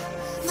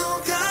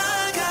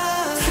녹아가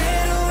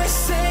새로운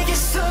세계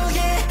속에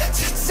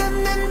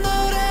찾아낸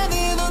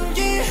너라는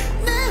온기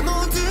내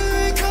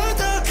모두를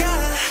걷어가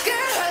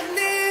한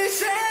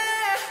이제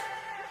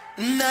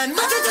난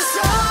못했던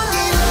성이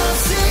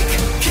없이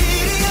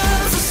길이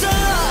없었어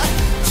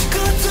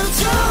그것도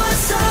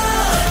좋았어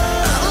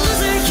I'm a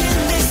loser in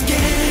this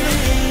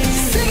game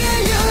세계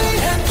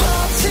유일한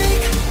법칙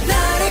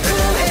나를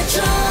구해줘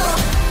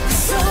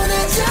손을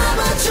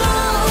잡아줘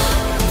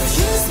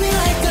Use me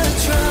like a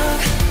drug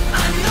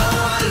I know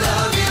I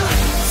love you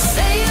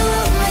Say you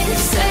love me,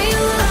 say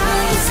you love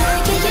me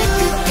세계의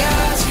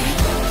끝까지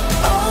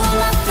All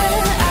my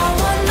friend, I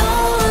want no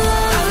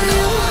love I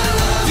know I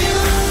love you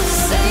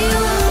Say you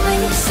love me,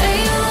 say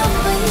you love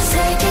me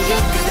세계의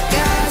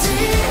끝까지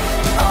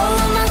All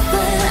my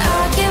friend,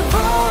 I get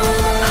more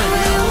love I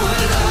know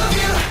I love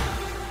you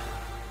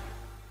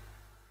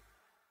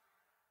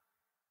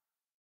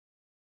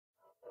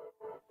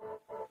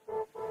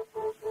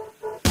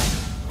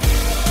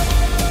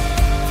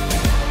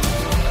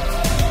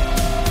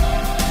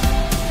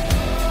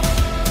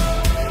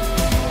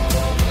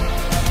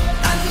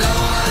I know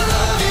I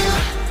love you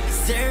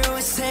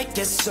새로운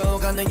세계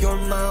속 I know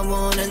you're my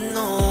one and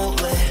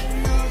only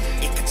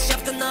이 끝이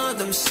없던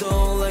어둠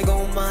속 like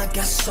oh my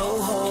god so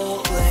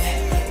holy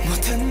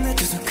모든 내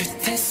두 손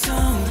끝에서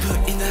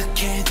불이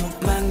나게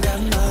도망가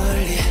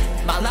멀리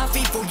My life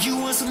before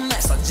you was a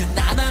mess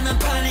언제나 나는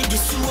팔리길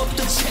수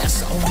없던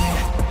채소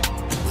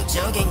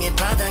무적행의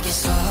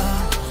바닥에서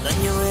난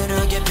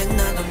유일하게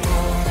빛나던 곳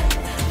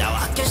Now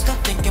I can't stop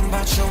thinking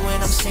about you when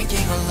I'm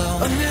sinking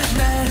alone 어느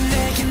날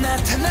내게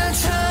나타난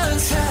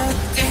천사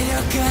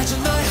데려가줘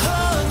너의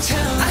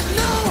hometown I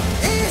know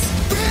it's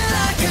real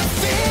I can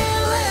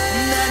feel it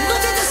난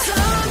못했던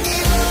성이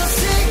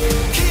없이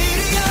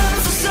길이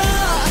없었어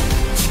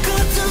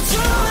그것도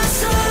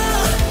좋았어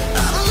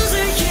I'm a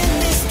loser in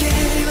this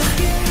game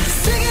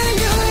세계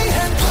유일한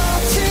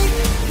법칙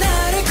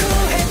나를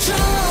구해줘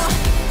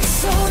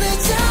손을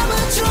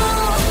잡아줘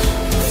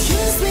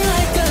Use me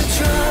like a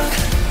drug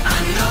I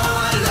know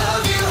I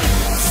love you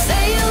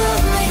Say you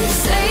love me,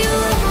 say you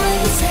love me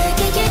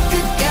세계의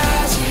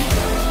끝까지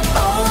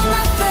All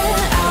my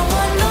friend, I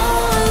want no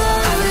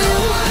love I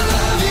know I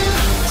love you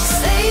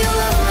Say you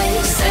love me,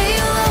 say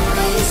you love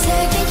me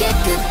세계의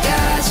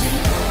끝까지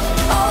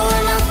All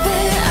my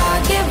friend, I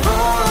get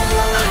more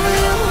love I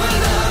know I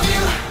love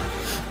you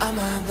아마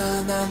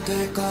난 안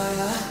될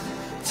거야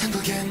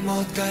천국엔 못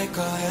갈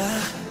거야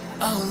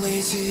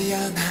어울리지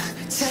않아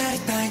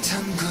자리 따윈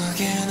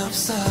천국엔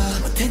없어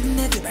모든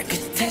내 두 발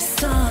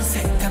끝에서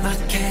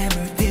새까맣게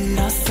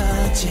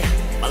물들었었지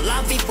My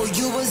life before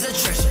you was a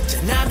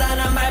treasure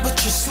나다란 말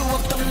붙일 수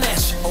없던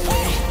measure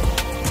away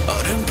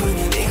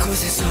얼음뿐인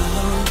이곳에서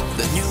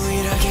넌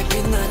유일하게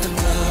빛나던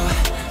거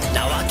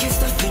Now I can't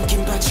stop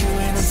thinking about you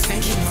and I'm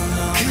thinking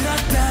alone.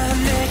 그렇다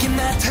내게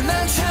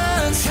나타난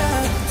천사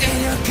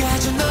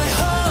데려가줘 너의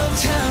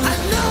hometown. I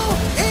know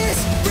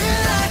it's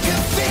real, I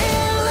can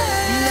feel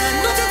it. 난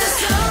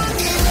못했어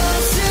이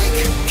lovesick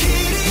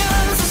길이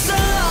없었어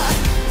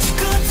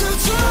죽어도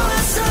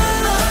좋았어.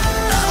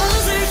 I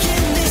was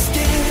in this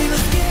game.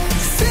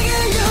 세계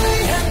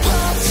유일한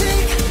법칙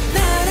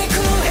나를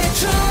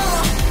구해줘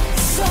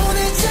손을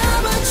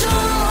잡아줘.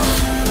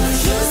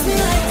 Use me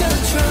like a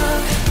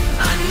drug.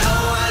 I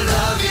know I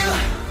love you.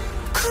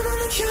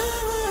 그러는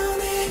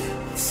영원히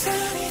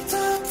살이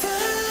돋아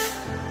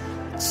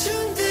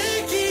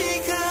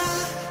준들기가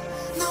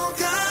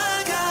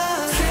녹아가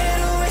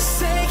새로운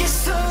세계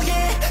속에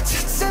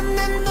찾은 내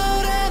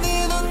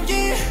노래는 온기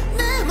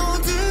내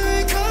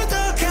모두를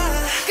걷어가.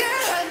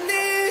 Girl I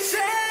need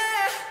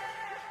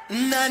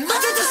you. 난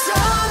못해줬어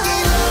이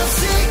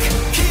lovesick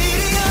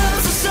길이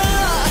없었어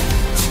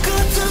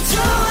죽어도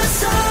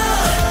좋았어.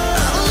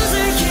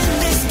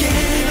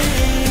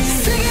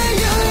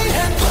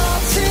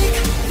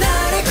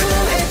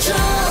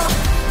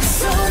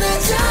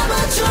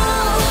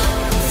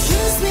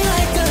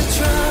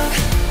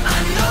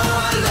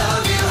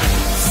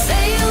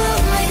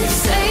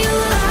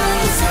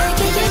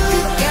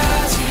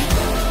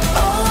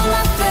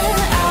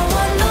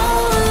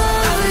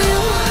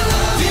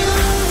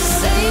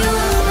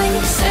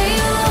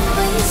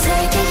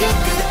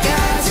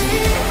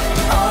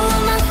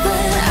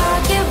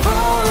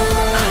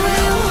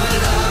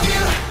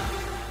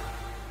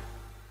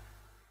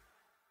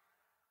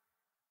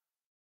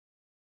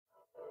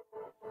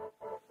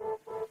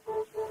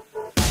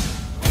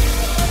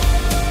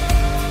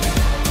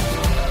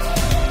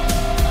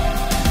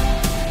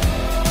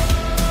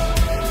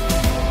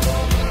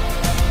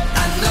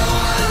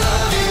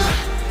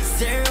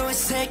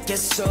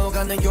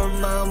 속아는 you're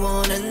my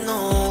one and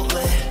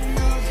only.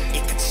 이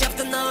끝이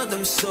없던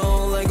어둠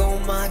속 like oh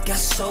my god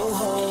so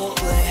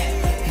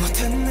holy.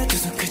 모든 내 두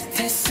손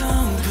끝에서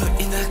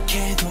불이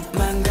나게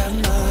도망가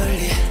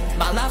멀리.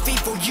 My life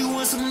for you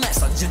was a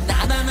mess.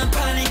 언제나 나는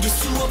판을 이길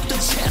수 없던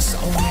chance.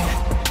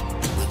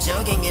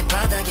 무적인 이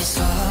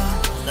바닥에서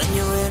넌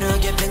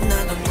유일하게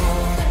빛나던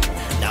곳.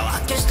 Now I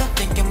can't stop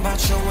thinking about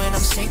you when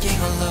I'm sinking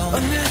alone.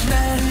 어느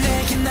날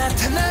내게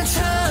나타난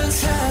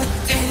천사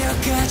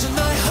데려가줘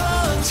너의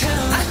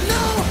hometown. I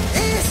know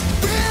it's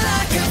real,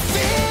 I can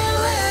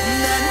feel it.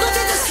 난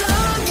못해줬어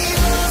이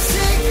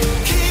lovesick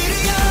길이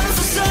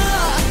없었어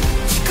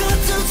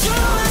죽어도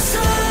좋았어.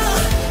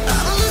 I'm a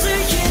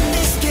loser in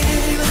this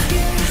game.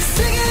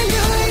 세계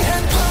유일한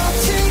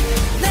법칙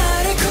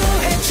나를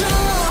구해줘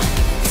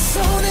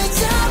손을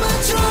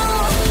잡아줘.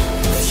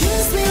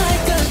 Use me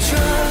like a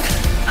drug.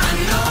 I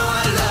know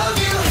I love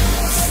you.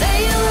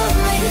 Say you love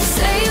me,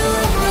 say you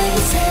love me.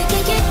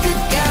 세계의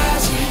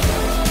끝까지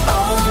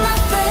all I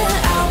feel,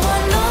 I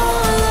want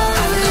all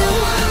of you.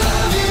 I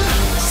love you.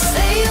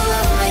 Say you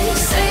love me,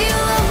 say you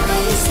love me.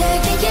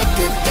 세계의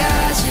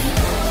끝까지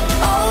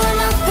all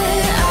I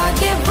feel, I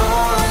give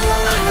all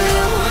of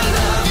you. I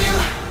love you.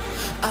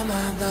 아마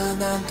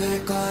난 안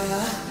될 거야.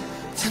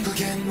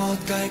 천국엔 못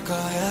갈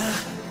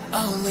거야.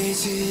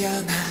 어울리지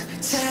않아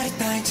자리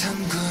따윈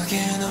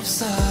천국엔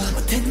없어.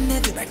 모든 내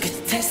두 발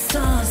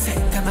끝에서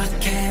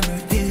새까맣게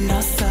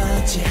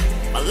물들었었지.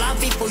 My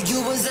love for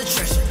you was a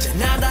treasure.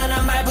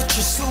 지나다란 말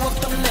붙일 수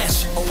없던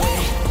measure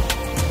away.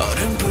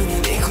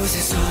 얼음뿐인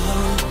이곳에서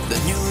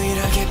넌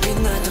유일하게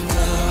빛나던 너.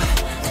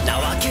 Now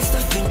I can't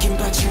stop thinking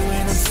about you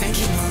and I'm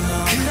thinking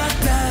alone.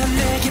 그렇다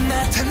내게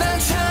나타난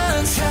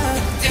천사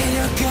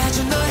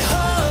데려가줘 너의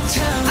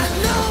hometown. I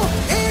know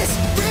it's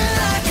real,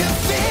 I can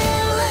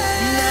feel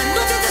it. 난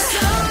못해줬어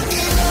이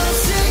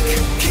lovesick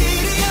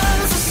길이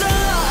없었어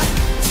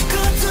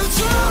죽어도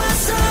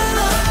좋았어.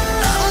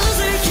 I was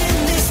in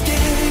this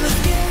game.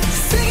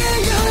 세계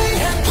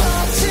유일한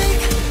법칙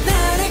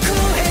나를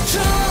구해줘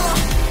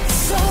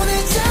손을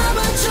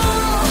잡아줘.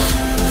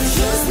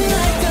 Use me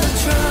like a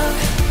drug.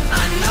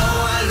 I know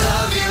I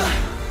love you.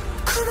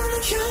 그러는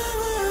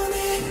영원히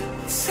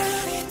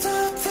살이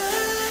돋아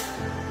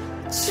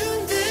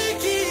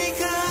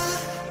준들기가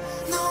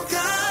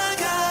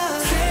녹아가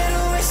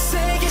새로운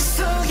세계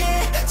속에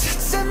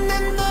찾은 내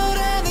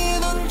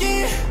노래는 온기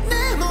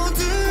내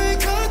모두를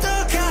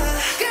걷어가.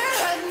 Girl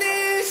I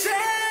need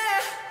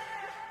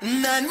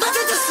you. 난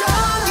못해줬어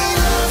이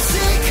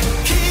lovesick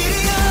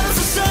길이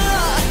없었어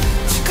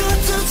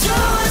죽어도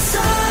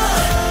좋았어.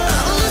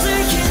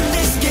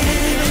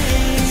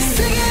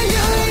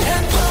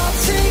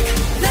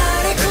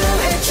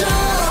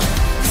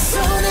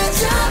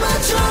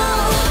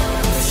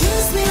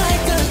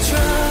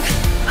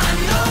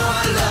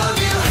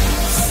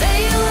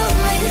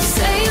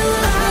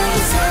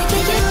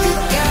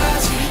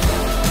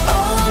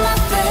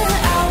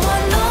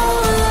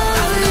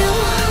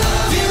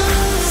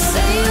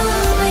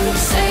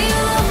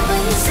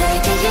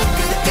 Take it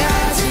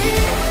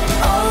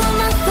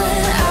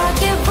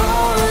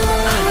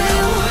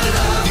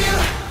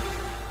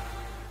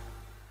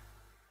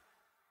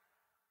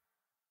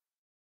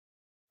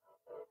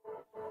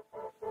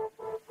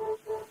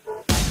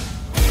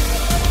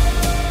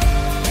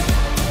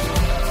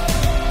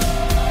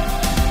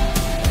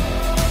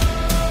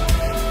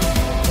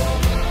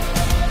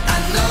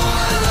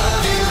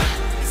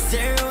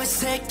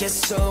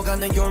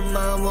속아는 You're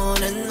my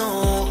one and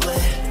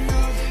only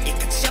이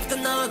끝이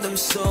없던 어둠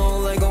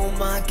속 Like oh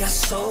my god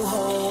so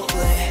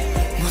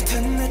holy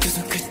모든 내 두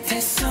손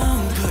끝에서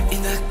불이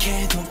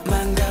나게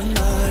도망가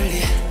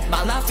멀리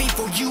My life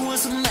before you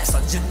was a mess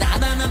언제나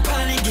나는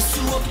팔리길 수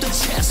없던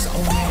채소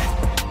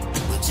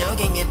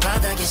무적행의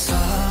바닥에서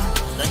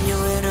넌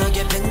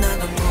유일하게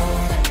빛나던 곳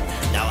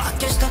Now I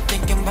can't stop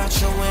thinking about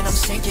you when I'm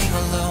sinking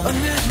alone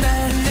어느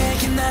날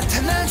내게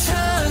나타난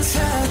천사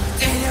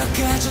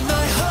데려가줘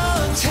너의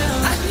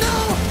hometown I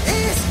know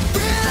it's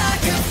real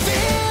like a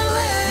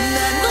feeling 난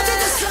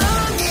어제도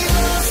성이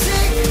없이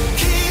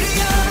길이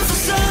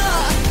없어서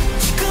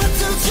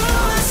죽어도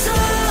좋았어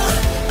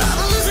I'm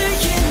a loser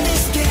in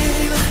this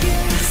game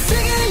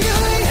세계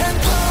유일한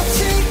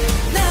법칙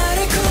나를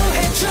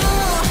구해줘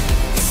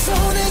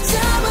손을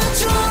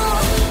잡아줘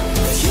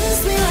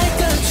Use me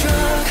like a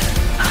drug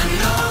I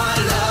know I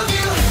love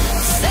you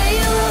Say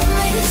you love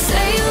me,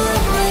 say you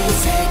love me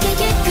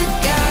세계의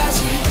끝까지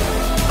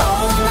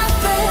All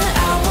nothing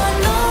I want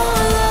no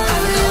love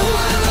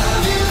I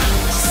love you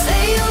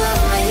Say you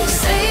love me,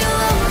 say you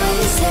love me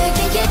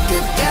세계의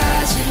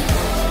끝까지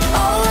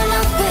All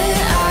nothing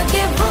I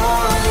give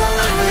all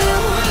I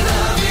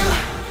love you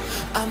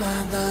아마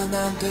난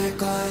안 될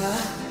거야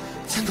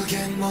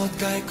천국엔 못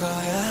갈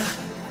거야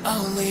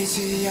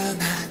어울리지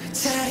않아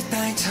자리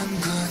따윈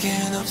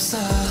천국엔 없어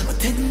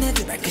모든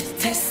애들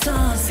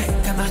발끝에서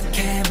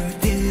새까맣게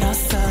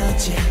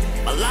물들었었지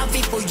My love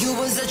before you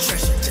was a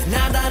treasure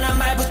지나다란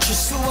말 붙일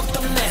수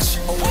없던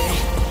measure away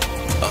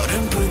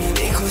얼음뿐인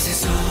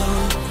이곳에서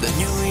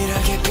넌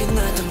유일하게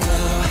빛나던 거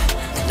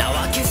Now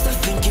I can't stop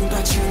thinking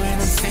about you when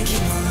I'm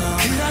thinking alone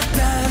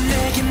그렇다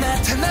내게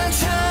나타난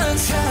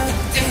천사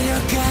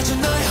데려가줘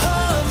너의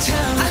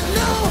hometown I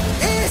know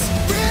it's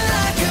real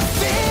like a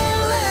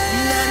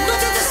feeling 난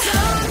어제도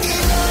성이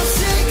없이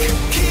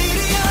길이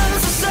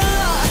없어서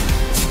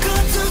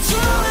죽어도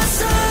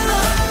좋았어 I'm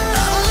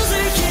a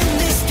loser in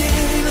this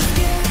game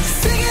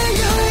세계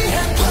유일한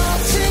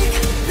법칙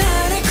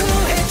나를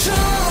구해줘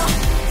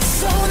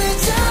손을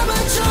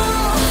잡아줘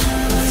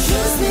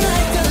Use me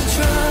like a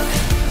drug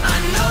I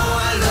know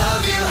I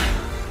love you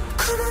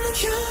그러는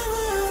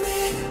영원히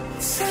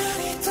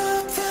살이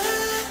돋아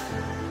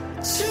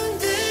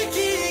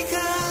준들기가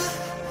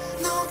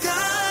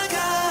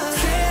녹아가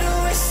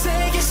새로운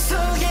세계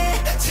속에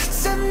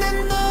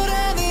찾아낸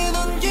너라는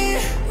온기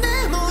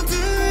내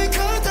모두를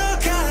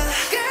걷어가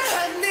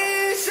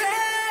하늘새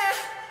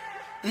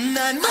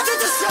난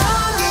어제도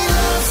성이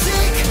없이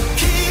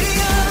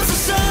길이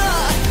없어서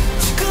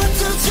죽어도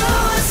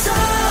좋았어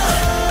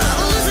I'm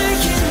a loser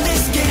in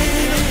this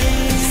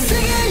game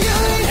세계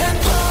유일한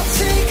법칙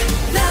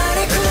나를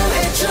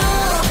구해줘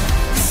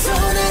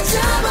손을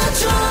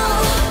잡아줘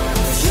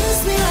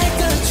Use me like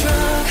a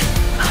drug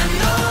I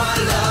know I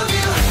love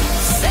you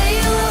Say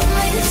you love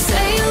me,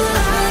 say you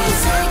love me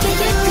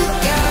세계의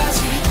끝까지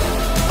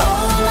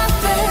All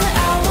nothing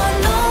I want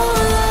no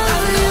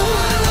love you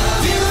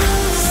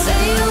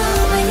Say you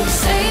love me,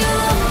 say you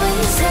love me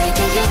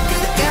세계의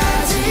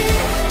끝까지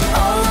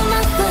All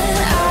nothing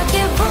I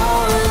give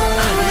all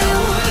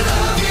I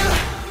love you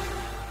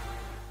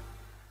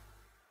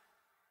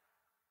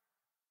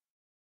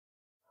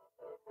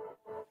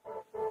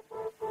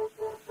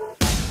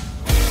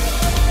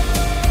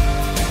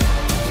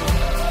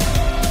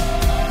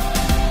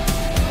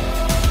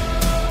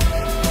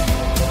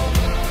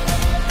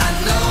I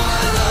know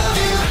I love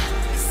you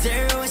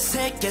새로운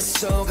세계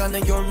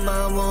속아는 You're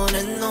my one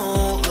and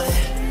only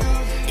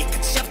이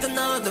끝이 없던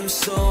어둠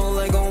속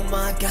Like oh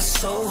my god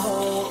so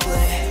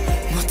holy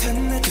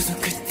모든 내 두 손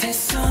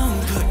끝에서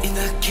불이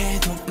나게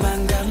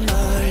도망가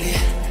멀리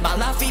My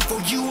life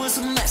before you was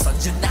a mess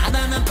언제나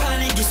나는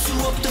팔리길 수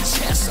없던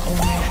채소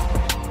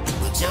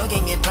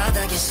무적행의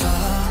바닥에서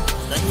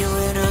넌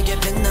유일하게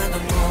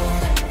빛나던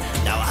곳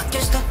Now I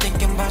can't stop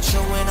thinking about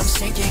you when I'm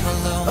sinking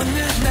alone 어느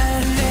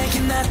날 내게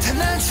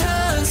나타난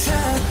천사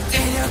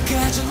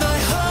데려가줘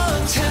너의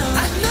hometown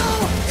I know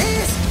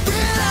it's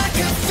real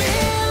like a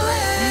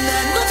feeling 난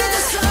어제도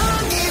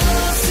성이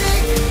없이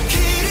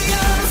길이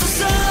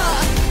없어서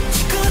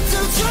죽어도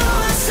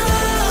좋았어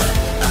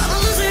I'm a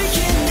loser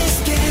in this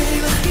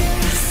game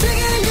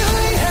세계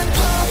유일한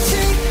법칙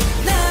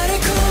나를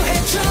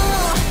구해줘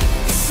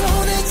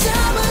손을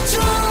잡아줘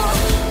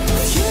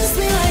Use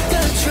me like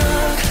a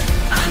drug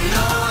I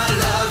know I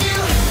love you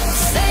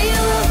Say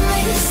you love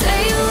me, say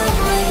you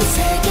love me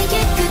세계의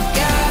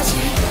끝까지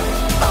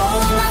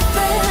All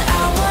nothing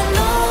I want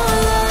no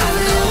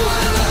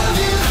love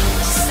you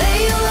Say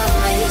you love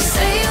me,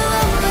 say you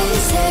love me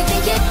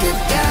세계의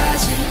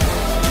끝까지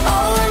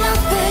All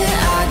nothing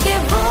I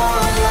give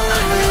all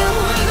I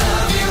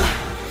love you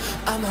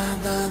아마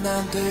난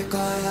안 될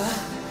거야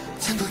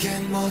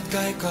천국엔 못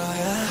갈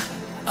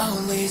거야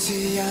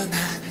어울리지 않아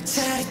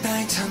자리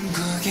따윈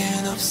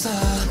천국엔 없어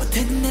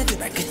모든 애들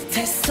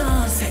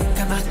발끝에서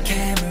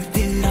새까맣게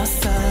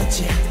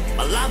물들었었지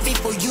My love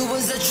before you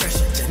was a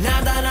treasure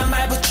지나다란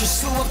말 붙일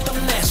수 없던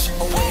measure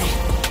away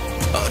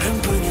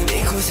얼음뿐인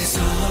이곳에서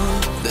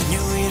넌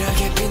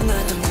유일하게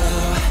빛나던 거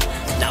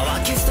Now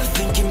I can't stop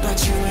thinking about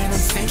you and I'm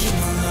thinking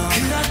alone.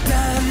 그렇다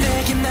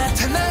내게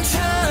나타난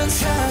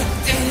천천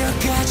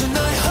데려가줘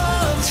너의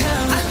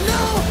hometown. I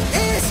know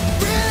it's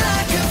real,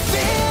 I can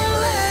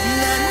feel it.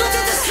 난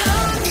못했어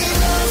이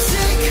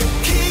lovesick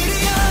길이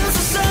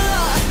없었어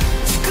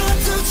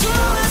죽어도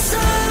좋았어.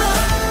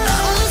 I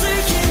lose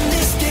in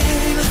this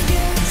game.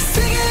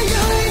 세계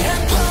유일한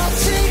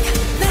법칙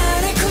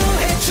나를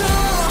구해줘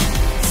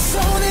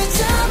손을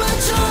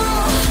잡아줘.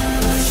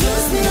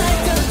 Use me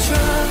like a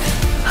drug.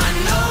 I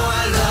know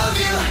I love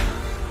you.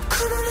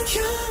 그러는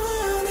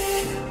영원히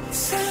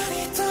살이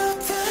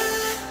돋아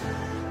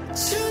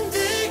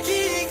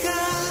숨들기가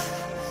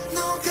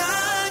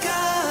녹아가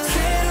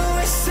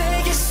새로운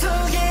세계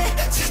속에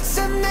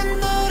찾은 내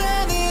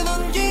너라는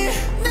온기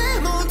내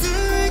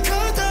모두를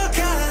걷어가.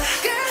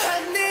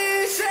 난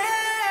이제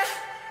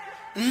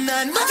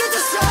난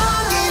못해졌어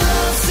이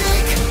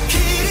lovesick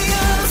길이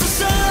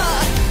없었어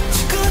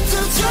죽어도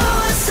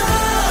좋았어.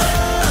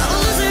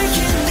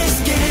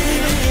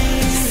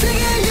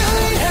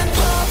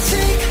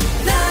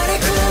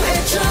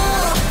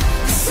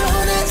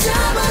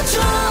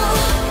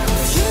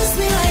 Use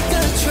me like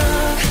a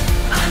drug.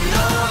 I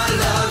know I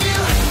love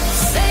you.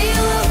 Say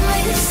you love me,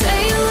 say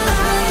you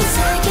love me.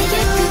 세계의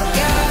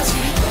끝까지.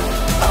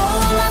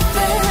 All I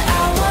feel,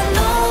 I want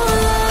no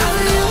love. I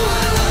know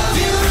I love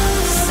you.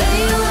 Say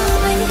you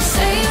love me,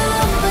 say you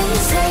love me.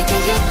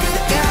 세계의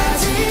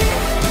끝까지.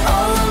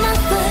 All I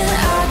feel,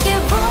 I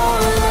give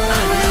all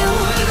of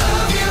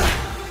you.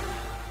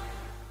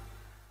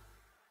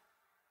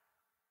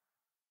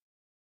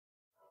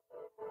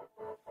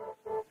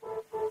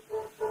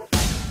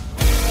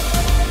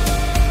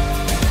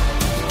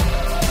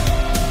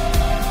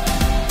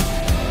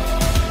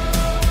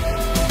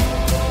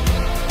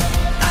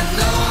 I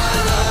know I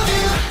love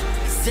you.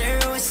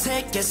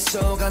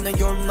 So I know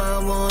you're my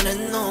one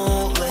and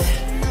only.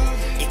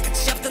 이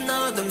끝이 없던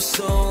어둠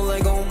속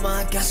like oh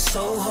my god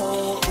so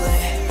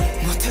holy.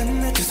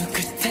 못한 내 두 손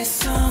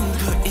끝에서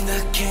불이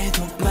나게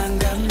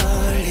도망가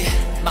멀리.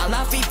 My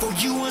life before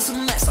you was a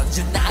mess.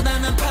 언제나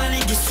나는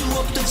팔리길 수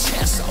없던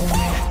채소.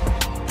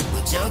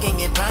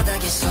 무적행의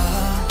바닥에서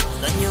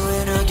넌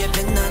유일하게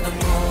빛나던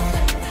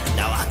곳.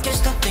 Now I can't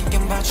stop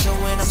thinking about you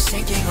when I'm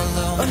sinking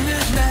alone. 어느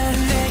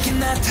날 내게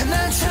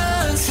나타난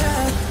천사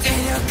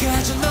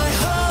데려가줘 너의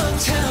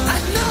hometown. I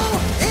know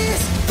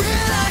it's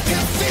real, I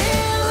can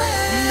feel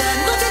it. 난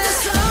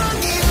못했어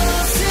이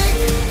lovesick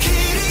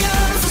길이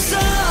없었어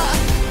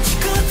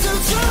죽어도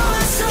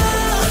좋았어.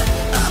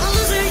 I'm a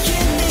loser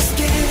in this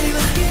game.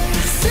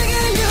 세계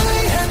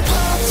유일한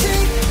법칙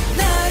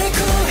나를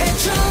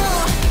구해줘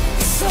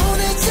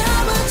손을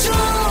잡아줘.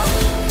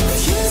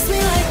 Use me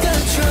like a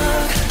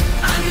drug.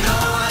 I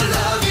know I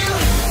love you.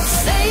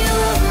 Say you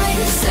love me,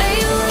 say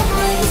you love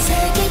me.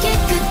 세계의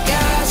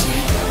끝까지.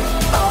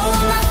 All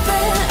I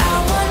feel, I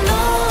want no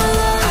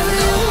love. I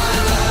know I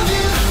love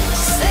you.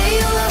 Say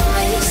you love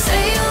me,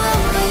 say you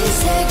love me.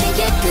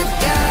 세계의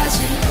끝까지.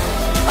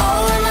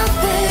 All I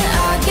feel,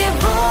 I give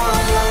all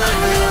of you. I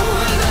know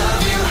I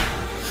love you.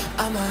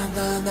 아마 난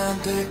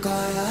안 될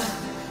거야.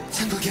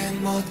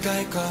 천국엔 못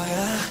갈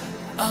거야.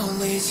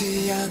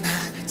 어울리지 않아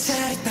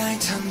자리 따윈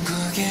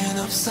천국엔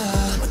없어.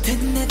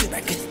 모든 내 두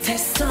발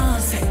끝에서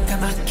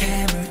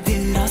새까맣게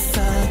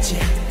물들었었지.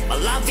 My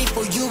love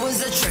before you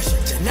was a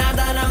treasure.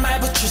 나다란 말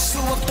붙일 수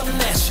없던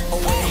measure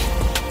away.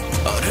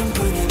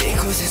 얼음뿐인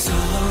이곳에서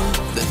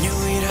넌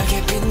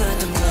유일하게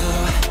빛나던 거.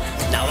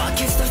 Now I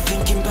can't stop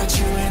thinking about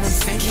you and I'm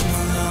thinking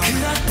alone.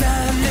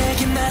 그렇다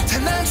내게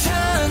나타난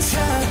천사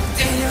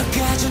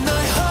데려가줘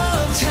너의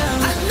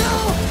hometown. I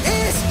know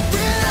it's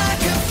real, I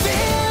can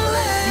feel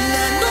it. 난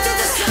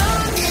못했어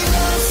이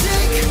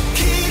lovesick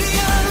길이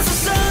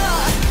없었어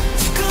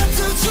죽어도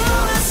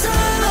좋았어.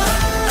 I'm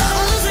a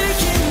loser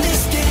in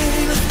this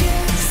game.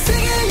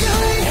 세계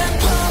유일한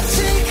법칙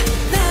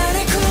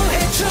나를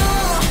구해줘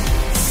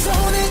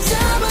손을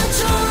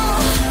잡아줘.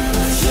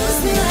 Use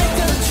me like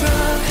a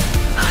drug.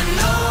 I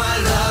know I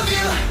love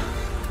you.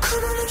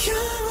 그러는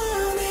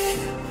영원히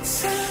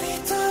살이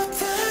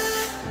돋아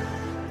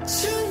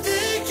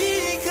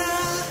숨들기가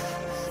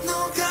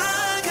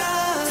녹아가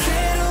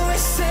새로운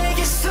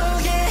세계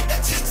속에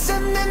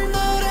찾은 내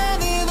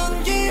너라는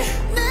온기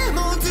내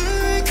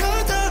모두를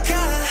걷어가.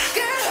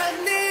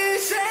 난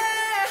이제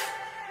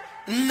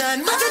난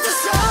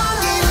못해졌어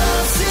이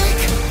lovesick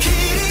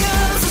길이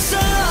없었어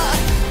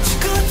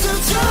죽어도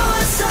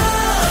좋았어.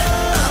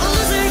 I'm a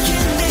loser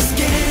in this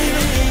game.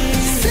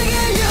 세계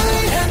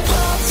유일한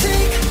법칙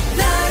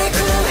나를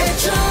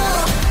구해줘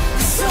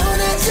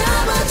손을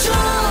잡아줘.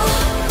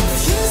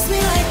 Use me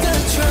like a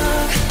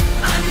drug.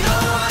 I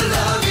know I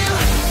love you.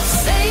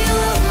 Say you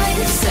love me,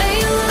 say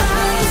you love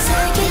me.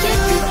 세계의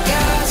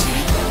끝까지.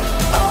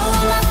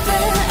 All I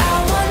feel, I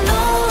want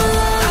no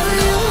love. I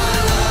know I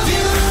love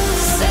you.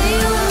 Say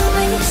you love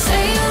me,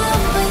 say you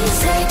love me.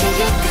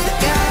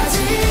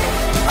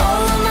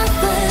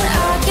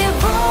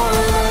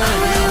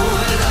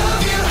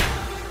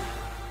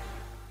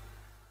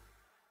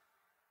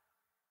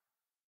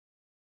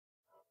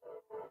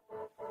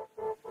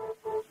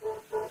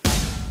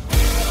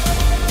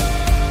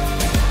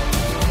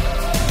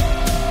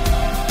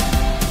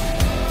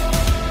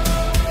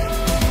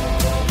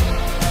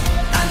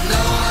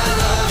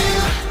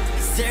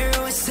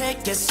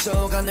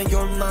 속에서가는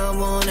You're my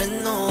one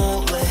and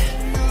only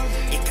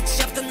이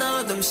끝이 없던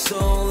어둠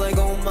속 Like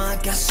oh my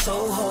god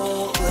so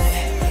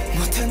holy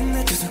모든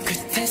내 두 손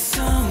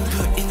끝에서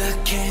불이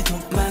나게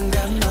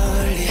도망가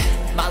멀리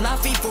My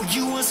life before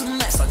you was a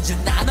mess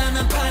언제나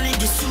나는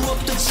팔리길 수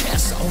없던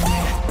채소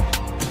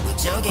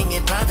무적인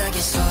이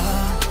바닥에서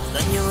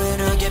넌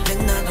유일하게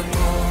빛나던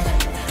곳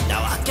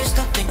Now I can't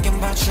stop thinking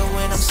about you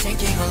when I'm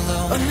sinking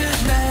alone 어느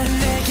날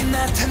내게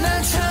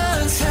나타난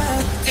천사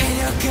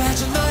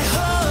데려가줘 너의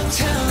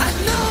hometown I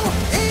know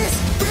it's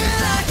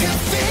real I can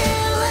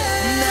feel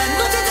it 난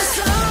못했던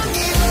성이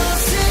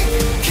lovesick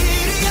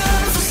길이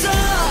없어서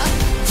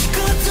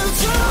죽어도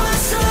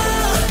좋아서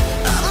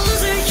I'm a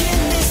loser in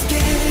this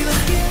game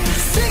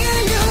세계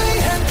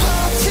유일한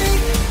법칙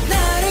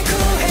나를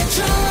구해줘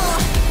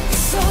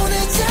손에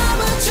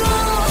잡아줘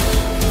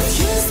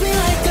Use me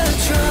like a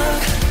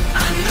drug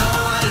I know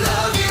I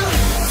love you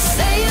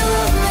Say you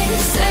love me,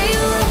 say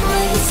you love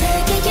me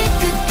세계의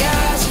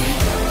끝까지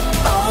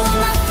All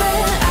my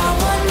friend, I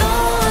want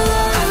all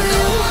of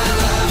you I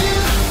love you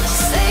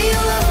Say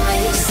you love me,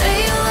 say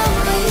you love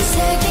me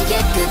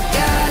세계의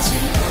끝까지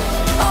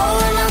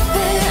All my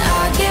friend,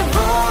 I give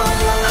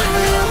all of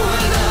you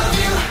I love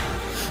you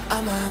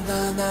아마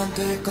난 안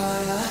될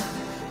거야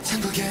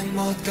천국엔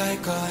못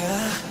갈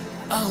거야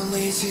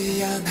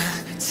어울리지 않아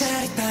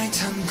자리 따윈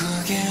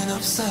천국엔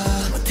없어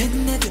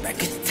모든 내 두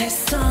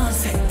발끝에서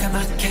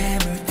새까맣게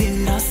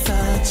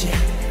물들었었지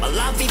My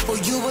life before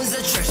you was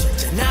a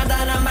treasure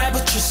나다란 말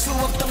붙일 수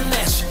없던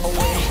measure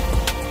away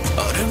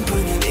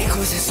얼음뿐인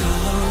이곳에서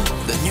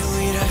넌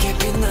유일하게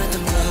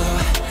빛나던 거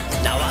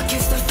Now I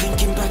can't stop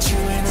thinking about you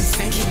and I'm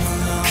thinking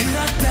alone 그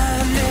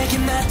밤 내게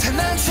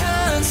나타난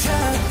천사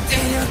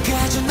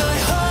데려가줘 너의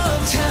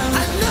hometown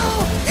I know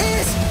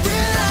it's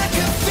real I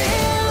can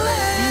feel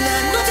it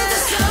난 못했던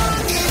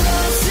성이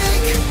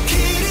lovesick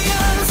길이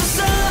없어서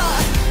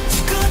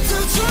죽어도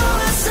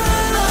좋아서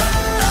I'm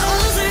a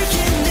loser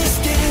in this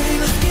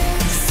game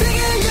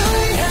세계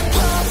유일한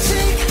법칙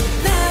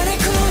나를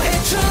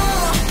구해줘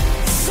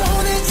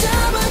손을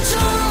잡아줘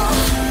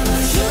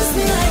Use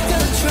me like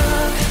a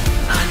drug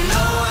I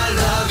know I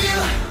love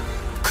you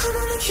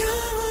그러는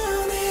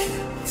영원히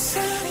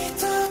살이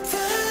돋아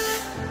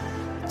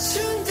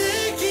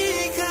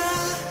준들기가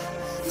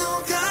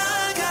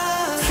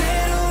녹아가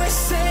새로운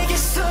세계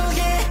속에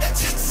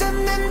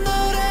찾은 내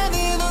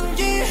노래는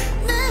온기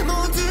내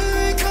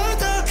모두를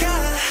걷어가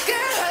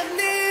난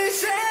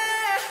이제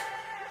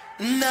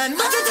난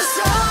못했던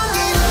성이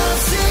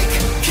lovesick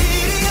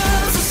길이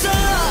없어서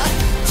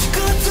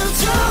죽어도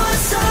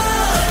좋아서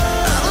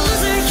I'm a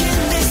loser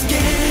in this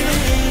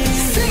game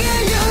세계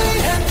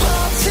유일한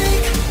법칙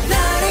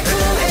나를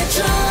구해줘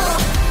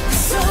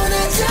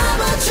손에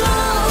잡아줘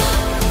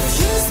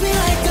Use me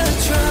like a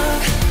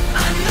drug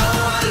I know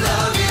I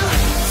love you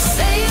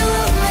Say you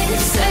love me,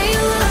 say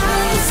you love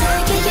me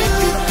세계의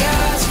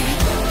끝까지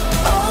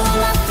All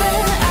my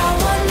friend, I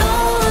want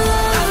all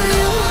of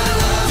you I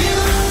love you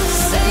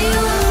Say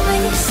you love me,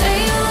 say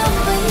you love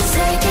me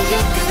세계의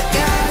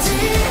끝까지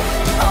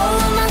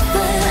All my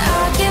friend,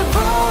 I give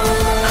all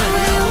of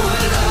you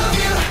I love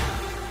you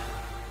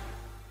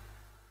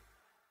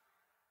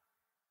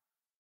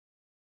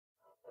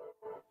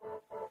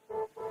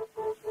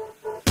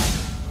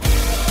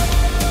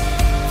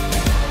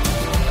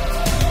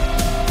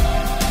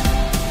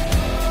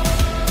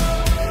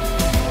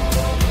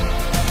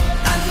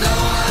I know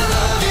I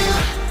love you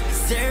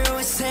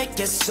새로운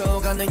세계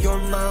속아는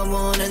You're my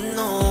one and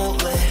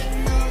only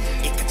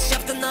이 끝이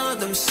없던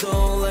어둠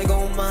속 Like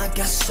oh my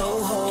god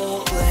so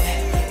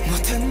holy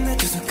모든 내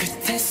두 손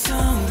끝에서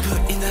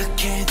불이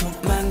나게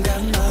도망가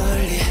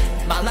멀리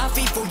My life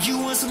before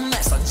you was a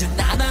mess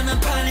언제나 나는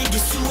팔리길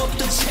수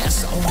없던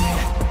채소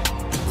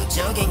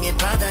무적인 이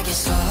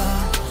바닥에서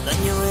넌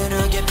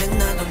유일하게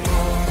빛나던 곳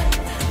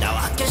Now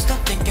I can't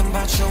stop thinking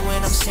about you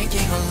when I'm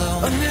sinking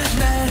alone 어느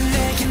날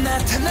내게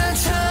나타난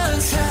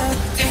천사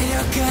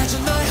데려가줘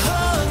너의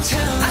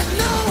hometown I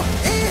know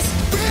it's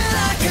real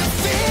I can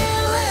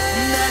feel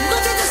it 난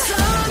못했던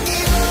성이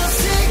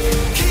lovesick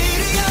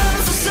길이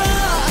없어서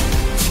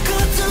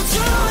죽어도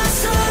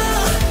좋아서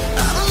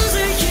I'm a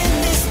loser in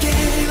this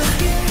game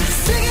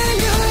세계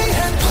유일한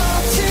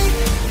법칙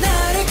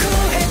나를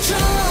구해줘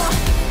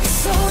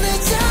손을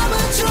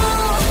잡아줘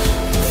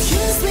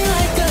Use me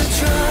like a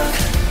drug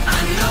I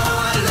know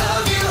I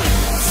love you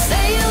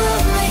Say you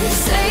love me,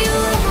 say you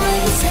love me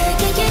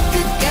세계의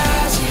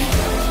끝까지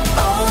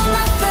All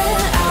my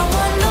friend, I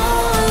want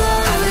all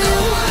of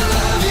you I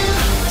love you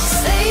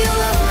Say you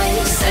love me,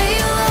 say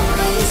you love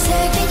me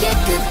세계의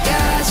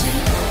끝까지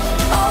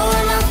All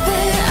my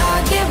friend, I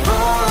give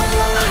all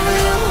of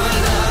you I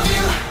love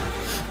you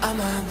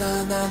아마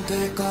난 안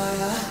될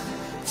거야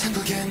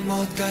천국엔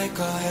못 갈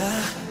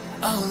거야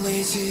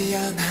어울리지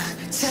않아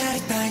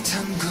자리 따윈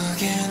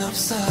천국엔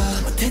없어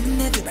모든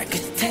내 두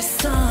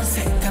발끝에서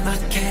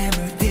새까맣게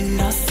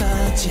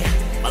물들었었지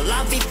My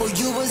life before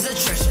you was a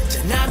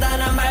treasure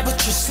나다란 말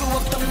붙일 수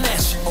없던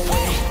measure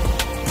away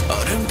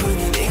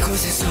얼음뿐인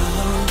이곳에서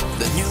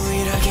넌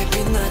유일하게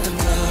빛나던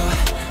거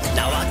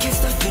Now I can't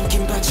stop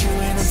thinking about you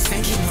and I'm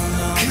thinking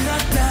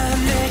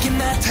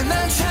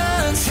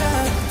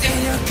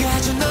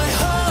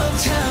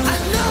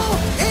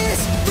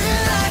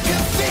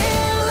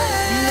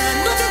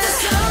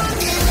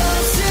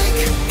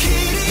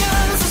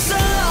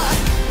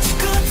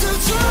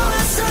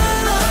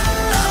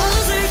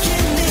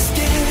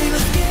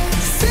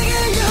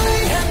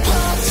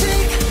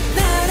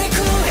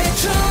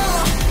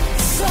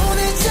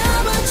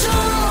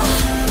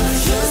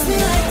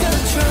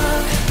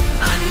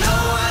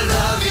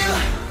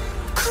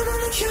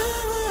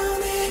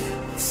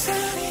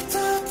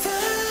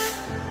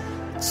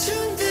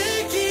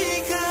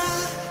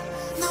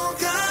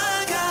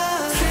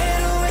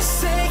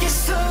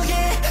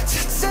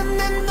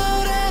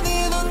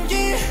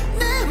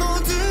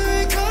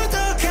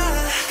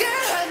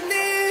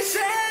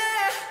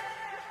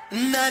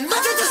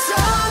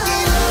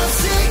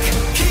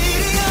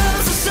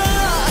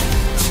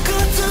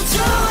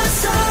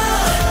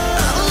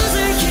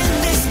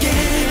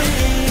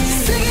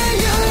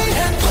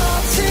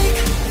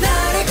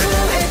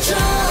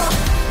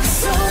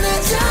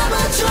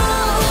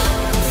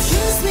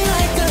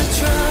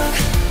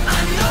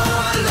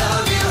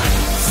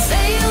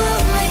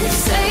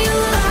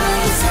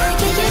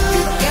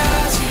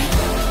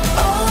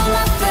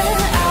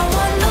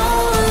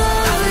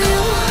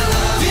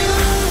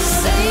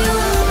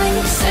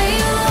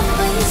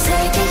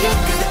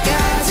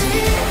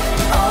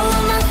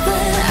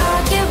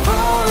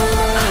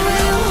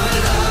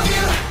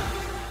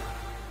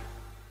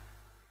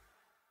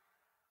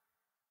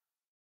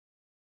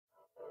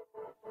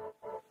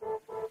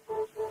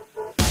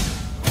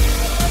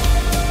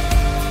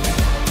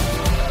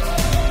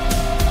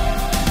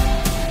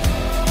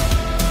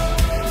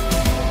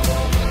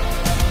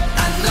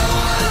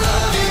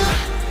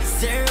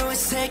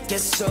세계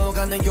속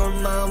I know you're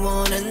my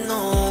one and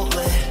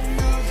only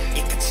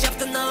이 끝이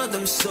없던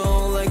어둠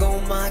속 like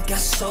oh my god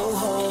so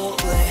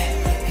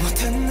holy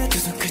모든 내 두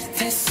손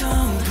끝에서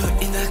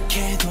불이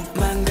나게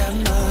도망가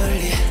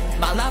멀리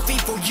My life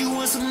before you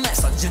was a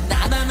mess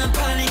언제나 나는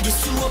팔리길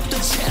수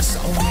없던 chance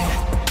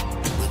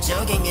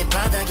무적행의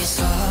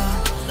바닥에서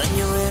넌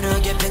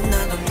유일하게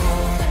빛나던 곳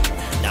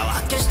Now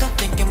I can't stop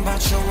thinking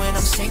about you when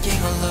I'm sinking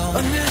alone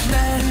어느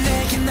날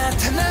내게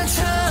나타난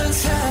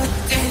천사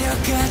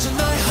데려가줘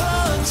너의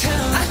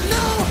hometown I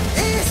know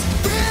it's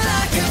real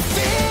I can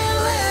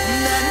feel it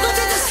난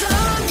어제도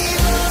성이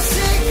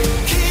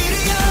lovesick 길이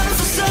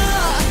없어서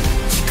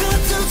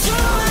죽어도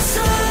좋았어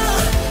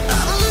I'm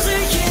a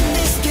loser in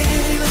this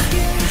game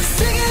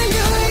세계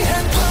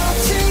유일한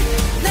법칙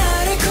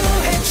나를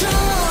구해줘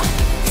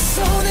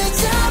손을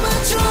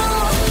잡아줘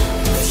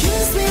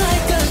Use me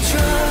like a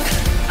drug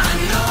I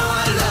know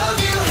I love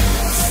you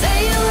Say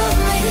you love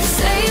me,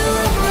 say you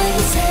love me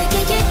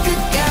세계의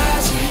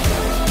끝까지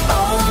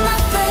All of my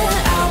friend,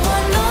 I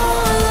want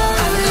all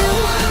of you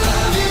I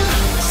love you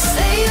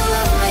Say you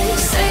love me,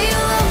 say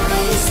you love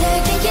me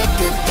세계의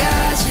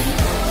끝까지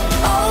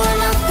All of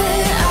my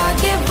friend, I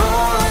give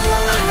all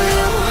of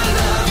you I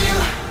love you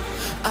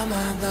아마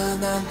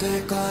난 안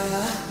될 거야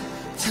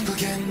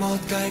천국엔 못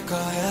갈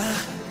거야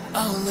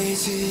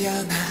어울리지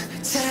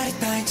않아 자리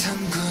따윈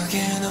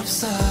천국엔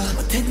없어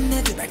모든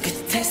애들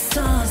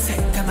발끝에서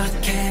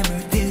새까맣게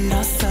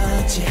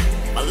물들었었지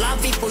My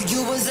love before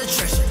you was a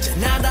treasure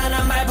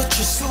나다란 말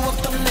붙일 수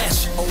없던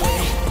measure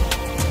away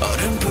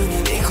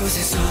얼음뿐인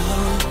이곳에서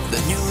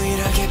넌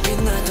유일하게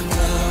빛나던 거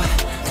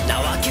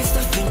Now I can't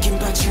stop thinking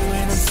about you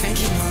and I'm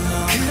thinking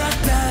alone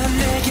그렇다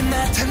내게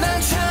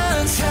나타난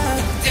천사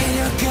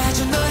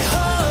데려가줘 너의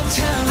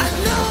hometown I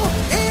know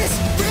it's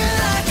real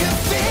I can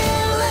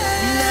feel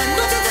it 난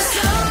어제도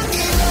성이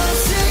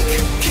lovesick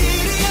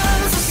길이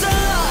없어서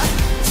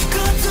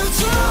죽어도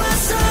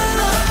좋았어 I'm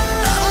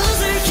a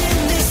loser in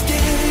this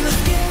game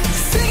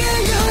세계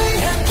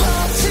유일한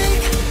법칙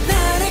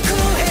나를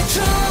구해줘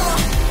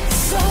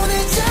손을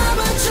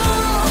잡아줘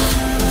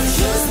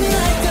Use me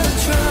like a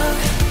drug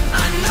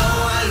I know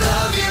I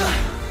love you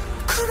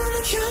그러는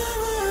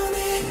영원히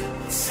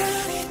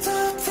산이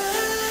떴다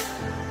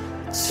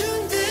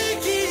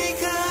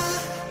준들기가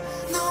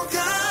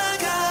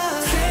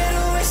녹아가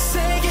새로운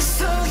세계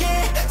속에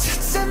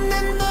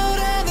찾아낸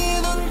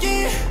너라는 온기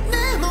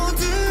내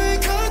모두를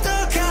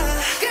걷어가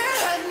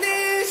한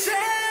이제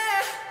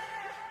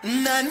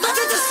난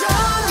어제도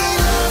성이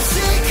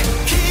lovesick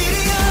길이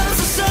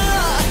없어서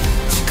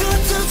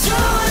죽어도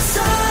좋았어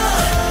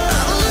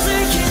I'm a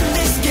loser in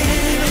this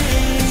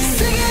game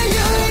세계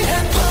유일한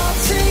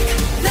법칙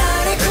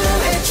나를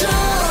구해줘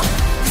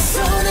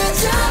손을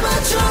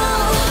잡아줘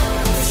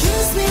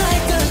Use me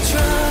like a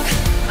drug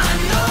I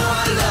know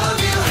I love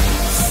you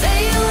Say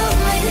you love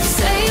me,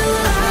 say you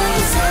love me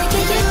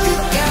세계의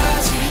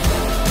끝까지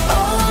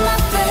All of my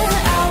friend,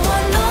 I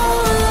want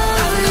all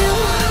of you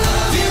I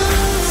love you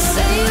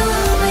Say you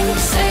love me,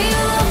 say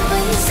you love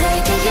me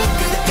세계의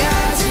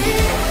끝까지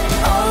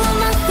All of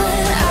my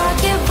friend, I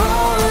give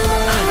all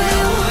of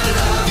you I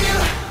love you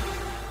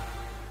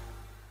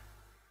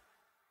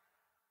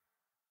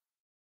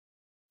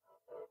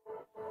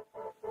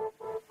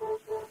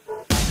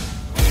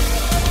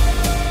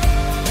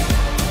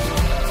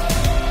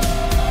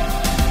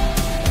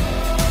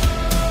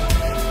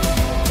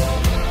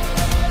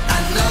I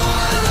know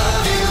I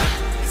love you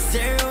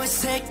새로운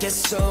세계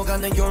속 I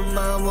know you're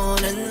my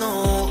one and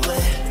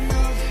only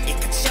이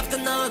끝이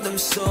없던 어둠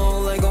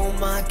속 like oh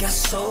my god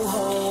so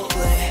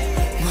holy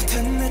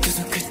모든 내 두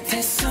손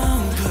끝에서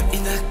불이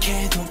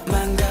나게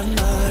도망가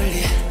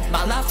멀리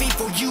My life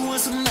before you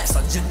was a mess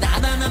언제나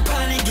나는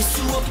팔리길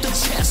수 없던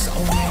chance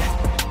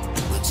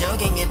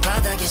무적행의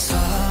바닥에서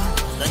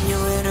넌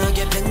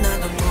유일하게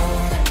빛나던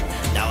곳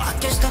Now I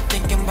can't stop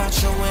thinking about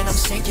you when I'm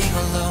sinking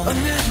alone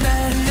어느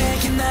날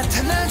내게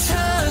나타난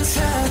천사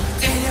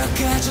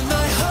데려가줘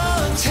너의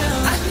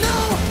hometown I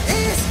know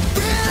it's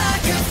real I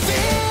can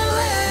feel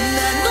it 난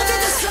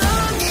어제도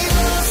성이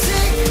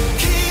lovesick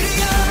길이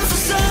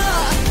없어서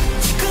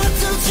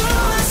죽어도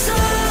좋았어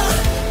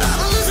I'm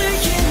a loser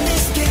in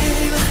this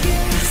game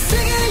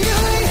세계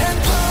유일한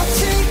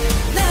법칙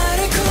나를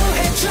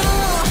구해줘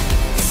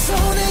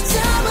손을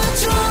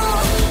잡아줘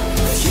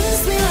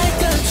Use me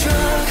like a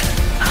drug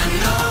I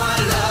know I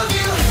love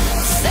you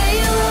Say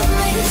you love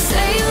me,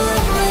 say you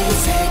love me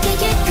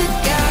세계의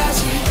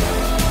끝까지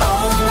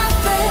All of my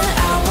friend,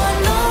 I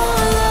want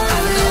all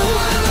of you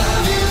I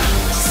love you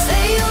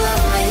Say you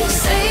love me,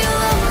 say you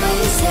love me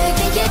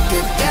세계의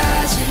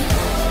끝까지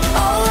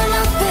All of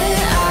my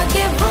friend, I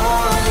give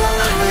all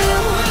of you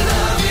I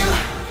love you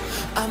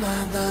아마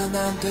난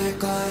안 될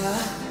거야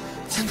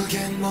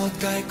천국엔 못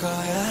갈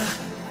거야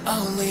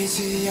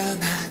어울리지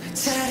않아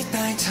자리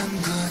따윈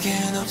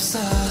천국엔 없어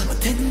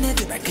모든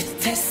애들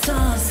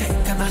발끝에서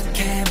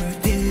새까맣게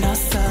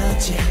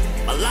물들었었지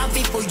My love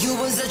before you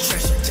was a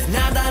treasure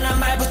나다란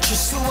말 붙일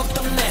수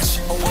없던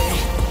measure away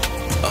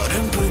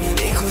얼음뿐인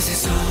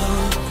이곳에서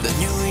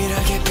넌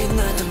유일하게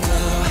빛나던 거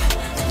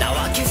Now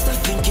I can't stop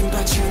thinking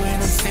about you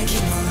and I'm thinking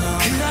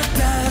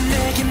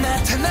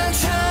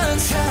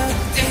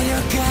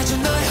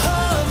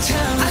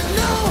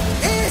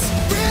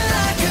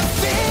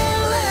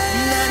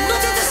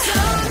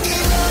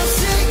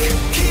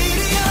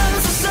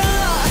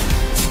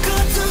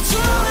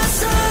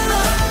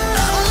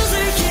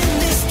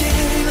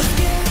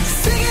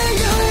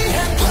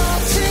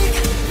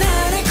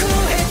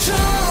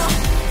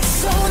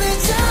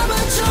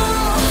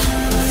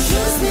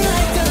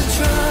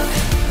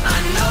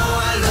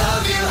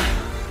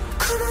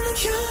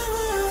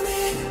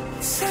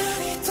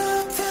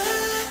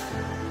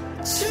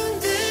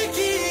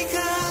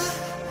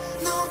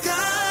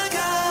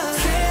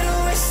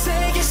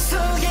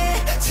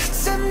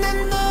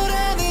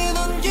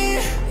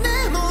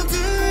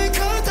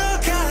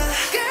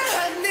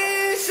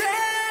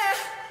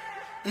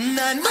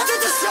난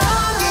못했던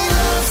성이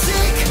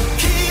lovesick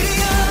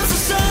길이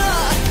없었어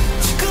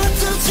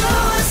죽어도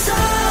좋았어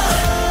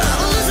I'm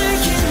a loser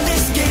in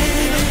this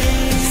game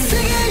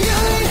세계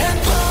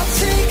유일한 법칙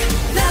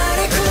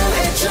나를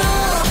구해줘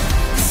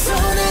그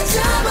손을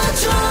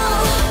잡아줘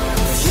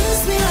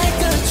Use me like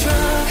a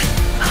drug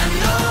I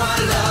know I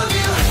love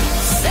you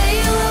Say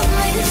you love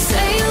me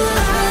Say you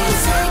love me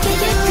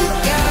세계의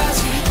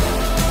끝까지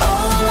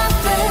All I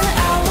feel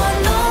I want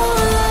no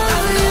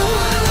love you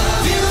I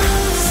love you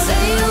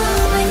Say you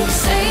love me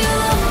Say you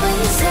love me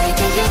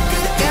세계의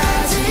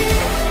끝까지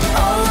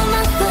All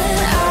I feel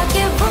I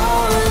give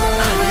all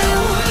of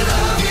you I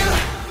love you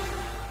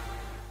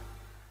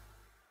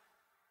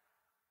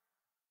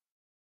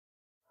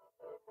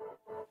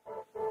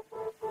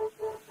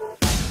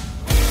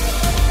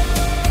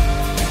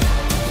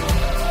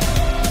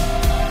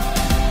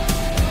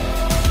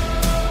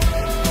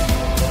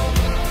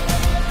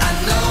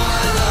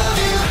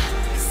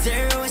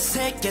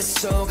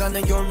계속 I know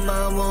you're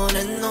my one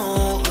and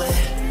only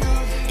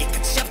이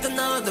끝이 없던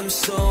어둠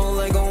속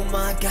Like oh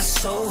my god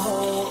so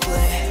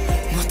holy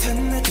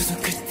모든 내 두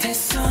손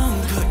끝에서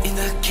불이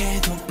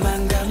나게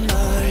도망가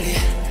멀리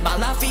My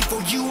life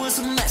before you was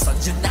a mess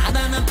언제나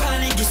난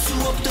판을 이길 수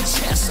없던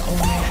채소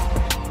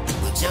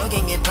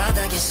무적행의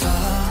바닥에서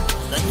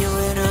넌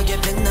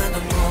유일하게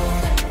빛나던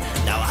moon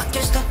Now I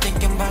can't stop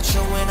thinking about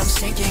you when I'm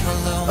sinking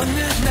alone 어느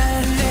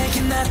날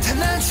내게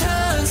나타난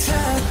천사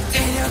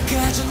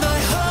데려가줘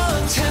너의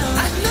hometown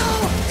I know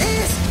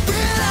it's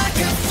real I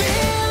can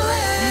feel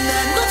it 난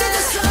못했던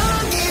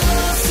성이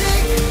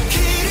lovesick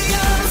길이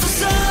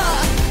없었어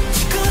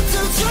죽어도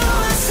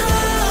좋았어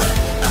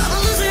I'm a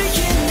loser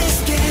in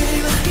this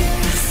game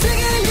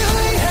세계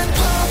유일한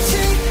법칙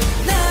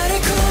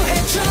나를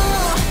구해줘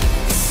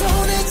그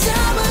손을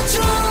잡아줘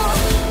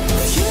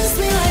Use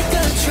me like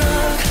a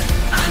drug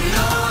I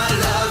know I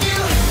love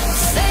you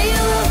Say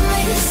you love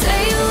me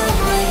Say you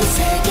love me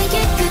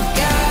세계의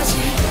끝까지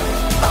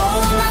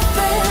All I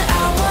feel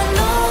I want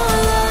no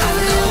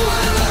love you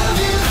I love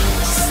you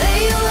Say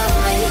you love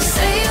me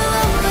Say you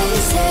love me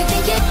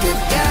세계의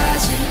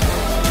끝까지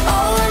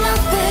All I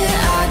feel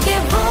I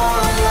give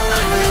all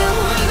of you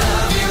I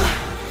love you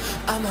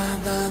아마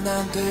난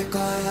안 될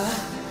거야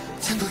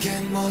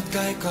천국엔 못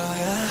갈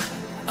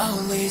거야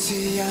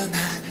어울리지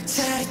않아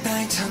자리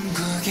따윈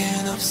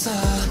천국엔 없어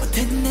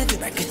모든 내 두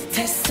발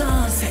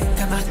끝에서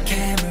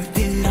새까맣게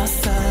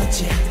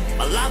물들었었지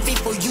My love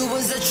before you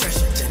was a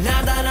treasure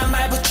지나다란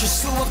말 붙일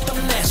수 없던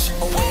measure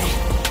away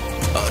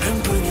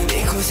얼음뿐인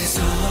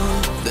이곳에서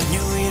넌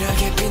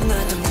유일하게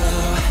빛나던 거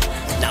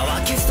Now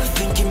I can't stop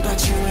thinking about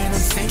you and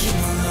I'm thinking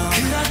alone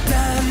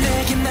그렇다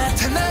내게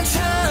나타난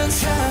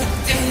천사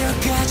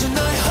데려가줘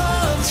너의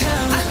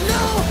hometown I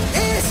know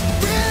it's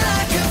real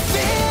I can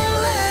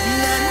feel it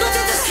난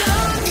못했던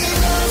성이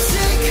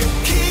lovesick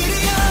길이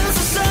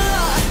없었어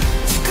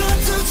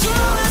죽어도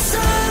좋았어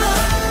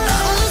I'm a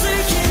loser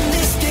in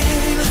this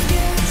game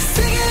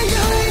세계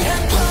유일한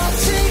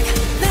법칙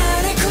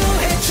나를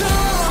구해줘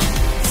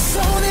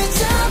손을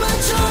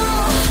잡아줘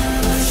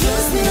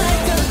Use me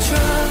like a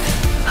drug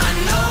I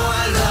know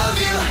I love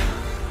you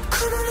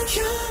그러는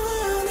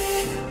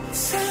영원히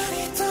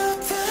살이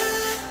돋아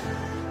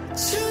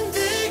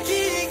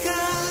준들기가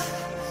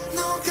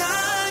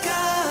녹아가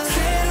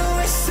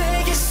새로운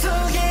세계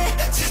속에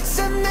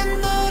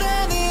찾아낸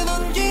너라는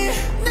온기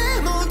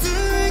내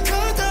모두를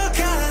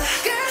걷어가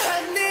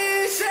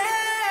하늘새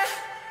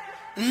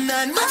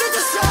난 못했던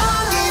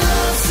성이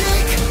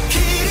lovesick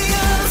길이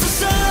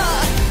없었어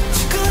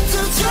죽어도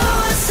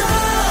좋았어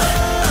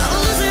I'm a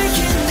loser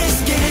in this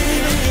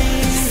game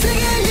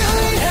세계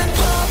유일한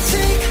법칙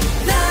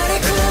나를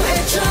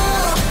구해줘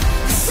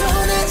그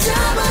손을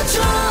잡아줘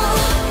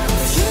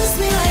Use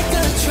me like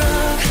a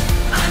drug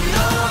I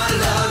know I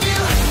love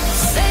you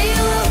Say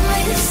you love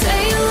me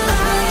Say you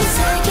love me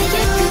세계의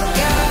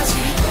끝까지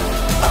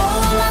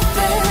All I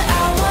feel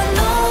I want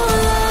no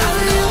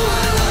love you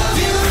I love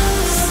you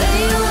Say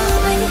you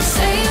love me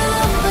Say you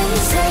love me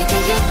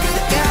세계의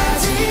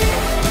끝까지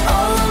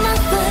All I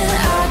feel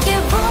I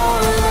give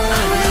all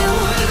of you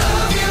I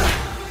love you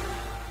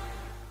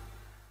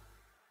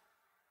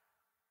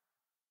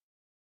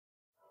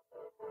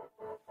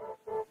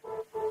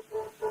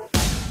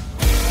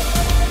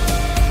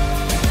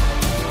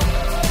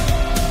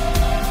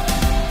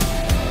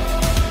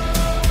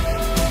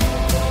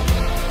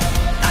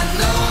I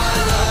know I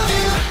love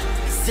you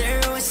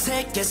Zero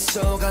세계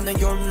속 I know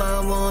you're my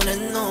one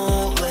and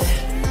only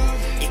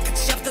이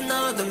끝이 없던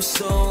어둠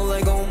속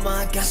Like oh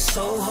my god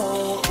so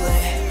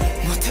holy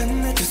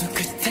모든 내 두 손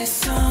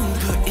끝에서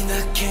불이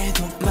나게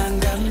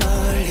도망가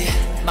멀리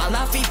My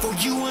life before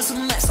you was a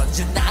mess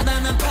언제나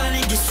난 판을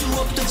이길 수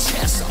없던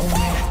채소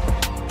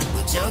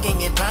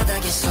무적행의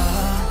바닥에서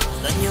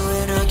넌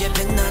유일하게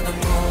빛나던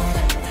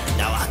moon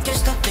Now I can't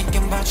stop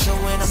thinking about you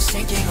when I'm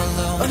sinking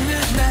alone 어느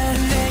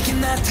날 내게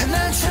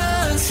나타난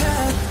천사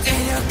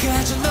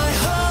데려가줘 너의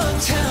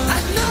hometown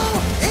I know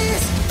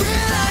it's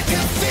real I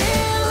can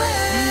feel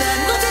it 난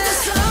못했던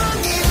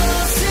성이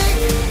lovesick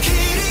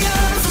길이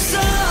없었어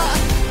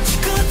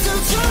죽어도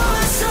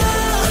좋았어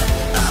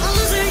I'm a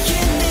loser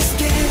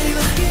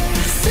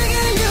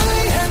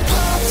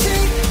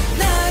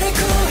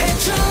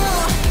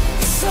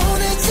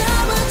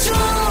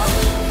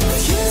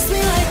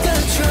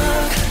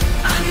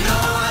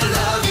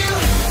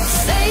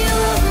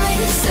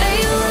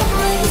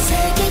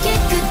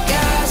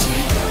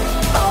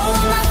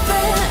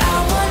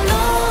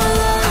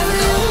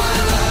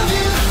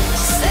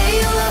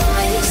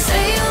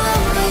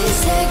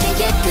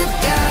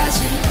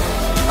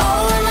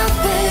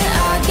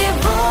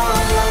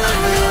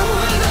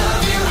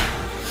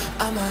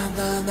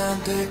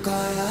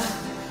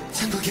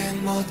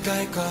못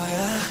갈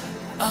거야.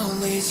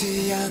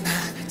 어울리지 않아.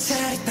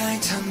 자리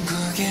따윈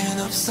천국엔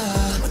없어.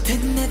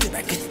 모든 애들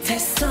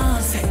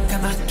발끝에서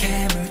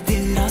새까맣게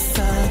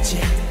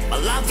물들었었지. My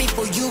love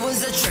for you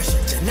was a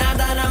treasure.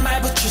 나다란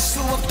말 붙일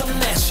수 없던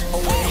measure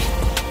away.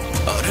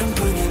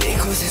 얼음뿐인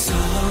이곳에서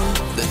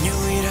넌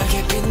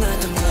유일하게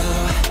빛나던 거.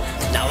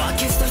 Now I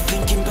can't stop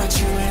thinking about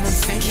you and I'm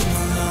thinking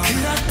alone.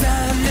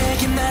 그렇다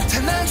내게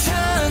나타난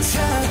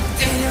천천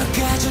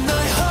데려가줘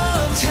너의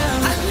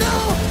hometown. I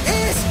know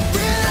it's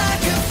real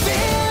like a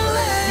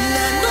feeling. 난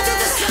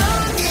못했던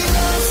이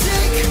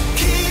lovesick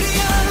길이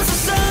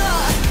없었어.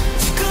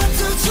 죽어도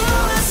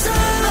좋았어.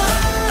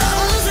 I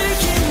was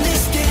in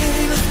this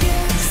game.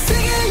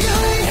 세계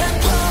유일한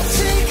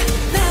법칙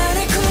나를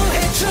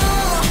구해줘.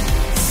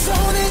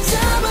 손을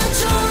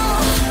잡아줘.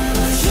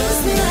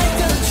 Use me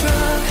like a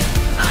drug.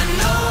 I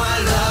know I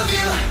love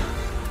you.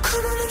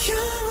 그러는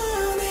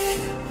영원히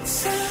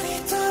살이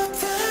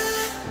돋아.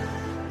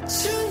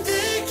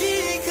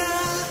 준들기가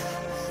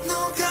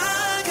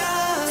녹아가.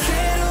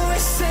 새로운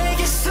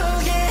세계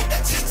속에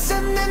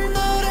찾은 내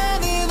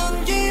노래는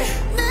온기.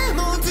 내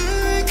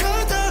모두를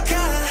걷어가.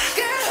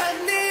 그한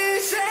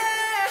이제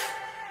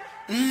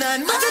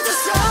난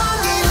못했던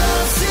이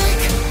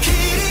lovesick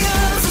길이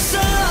없었어.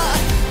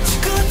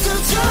 죽어도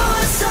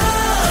좋았어.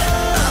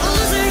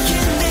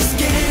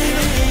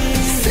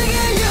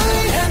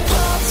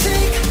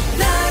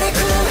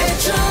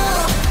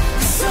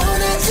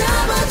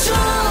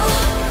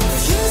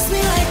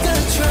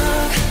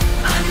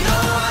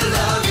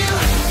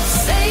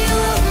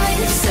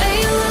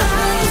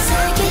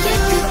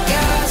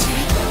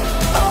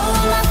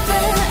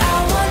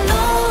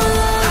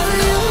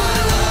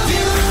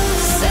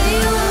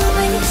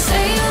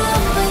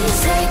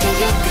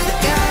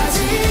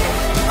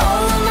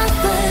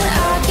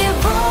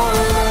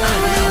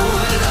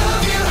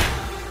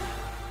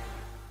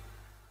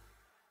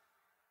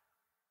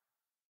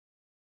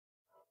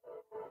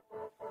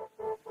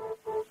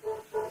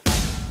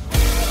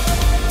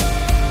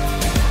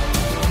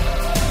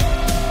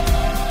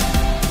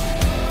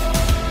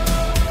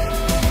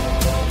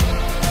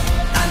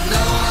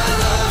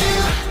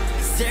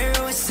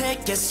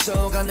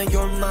 속아는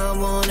you're my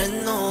one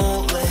and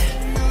only.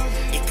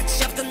 이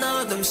끝이 없던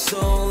어둠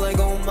속 like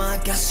oh my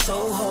god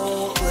so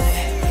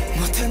holy.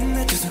 모든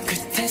내 두 손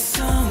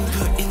끝에서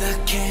불이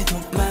나게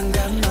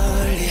도망가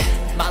멀리.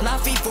 My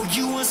love for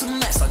you was a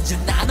mess.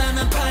 언제나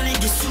나는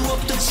팔리길 수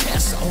없던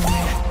채소.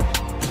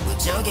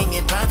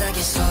 무적행의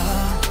바닥에서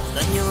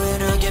넌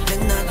유일하게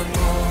빛나던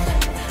곳.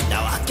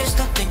 Now I can't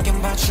stop thinking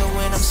about you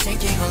when I'm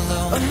sinking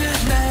alone. 어느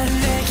날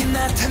내게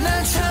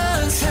나타난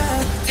천사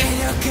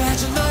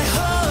데려가줘 너의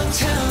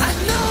hometown. I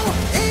know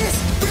it's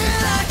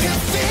real like a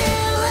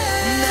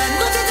feeling. 난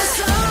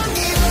못했던 이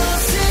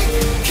lovesick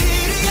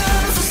길이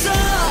없었어.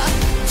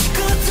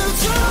 죽어도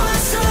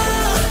좋았어.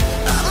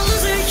 I'm a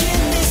loser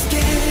in this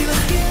game.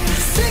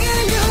 세계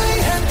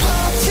유일한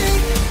법칙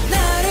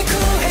나를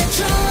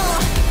구해줘.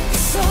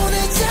 손을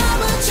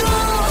잡아줘.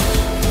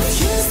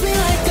 Use me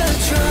like a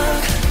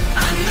drug.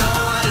 I know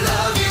I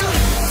love you.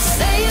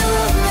 Say you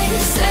love me,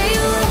 say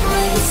you love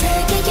me.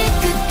 세계의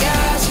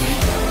끝까지.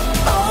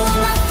 All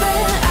my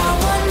friend, I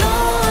want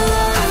all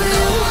of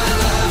you. I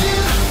love you.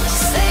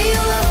 Say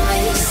you love me,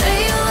 say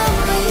you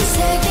love me.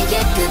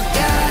 세계의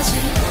끝까지.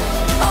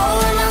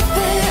 All my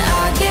friend,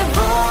 I give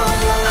all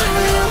of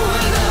you.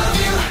 I love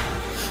you.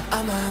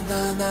 아마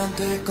난 안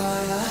될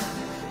거야.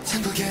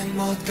 천국엔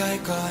못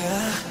갈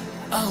거야.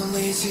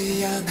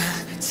 어울리지 않아.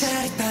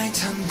 자리 따윈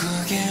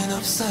천국엔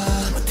없어.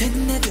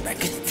 모든 애들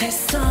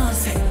발끝에서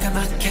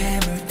새까맣게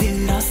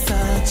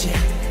물들었었지.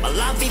 My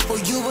love for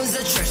you was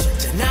a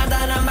treasure.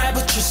 나다란 말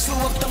붙일 수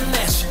없던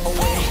measure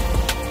away.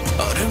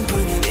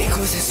 얼음뿐인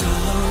이곳에서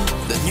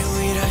넌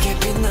유일하게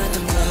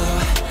빛나던 거.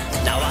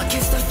 Now I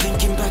can't stop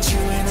thinking about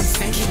you and I'm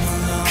thinking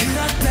alone.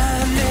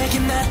 그렇다 내게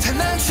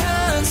나타난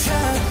천사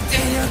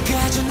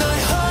데려가줘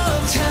너의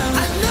hometown.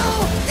 I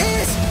know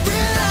it's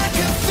real like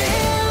a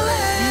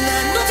feeling. 난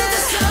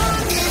못했던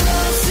이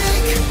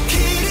lovesick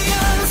길이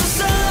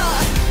없었어.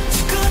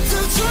 죽어도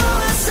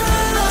좋았어.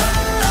 I'm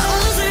a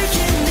loser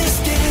in this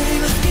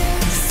game.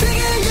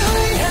 세계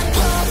유일한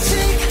법칙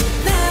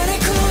나를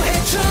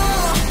구해줘.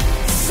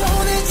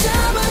 손을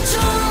잡아줘.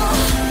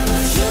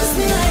 Use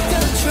me like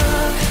a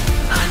drug.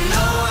 I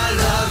know I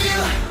love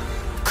you.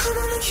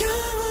 그러는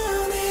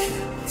영원히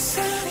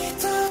살이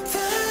돋아.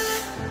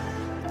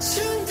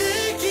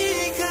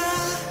 준들기가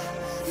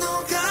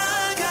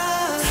녹아가.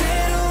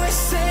 새로운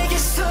세계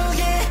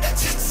속에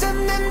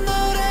찾은 내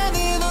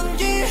노래는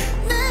온기.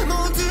 내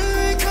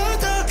모두를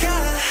걷어가.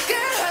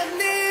 그한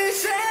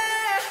이제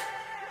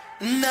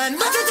난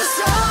못했던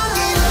이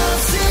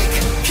lovesick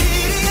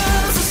길이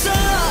없었어.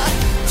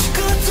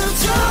 죽어도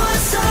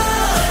좋았어.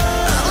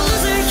 I'm a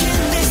loser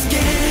in this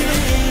game.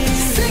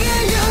 세계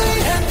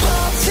유일한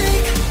법칙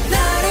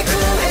나를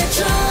구해줘.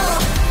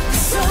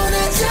 손을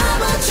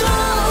잡아줘.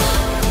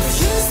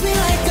 Use me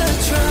like a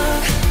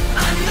drug.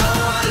 I know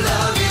I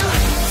love you.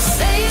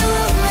 Say you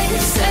love me,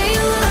 say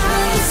you love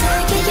me.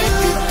 세계의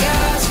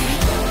끝까지.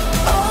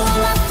 All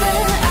my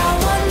friend, I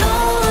want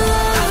all of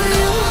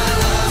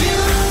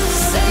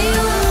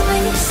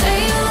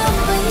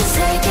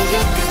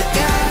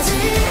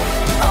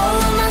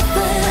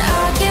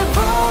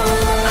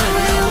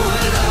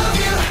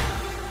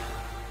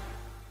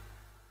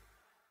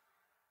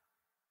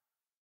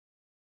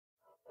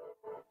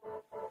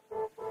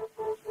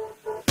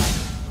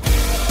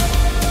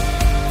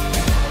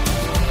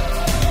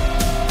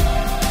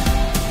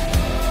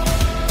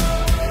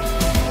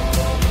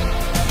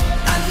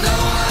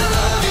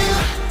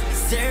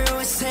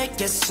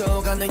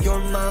속아는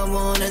You're my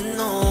one and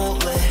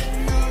only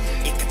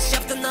이 끝이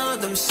없던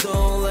어둠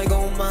속 Like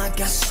oh my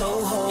god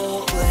so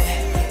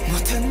holy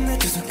모든 내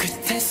두 손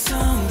끝에서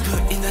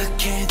불이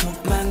나게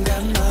도망가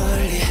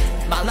멀리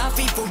My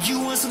life for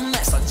you was a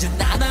mess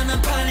언제나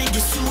나는 판 이길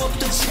수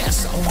없던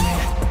chance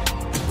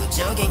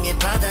무적인 이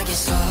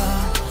바닥에서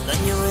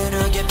넌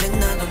유일하게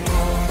빛나는 곳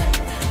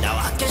Now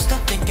I can't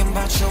stop thinking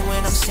about you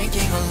when I'm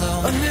sinking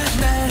alone 어느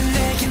날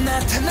내게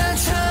나타난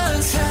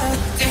천사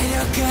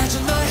데려가줘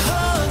너의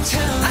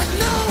hometown I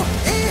know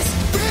it's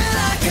real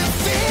I can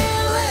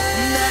feel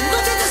it 난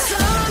어제도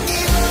성이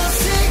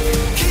lovesick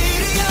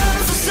길이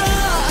없어서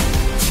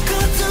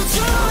죽어도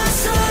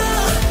좋아서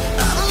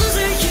I'm a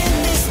loser in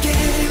this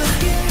game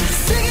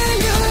세계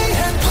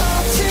유일한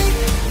법칙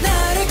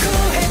나를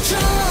구해줘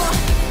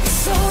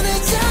손을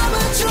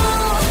잡아줘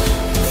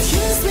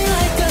Use me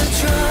like a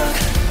drug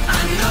I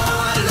know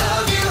I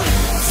love you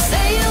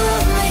Say you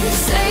love me,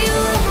 say you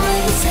love me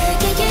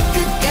세계의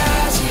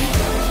끝까지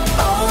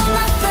All of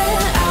my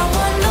friend, I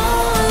want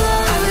all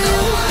of you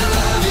I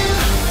love you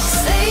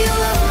Say you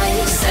love me,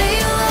 say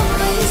you love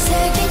me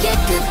세계의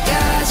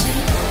끝까지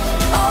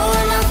All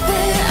of my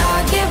friend, I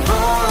give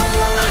all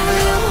of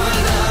you I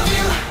love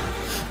you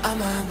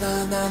아마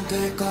난 안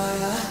될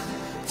거야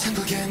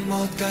천국엔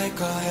못 갈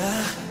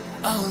거야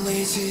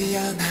어울리지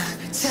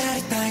않아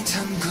자리 따윈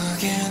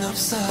천국엔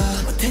없어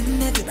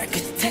모든 애들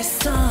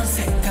발끝에서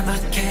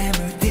새까맣게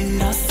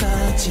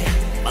물들었었지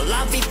My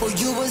love for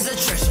you was a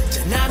treasure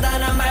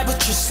지나다란 말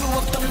붙일 수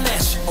없던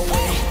measure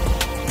away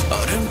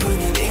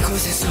얼음뿐인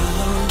이곳에서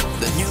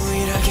넌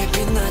유일하게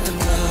빛나던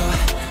거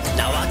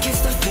Now I can't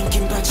stop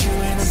thinking about you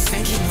and I'm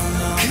thinking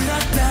alone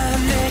그렇다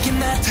내게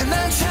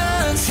나타난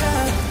천사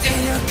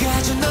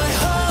데려가줘 너의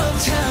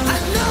hometown I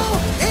know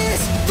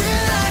it's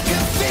real I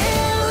can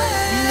feel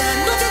it 난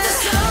어제도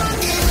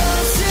성이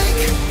lovesick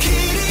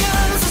길이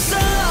없어서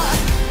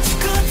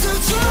죽어도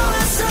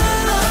좋아서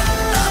I'm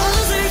a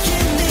loser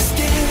in this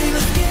game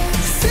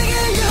세계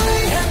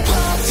유일한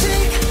법칙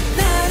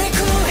나를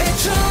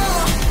구해줘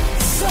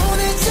손을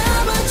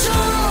잡아줘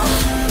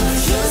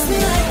Use me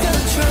like a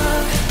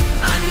drug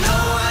I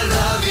know I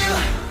love you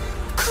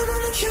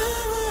그러는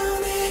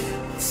영원히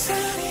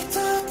살이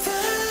돋아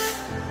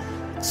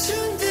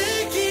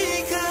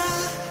준들기가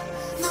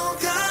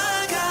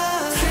녹아가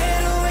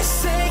새로운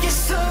세계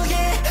속에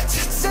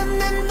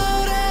찾아낸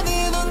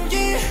너라는 온기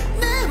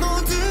내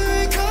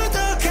모두를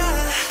걷어가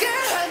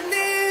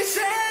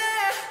하늘새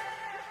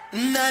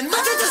난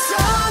어제도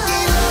성이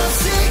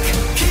lovesick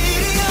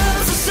길이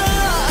없어서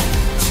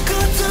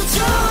죽어도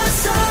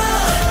좋아서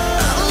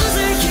I'm a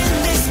loser in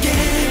this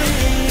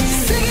game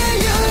세계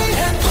유일한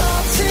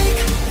법칙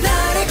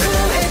나를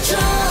구해줘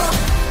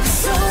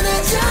손을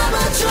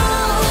잡아줘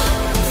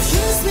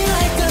Use me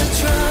like a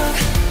drug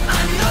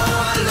I know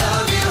I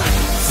love you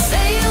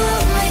Say you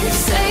love me,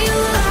 say you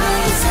love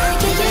me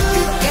세계의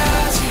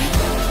끝까지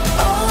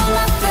All of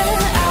my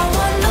friend, I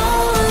want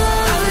all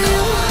of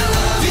you I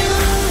love you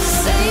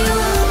Say you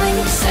love me,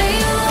 say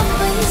you love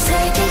me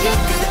세계의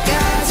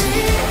끝까지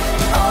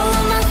All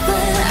of my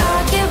friend, I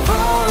give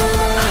all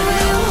of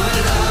you I know I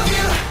love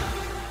you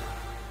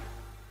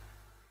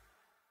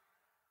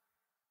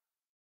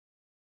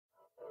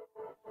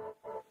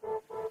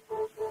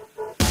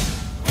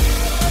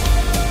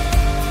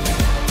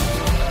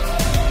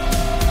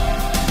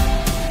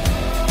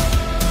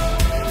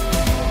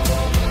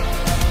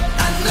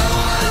I know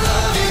I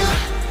love you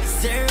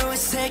새로운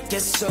세계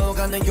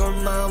속아는 You're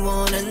my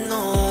one and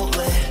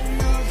only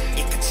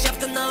이 끝이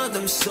없던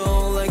어둠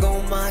속 Like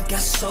oh my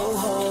god so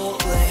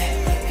holy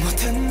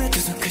모든 내 두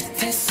손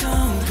끝에서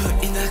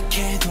불이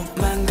나게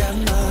도망가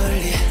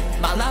멀리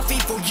My life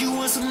for you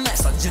was a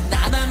mess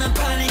언제나 나는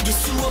판 이길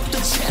수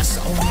없던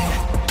chance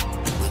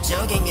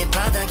무적인 이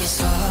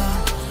바닥에서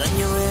넌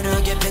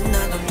유일하게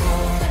빛나던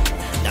곳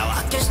Now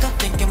I can't stop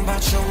thinking about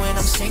you when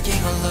I'm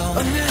sinking alone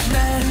어느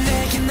날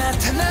내게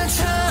나타난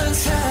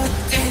천사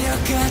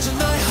데려가줘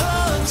너의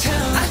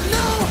hometown I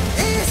know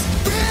it's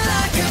real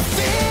I can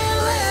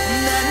feel it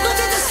난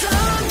어제도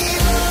성이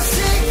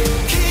lovesick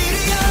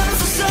길이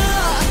없어서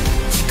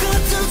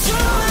죽어도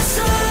좋아서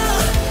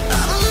I'm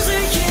a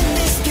loser in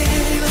this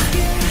game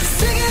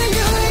세계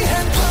유일한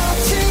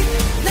법칙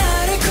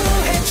나를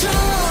구해줘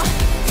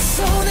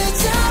손을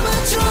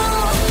잡아줘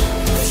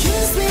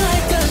Use me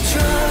like a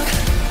drug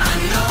I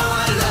know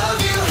I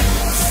love you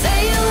Say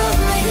you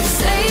love me,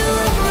 say you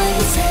love me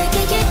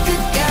세계의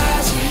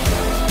끝까지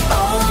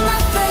All of my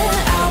friend,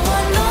 I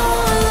want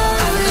all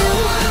of you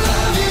I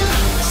love you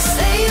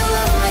Say you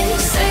love me,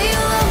 say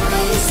you love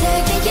me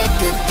세계의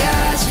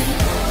끝까지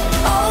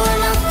All of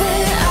my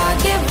friend, I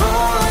give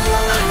all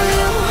of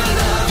you I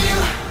love you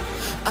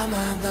아마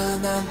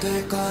난 안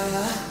될 거야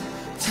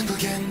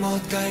천국엔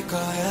못 갈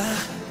거야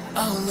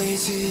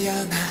어울리지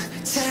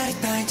않아 자리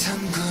따윈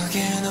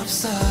천국엔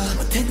없어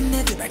모든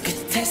애들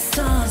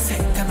발끝에서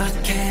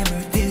새까맣게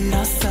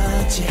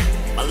물들었었지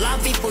My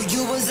love for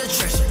you was a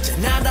treasure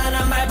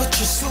지나다란 말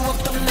붙일 수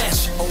없던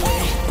measure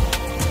away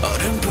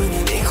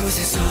얼음뿐인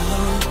이곳에서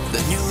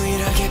넌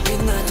유일하게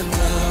빛나던 거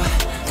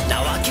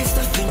Now I can't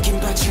stop thinking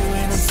about you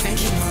and I'm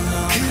thinking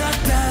alone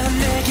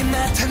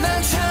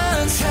나타난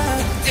천천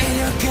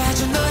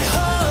데려가줘 너의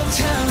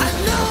hometown I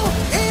know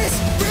it's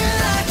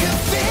real I can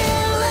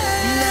feel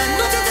it 난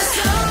못했어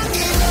이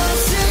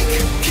lovesick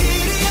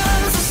길이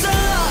없었어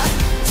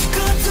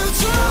죽어도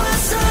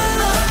좋았어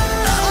I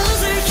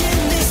lose in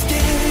this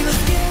game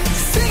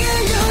세계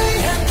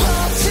유일한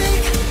법칙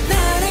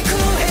나를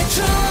구해줘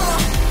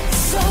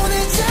손을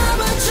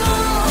잡아줘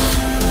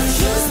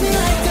Use me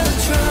like a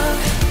drug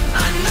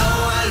I know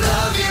I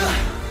love you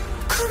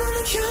그러는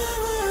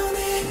영원히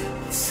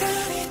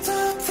살이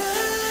돋아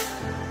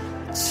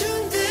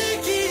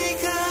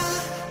숨들기가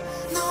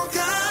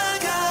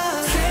녹아가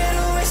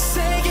새로운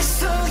세계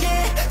속에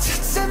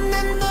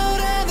찾아낸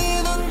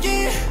너라는 온기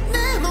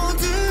내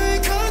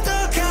모두를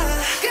걷어가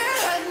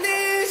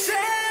하늘새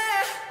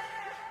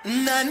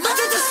난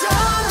못했어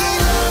이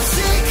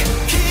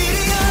lovesick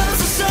길이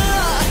없었어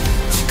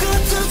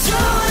죽어도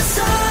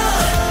좋았어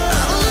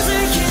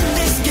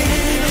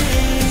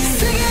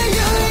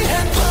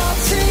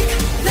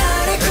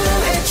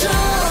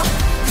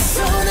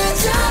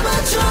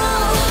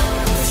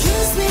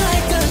Use me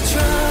like a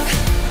drug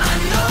I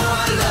know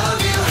I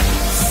love you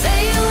Say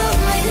you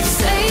love me,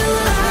 say you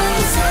love me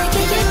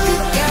세계의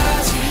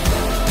끝까지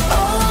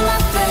All I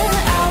feel,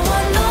 I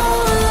want no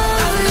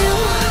love you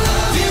I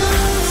love you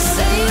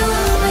Say you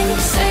love me,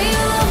 say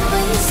you love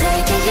me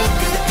세계의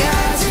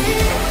끝까지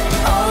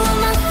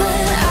All I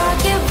feel, I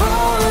give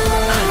all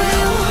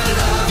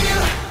of you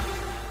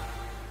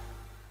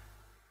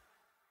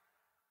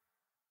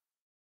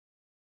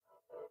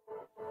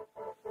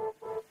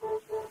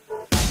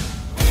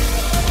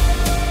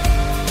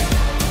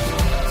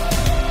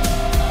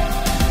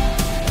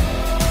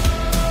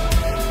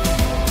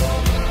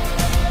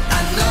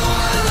I know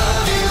I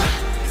love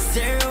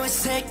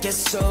you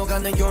So I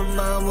know you're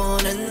my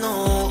one and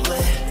only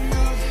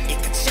이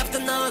끝이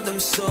없던 어둠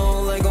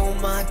속 like oh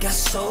my god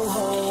so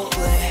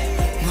holy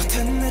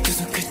모든 내 두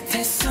손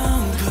끝에서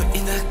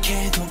불이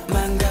나게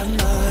도망가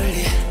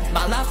멀리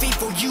My life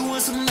before you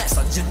was a mess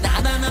언제나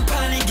난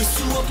판을 이길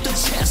수 없던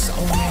chance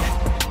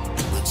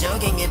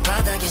무적행의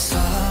바닥에서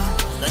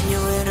난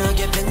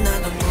유일하게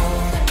빛나던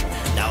moon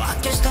Now I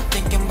can't stop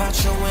thinking about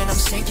you when I'm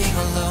sinking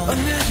alone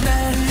어느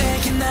날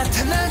내게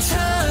나타난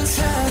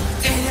천사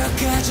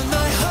데려가줘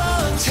너의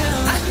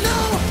hometown I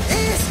know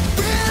it's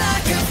real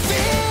I can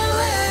feel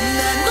it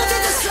난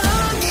못했어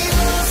이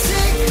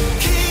lovesick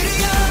길이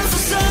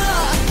없었어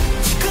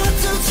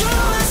죽어도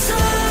좋았어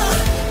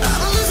I'm a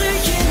loser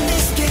in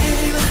this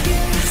game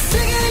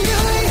세계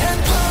유일한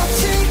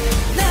법칙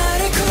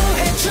나를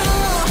구해줘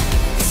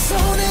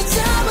손을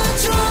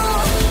잡아줘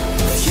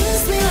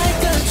Use me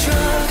like a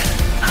drug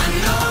I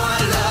know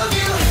I love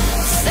you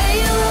Say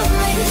you love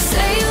me,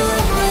 say you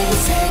love me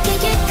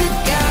세계의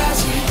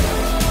끝까지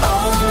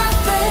All I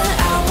feel,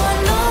 I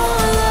want no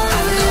love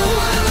I know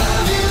I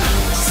love you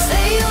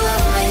Say you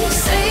love me,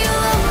 say you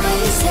love me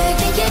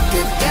세계의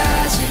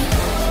끝까지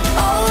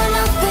All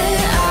I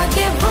feel, I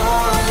give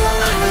all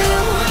of you I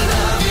know I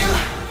love you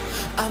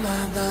아마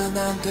난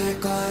안 될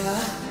거야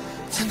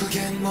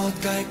천국엔 못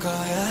갈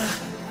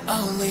거야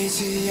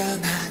어울리지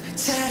않아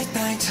자리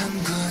따윈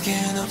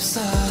천국엔 없어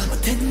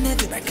모든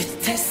애들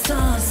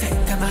발끝에서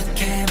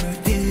새까맣게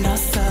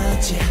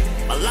물들었었지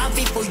My love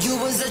before you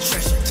was a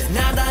treasure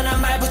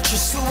지나다란 말 붙일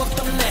수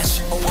없던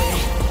measure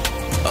away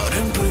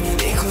얼음뿐인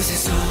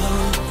이곳에서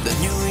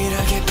넌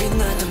유일하게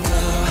빛나던 거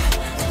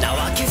Now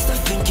I can't stop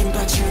thinking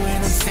about you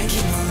and I'm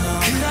thinking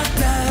alone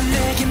그렇다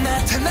내게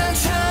나타난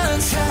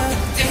천사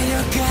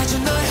데려가줘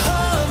너의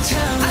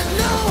hometown I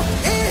know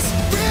it's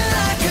real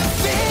I can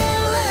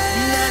feel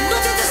it 난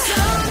못했어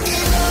이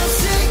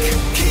lovesick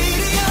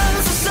길이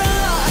없었어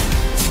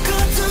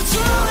죽어도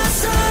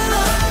좋았어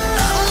I'm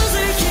a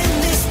loser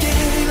in this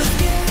game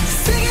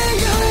세계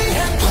유일한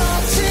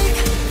법칙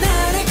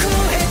나를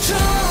구해줘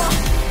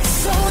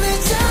손을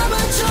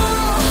잡아줘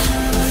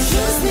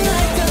Use me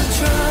like a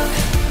drug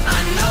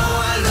I know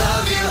I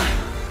love you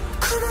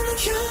그러는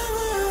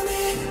영원히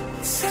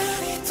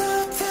살이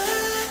돋아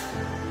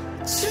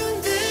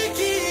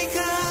숨들기가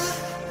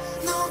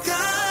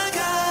녹아가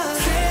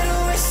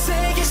새로운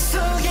세계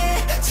속에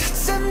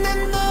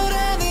찾아낸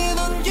너라는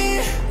온기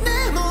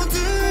내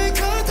모두를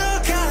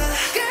걷어가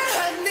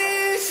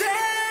하늘새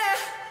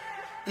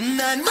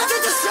난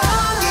못했어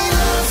이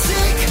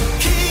lovesick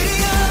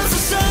길이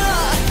없었어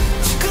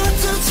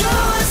죽어도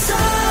좋았어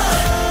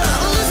I'm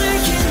a loser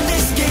in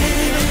this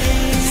game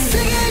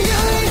세계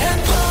유일한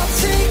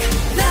법칙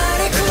나를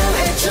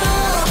구해줘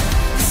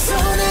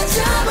손을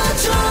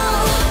잡아줘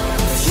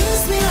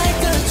Use me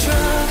like a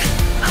drug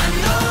I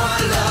know I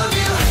love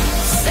you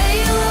Say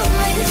you love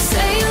me,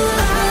 say you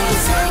love me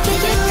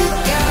세계의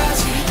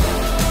끝까지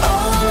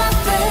All I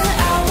feel,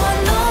 I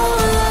want no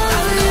love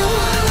I know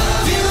I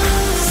love you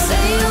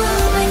Say you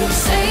love me,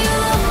 say you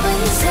love me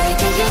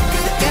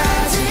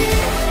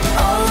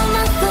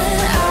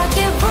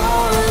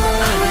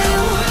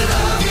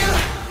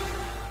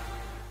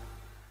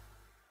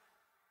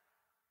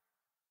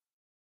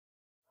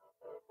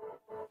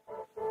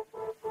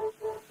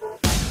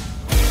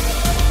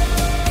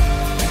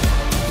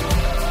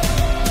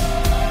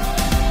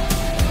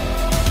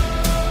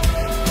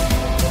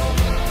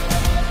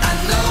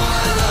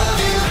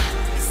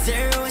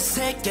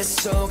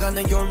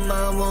속에서가는 You're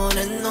my one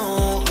and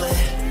only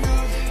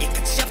이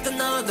끝이 없던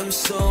어둠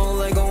속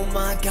Like oh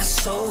my god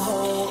so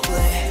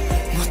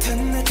holy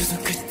모든 내 두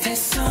손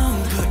끝에서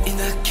불이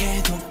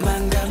나게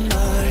도망가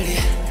멀리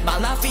My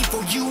life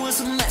before you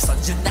was a mess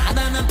언제나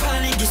나는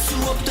팔리기 수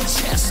없던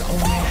채소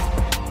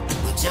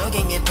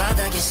무적행의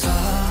바닥에서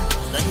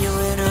넌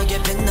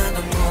유일하게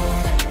빛나던 곳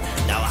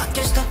Now I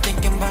can't stop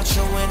thinking about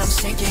you when I'm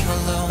sinking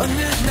alone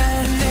어느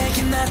날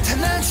내게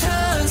나타난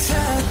천사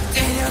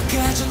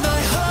데려가줘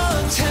너의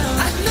hometown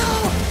I know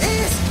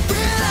it's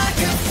real I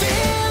can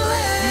feel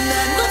it 난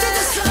못했던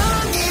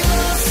성이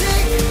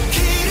lovesick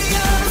길이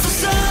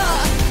없어서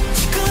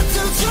죽어도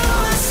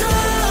좋아서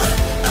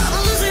I'm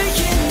a loser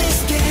in this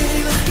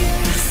game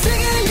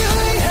세계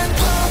유일한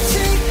법칙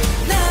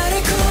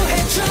나를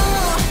구해줘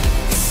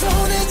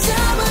손을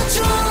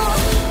잡아줘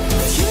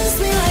Use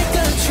me like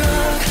a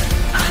drug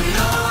I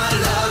know I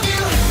love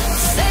you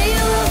Say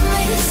you love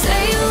me,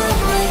 say you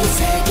love me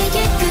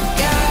세계의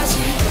끝까지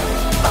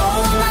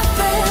All my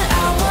friend,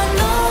 I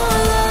want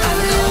all of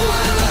you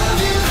I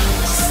love you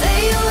Say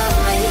you love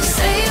me,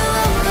 say you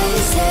love me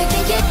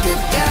세계의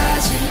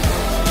끝까지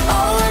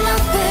All my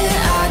friend,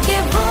 I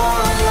give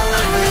all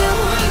of you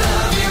I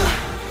love you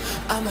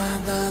아마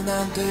난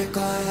안 될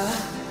거야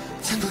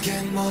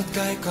천국엔 못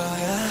갈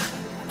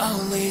거야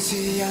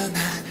어울리지 않아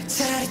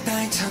자리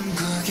따윈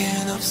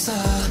천국엔 없어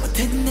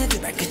모든 내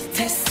두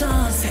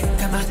발끝에서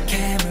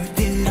새까맣게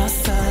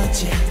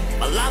물들었었지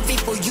My love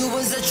before you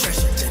was a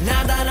treasure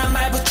나다란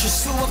말 붙일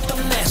수 없던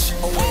measure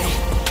away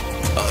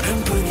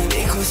얼음뿐인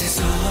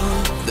이곳에서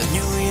넌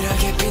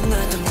유일하게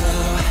빛나던 거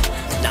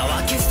Now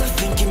I can't stop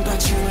thinking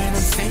about you and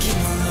I'm thinking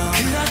alone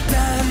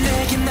그렇다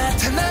내게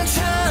나타난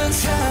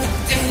천사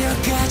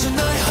데려가줘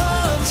너의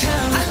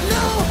hometown I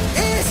know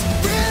it's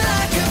real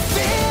I can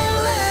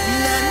feel it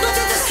난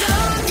못했던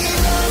성이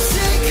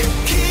lovesick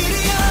길이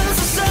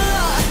없어서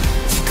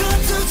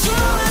죽어도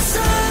좋아서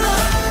I'm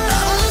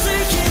a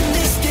loser in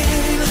this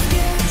game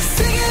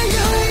세계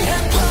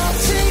유일한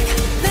법칙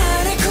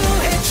나를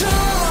구해줘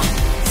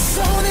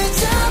손을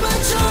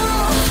잡아줘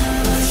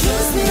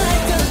Use me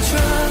like a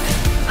drug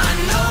I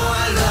know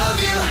I love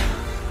you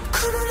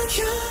그러는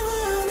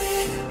영원히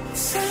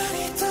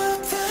살이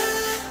돋아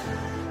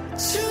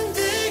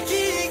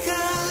준들기가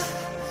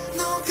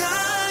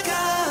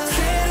녹아가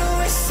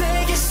새로운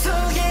세계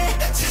속에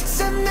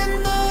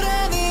찾아낸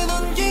너라는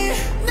온기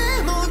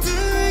내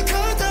모두를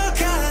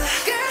걷어가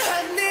그한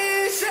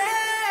이제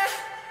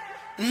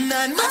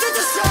난 못했던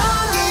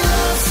성이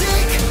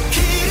lovesick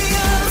길이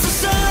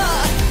없어서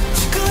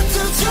죽어도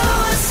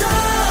좋아서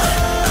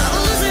I'm a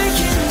loser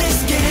in this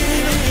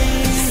game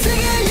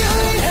세계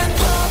유일한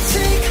법칙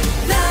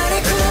나를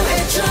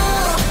구해줘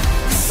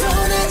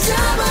손을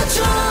잡아줘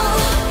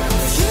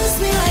Use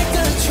me like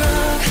a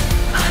drug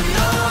I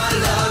know I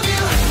love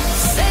you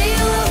Say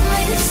you love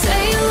me,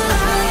 say you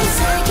love me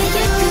세계의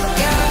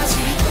끝까지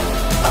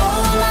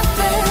All my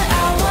friend,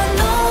 I want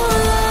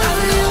all of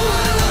you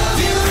I love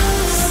you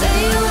Say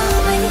you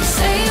love me,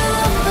 say you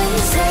love me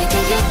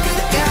세계의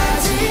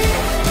끝까지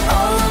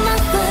All my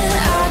friend,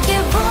 I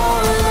give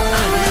all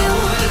of you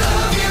I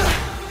love you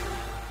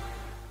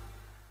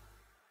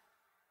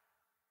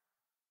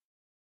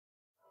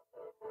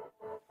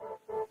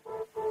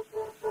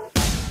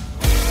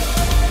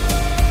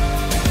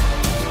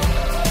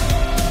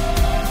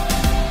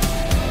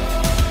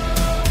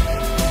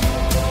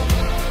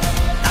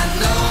I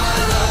know I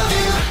love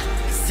you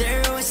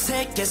새로운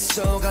세계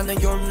속가는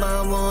You're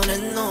my one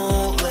and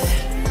only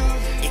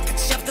이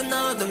끝이 없던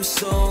어둠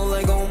속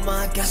Like oh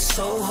my god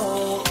so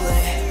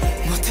holy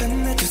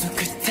모든 내 두 손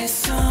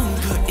끝에서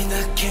불이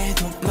나게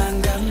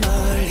도망가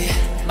멀리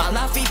My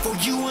life before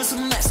you was a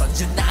mess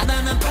언제나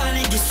나는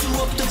팔리기 수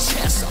없던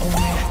채소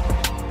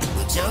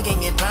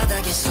무적행의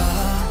바닥에서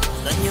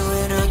넌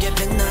유일하게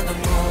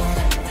빛나던 곳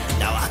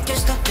Now I can't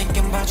stop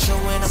thinking about you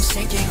when I'm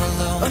sinking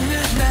alone 어느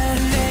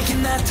날 내게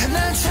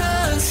나타난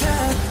천사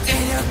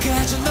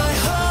데려가줘 너의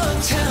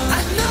hometown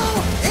I know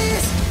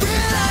it's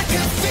real I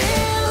can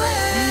feel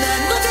it 난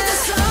못했던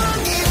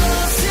성이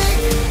lovesick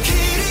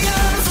길이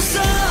없어서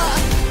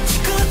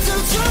죽어도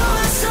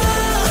좋아서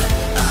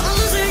I'm a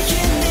loser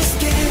in this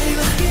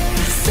game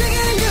세계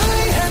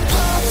유일한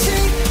법칙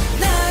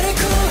나를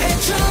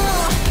구해줘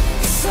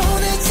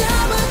손을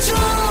잡아줘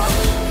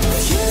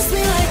Use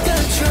me like a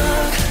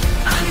drug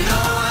I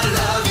know I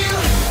love you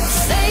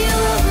Say you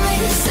love me,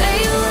 say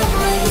you love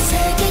me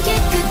세계의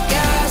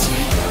끝까지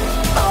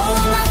All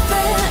my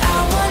friend, I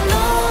want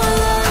all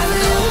of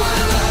you I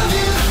love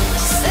you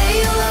Say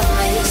you love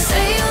me,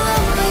 say you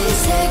love me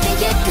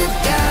세계의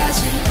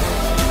끝까지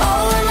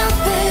All my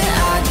friend,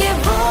 I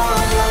give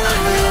all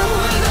of you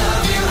I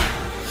love you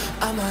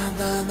아마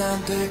난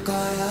안 될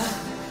거야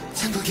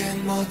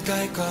천국엔 못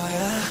갈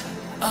거야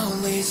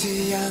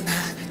어울리지 않아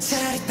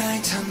자리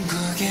따윈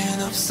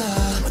천국엔 없어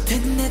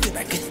모든 내 두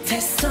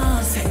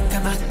발끝에서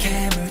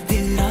새까맣게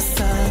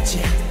물들었었지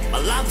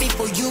My love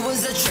before you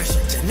was a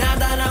treasure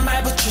나다란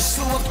말 붙일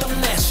수 없던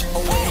measure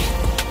away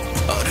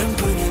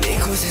얼음뿐인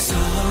이곳에서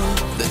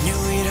넌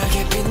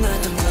유일하게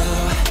빛나던 거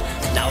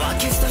Now I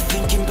can't stop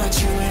thinking about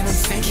you and I'm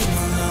thinking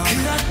alone.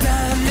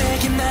 그렇다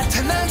내게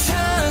나타난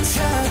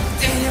천사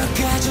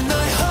데려가줘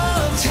너의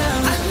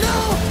hometown. I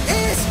know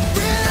it's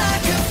real, I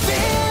can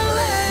feel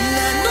it. 난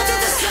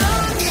못했어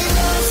이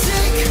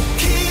lovesick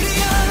길이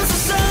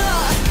없어서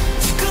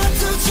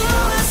죽어도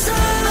좋았어.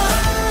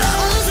 I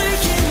was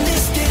in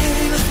this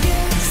game.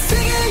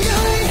 세계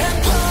유일한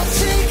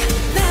법칙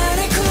나를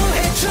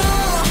구해줘.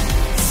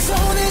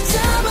 손을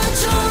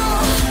잡아줘.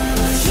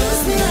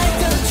 Use me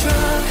like a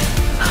drug.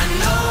 I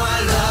know I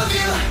love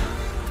you.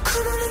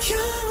 그러는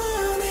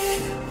영원히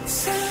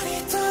살이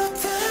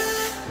돋아.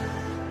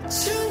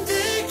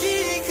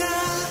 준들기가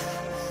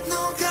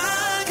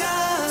녹아가.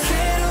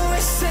 새로운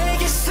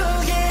세계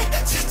속에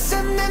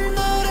찾아낸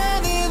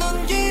너라는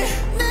온기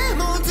내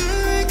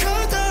모두를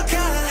걷어가.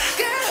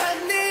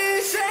 그한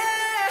이제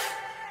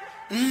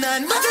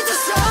난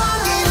못했어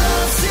이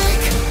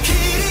lovesick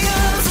길이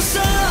없어서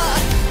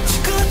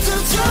죽어도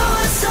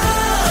좋았어.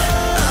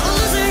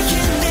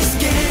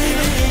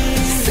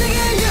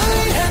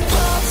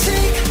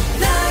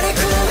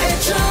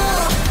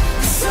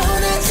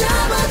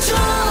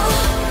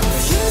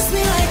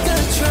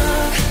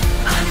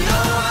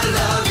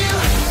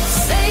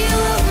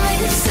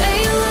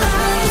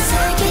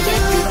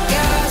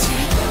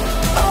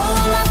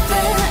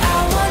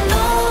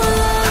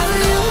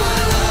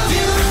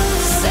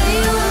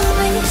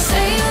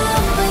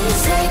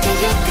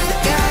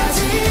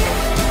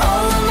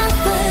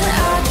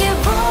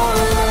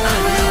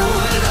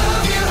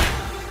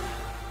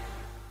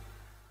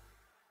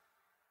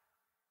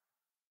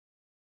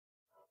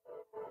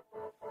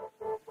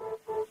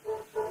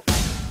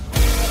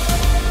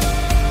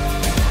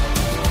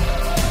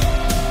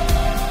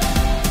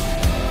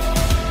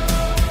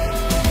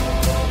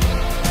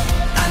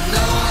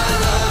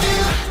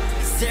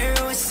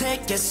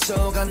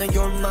 속아는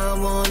you're my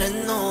one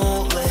and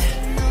only.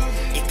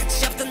 이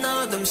끝이 없던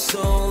어둠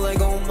속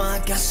like oh my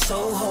god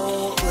so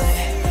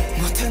holy.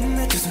 모든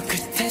내 두 손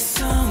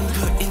끝에서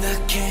불이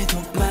나게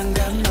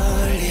도망가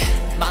멀리.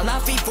 My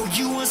life for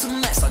you was a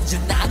mess.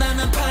 언제나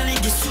나는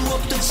팔리기 수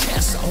없던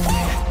chance.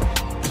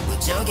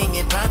 무적인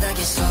이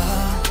바닥에서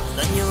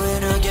넌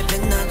유일하게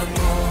빛나는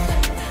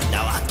곳.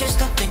 Now I can't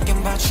stop thinking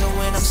about you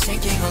when I'm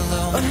sinking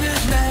alone. 어느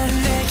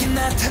날 내게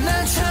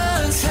나타난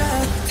천사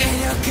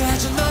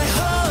데려가줘 너의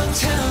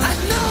hometown. I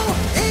know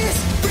it's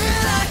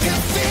real, I can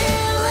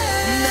feel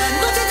it. 난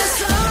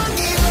못했어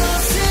이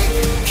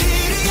lovesick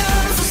길이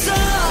없어서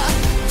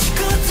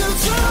죽어도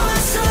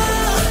좋았어.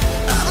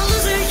 I'm a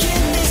loser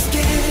in this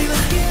game.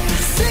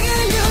 세계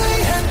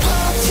유일한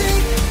법칙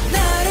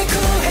나를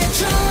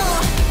구해줘.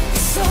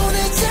 손을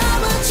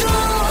잡아줘.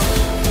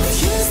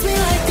 Use me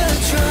like a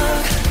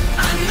drug.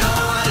 I know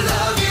I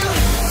love you.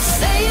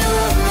 Say you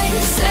love me,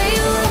 say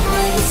you love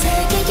me.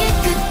 세계의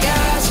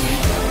끝까지.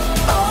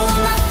 All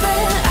I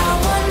feel, I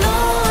want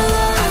all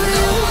of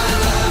you. I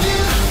love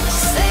you.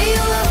 Say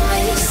you love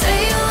me, say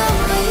you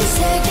love me.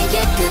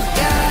 세계의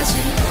끝까지.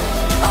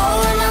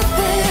 All I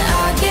feel,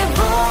 I give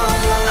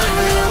all of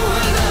you.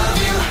 I love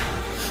you.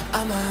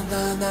 아마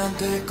난 안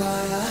될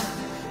거야.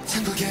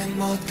 천국엔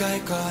못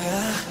갈 거야.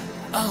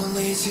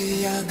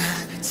 어울리지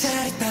않아.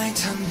 자리 따윈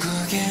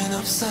천국엔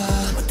없어.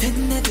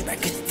 모든 내 두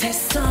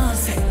발끝에서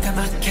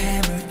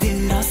새까맣게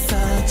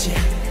물들었었지.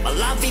 My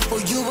love for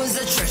you was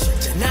a treasure.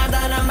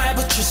 지나다란 말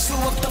붙일 수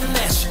없던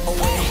measure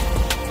away.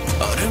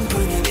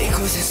 얼음뿐인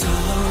이곳에서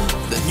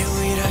넌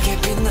유일하게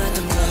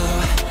빛나던 거.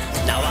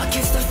 Now I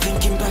can't stop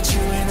thinking about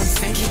you and I'm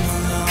thinking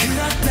alone.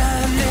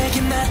 그렇다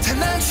내게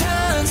나타난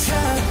천사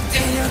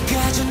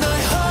데려가줘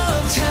너의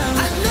hometown.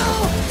 I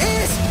know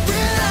it's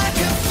real, I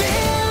can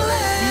feel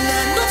it. 난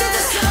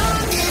못했어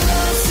이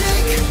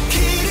lovesick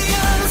길이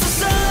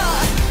없어서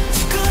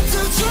죽어도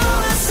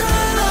좋았어.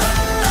 I'm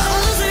a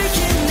loser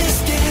in this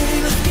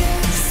game.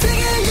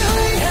 세계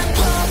유일한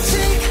법칙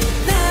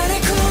나를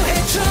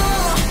구해줘.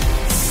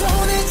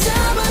 손을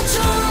잡아줘.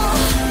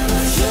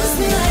 Use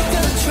me like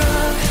a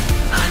drug.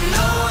 I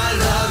know I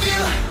love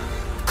you.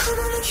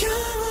 그러는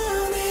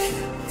영원히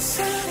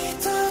살이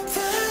돋아.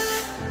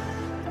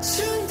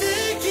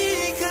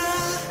 준들기가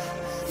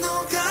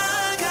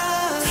녹아가.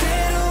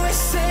 새로운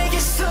세계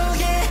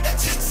속에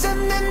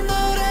찾아낸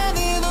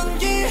너라는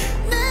온기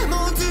내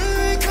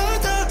모두를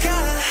걷어가.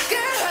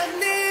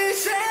 그한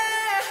이제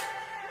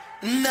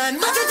난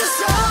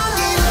못했어 이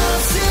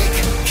lovesick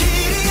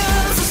길이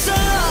없어서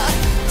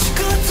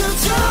죽어도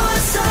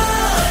좋았어.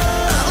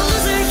 I'm a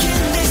loser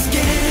in this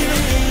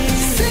game.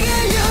 세계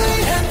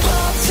유일한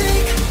법칙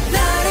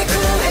나를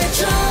구해줘.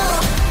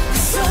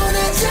 손을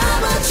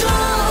잡아줘.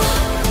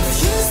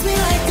 Use me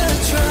like a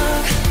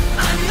drug.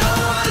 I know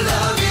I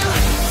love you.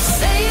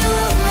 Say you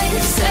love me,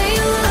 say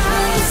you love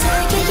me.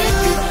 세계의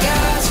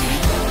끝까지.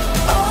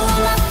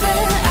 All I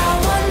feel, I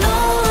want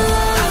all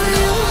of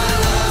you. I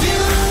love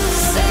you.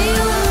 Say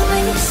you love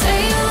me, say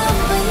you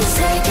love me.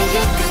 세계의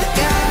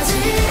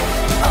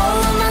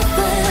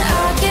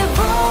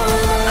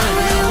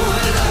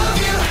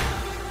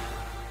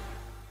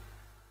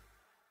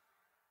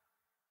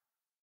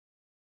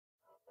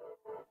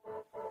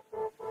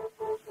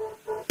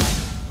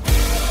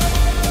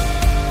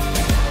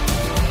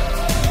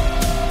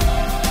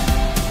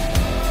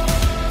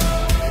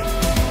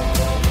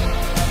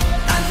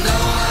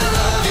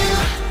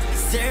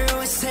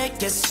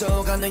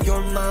속아는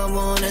You're my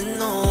one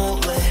and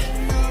only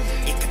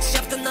이 끝이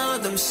없던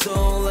어둠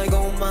속 Like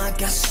oh my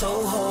god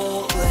so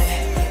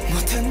holy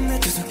모든 내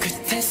두 손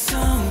끝에서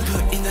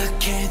불이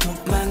나게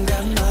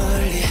도망가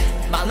멀리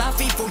My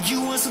life for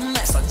you was a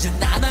mess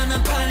언제나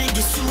나는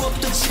팔리길 수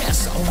없던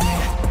채소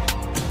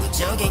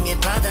무적행의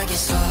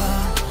바닥에서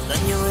넌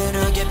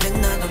유일하게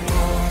빛나는 곳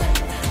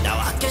Now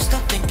I can't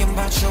stop thinking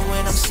about you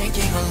when I'm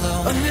sinking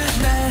alone 어느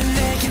날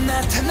내게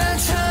나타난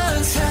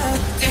천사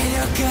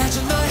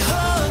데려가줘 너의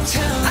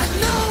hometown I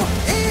know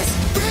it's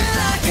real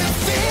I can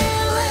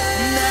feel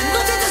it 난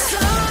어제도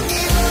성이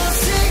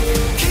lovesick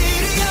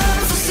길이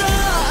없어서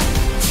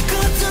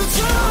죽어도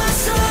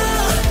좋았어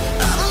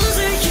I'm a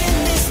loser in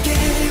this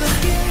game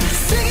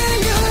세계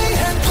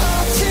유일한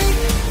법칙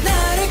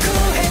나를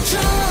구해줘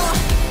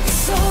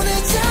손을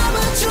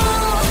잡아줘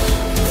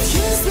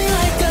Use me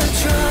like a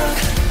drug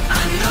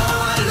I know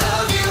I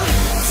love you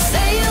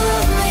Say you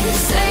love me,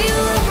 say you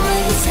love me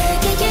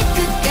세계의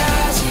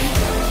끝까지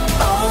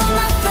All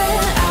my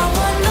friend, I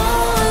wanna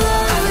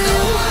love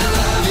you I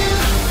love you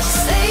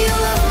Say you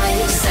love me,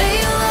 say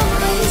you love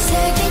me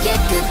세계의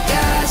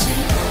끝까지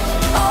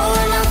All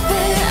my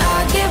friend, I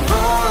give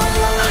all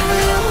love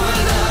you I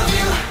love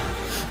you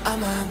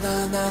아마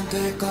난 안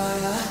될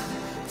거야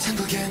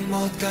천국엔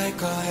못 갈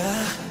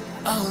거야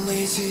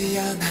어울리지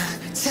않아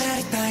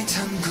자리 따윈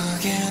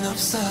천국엔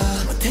없어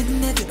모든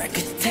내들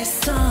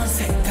발끝에서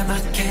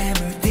새까맣게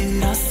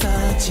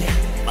물들었었지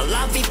My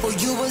love for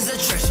you was a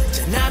treasure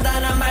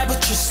지나다란 말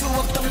붙일 수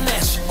없던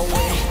measure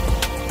away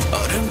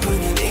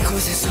얼음뿐인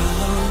이곳에서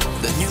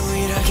넌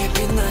유일하게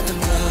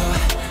빛나던 거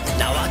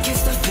Now I can't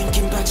stop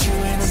thinking about you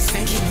when I'm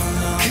thinking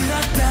alone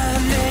그렇다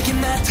내게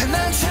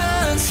나타난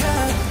천사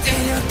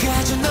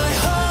데려가줘 너의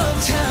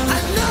hometown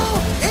I know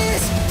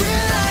it's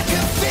real I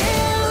can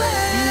feel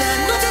it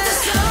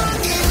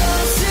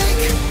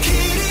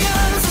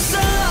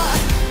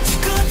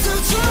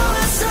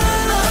좋았어 I'm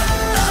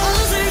a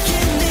loser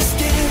in this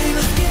game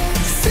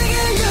세계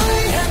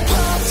유일한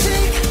법칙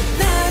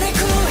나를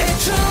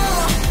구해줘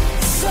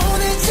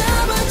손을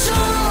잡아줘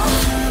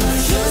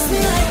Use me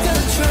like a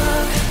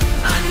drug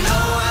I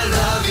know I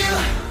love you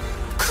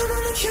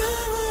그러는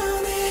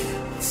영원히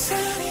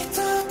살이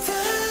돋아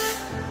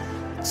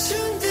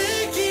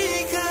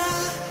숨들기가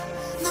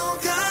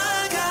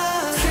녹아가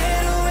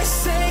새로운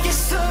세계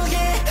속에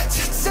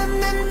찾은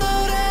내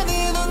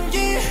노래는 온기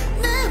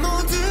내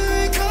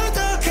모두를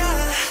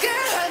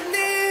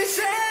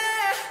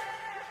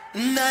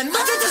난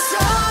어제도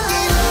성이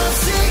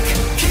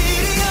lovesick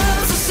길이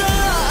없어서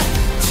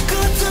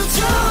죽어도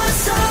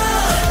좋았어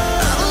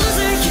I'm a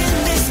loser in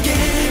this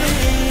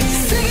game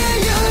세계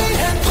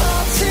유일한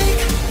법칙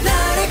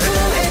나를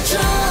구해줘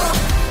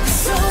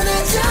손을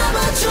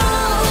잡아줘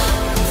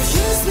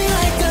Use me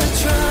like a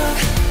drug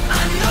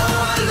I know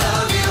I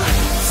love you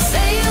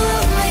Say you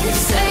love me,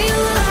 say you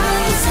love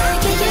me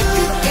세계의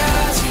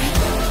끝까지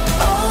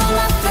All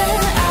my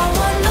friend, I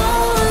wanna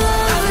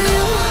love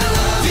you I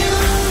love you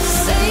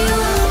Say you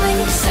love me,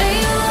 say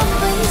you love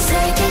me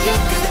세계의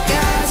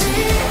끝까지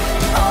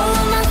All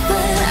my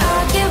friend, I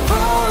give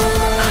all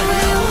of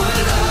you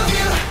I love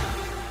you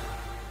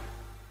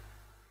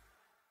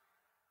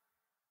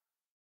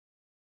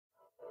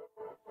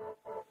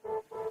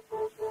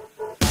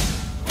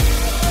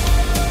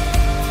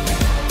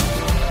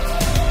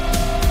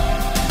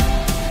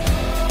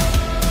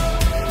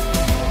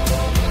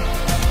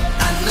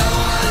I know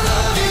I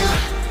love you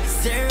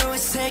새로운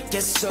세계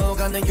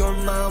속아는 You're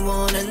my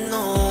one and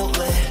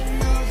only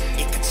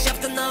이 끝이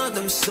없던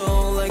어둠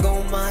속 Like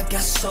oh my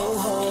god so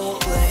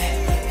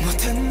holy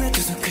모든 내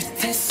두 손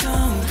끝에서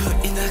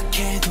불이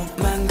나게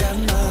도망가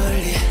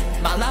멀리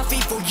My life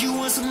for you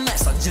was a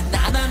mess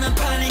언제나 나는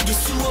팔리길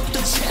수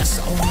없던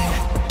채소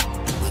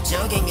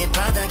무적행의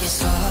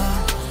바닥에서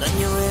넌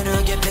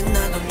유일하게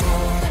빛나던 곳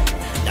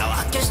Now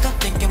I can't stop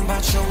thinking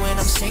about you when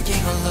I'm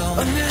sinking alone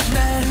어느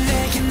날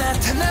내게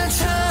나타난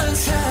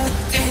천사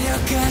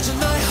데려가줘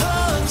너의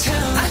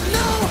hometown I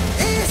know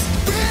it's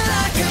real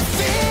I can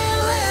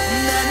feel it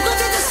난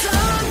어제도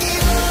성이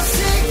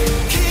lovesick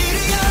길이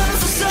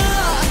없어서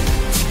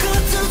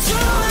죽어도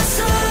좋았어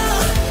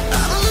I'm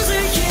a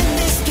loser in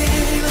this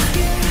game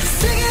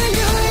세계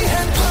유일한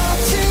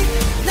법칙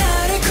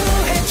나를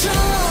구해줘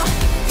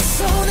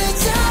손을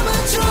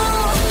잡아줘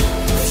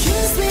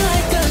Use me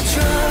like a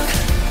drug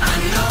I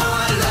know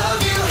I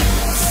love you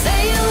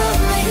Say you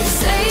love me,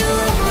 say you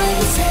love me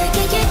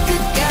세계의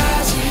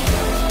끝까지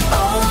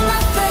All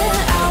my friend,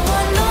 I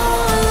wanna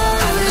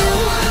love you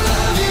I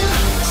love you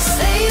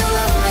Say you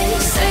love me,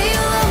 say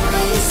you love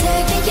me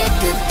세계의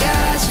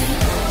끝까지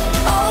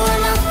All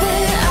my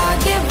friend, I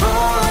give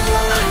all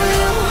of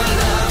you I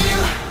love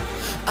you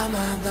아마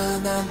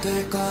난 안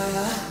될 거야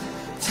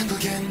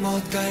천국엔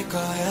못 갈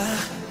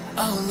거야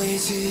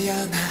어울리지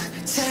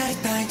않아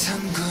자리 따윈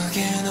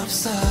천국엔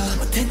없어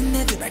모든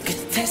내들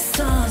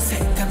발끝에서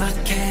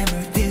새까맣게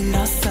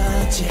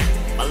물들었었지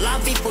My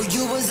love for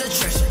you was a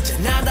treasure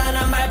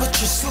지나다란 말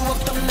붙일 수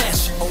없던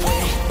measure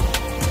away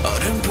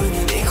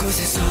얼음뿐인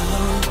이곳에서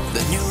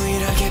넌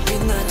유일하게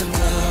빛나던 거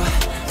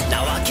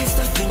Now I can't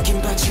stop thinking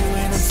about you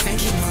and I'm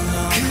thinking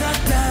alone.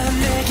 그렇다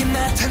내게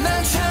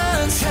나타난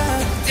천천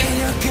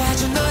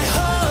데려가줘 너의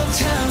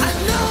hometown. I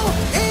know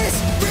it's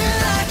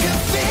real, I can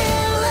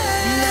feel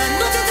it. 난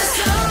못했어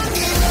이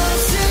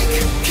lovesick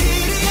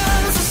길이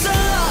없었어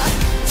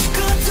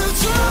그것도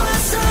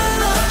좋았어.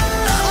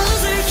 I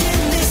was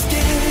in this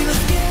game.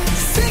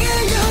 세계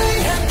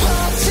유일한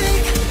법칙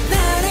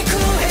나를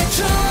구해줘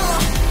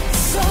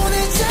손을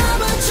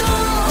잡아줘.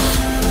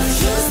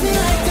 Use me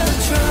like a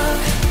drug.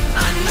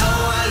 I know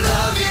I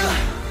love you.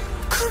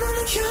 그러는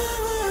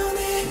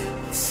영원히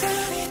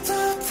살이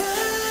돋아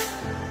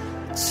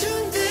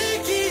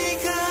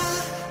준들기가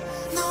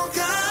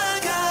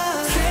녹아가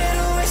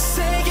새로운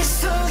세계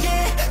속에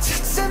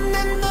찾은 내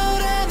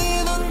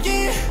노래는 온기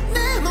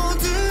내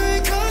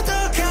모두를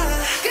걷어가.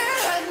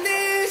 난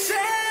이제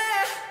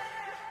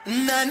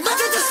난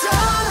못했어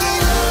이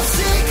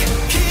lovesick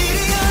길이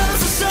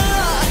없었어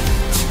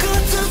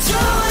그것도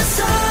좋았어.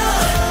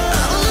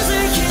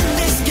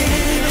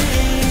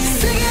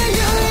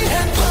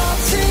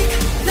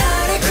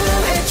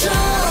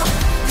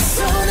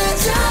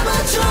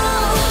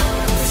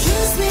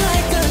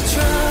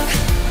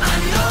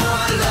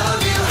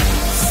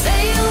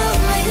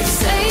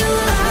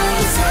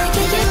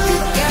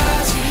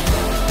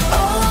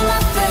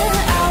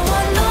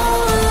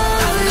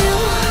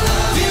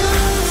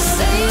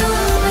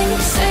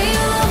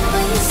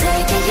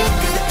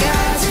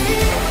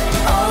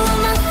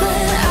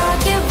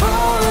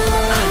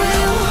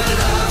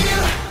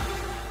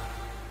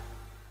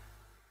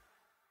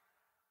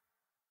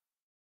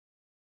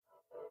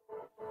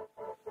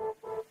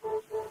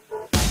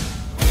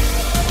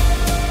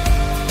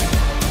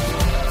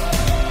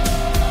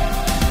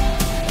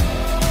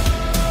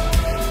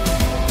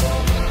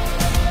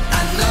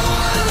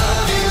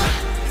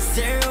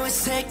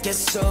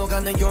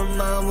 속아는 you're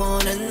my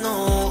one and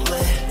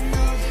only.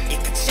 이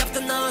끝이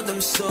없던 어둠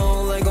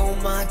속 like oh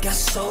my god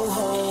so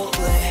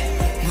holy.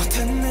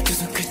 모든 내 두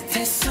손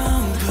끝에서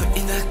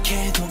불이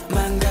나게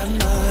도망가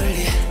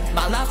멀리.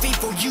 My life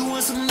before you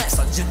was a mess.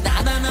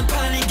 언제나 나는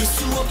팔리길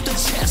수 없던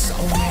채소.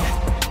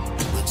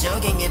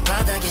 무적행의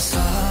바닥에서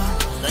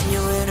넌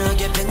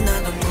유일하게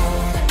빛나던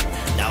곳.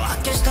 Now I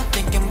can't stop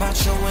thinking about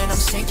you when I'm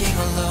sinking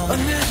alone.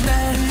 어느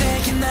날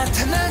내게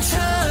나타난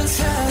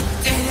천사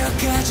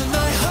데려가줘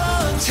너의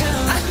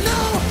hometown. I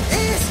know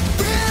it's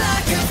real,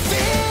 I can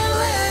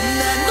feel it.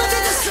 난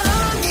못했어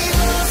이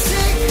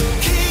lovesick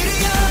길이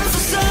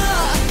없었어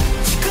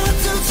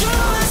그것도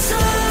좋았어.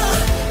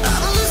 I'm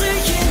a loser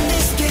in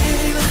this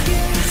game.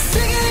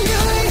 세계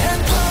유일한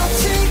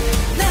법칙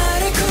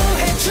나를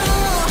구해줘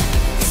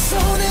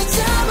손을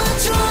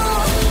잡아줘.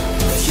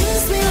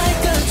 Use me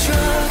like a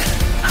drug.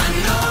 I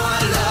know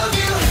I love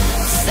you.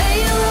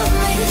 Say you love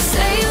me,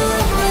 say you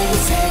love me.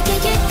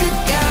 세계의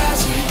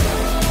끝까지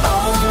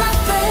all my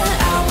friend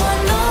I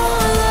want no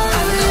love.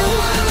 I know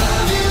I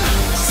love you.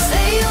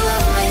 Say you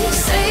love me,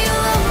 say you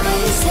love me.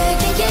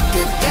 세계의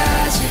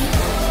끝까지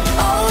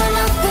all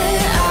my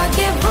friend I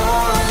get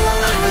more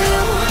love. I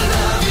know I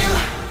love you.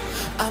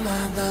 아마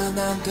난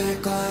안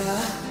될 거야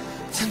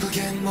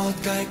천국엔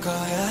못 갈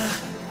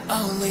거야.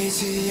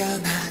 어울리지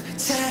않아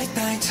자리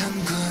따윈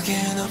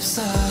천국엔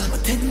없어.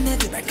 모든 내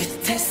두 발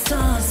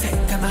끝에서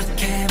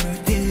새까맣게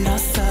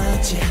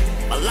물들었었지.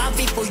 My life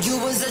before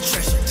you was a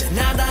treasure.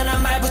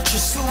 나다란 말 붙일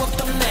수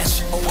없던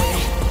measure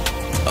away.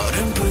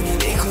 얼음뿐인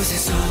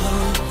이곳에서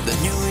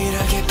넌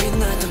유일하게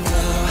빛나던 거.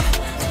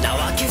 Now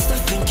I can't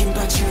stop thinking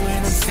about you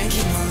and I'm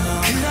thinking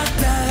alone.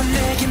 그렇다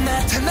내게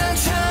나타난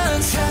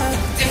천사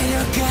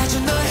데려가줘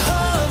너의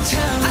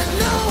hometown. I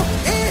know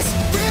it's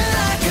real,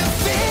 I can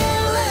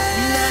feel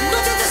it. 난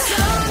못했어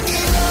이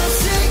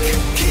lovesick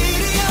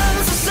길이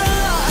없었어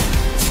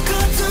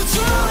그것도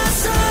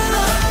좋았어.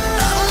 I'm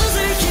a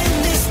loser in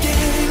this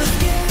game.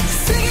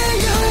 세계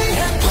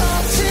유일한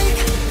법칙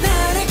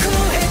나를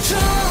구해줘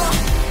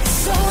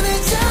손을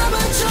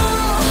잡아줘.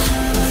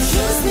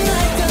 Use me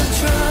like a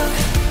drug.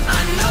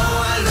 I know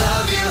I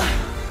love you.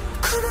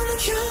 그러는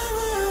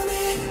영원히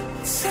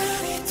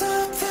살이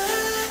돋아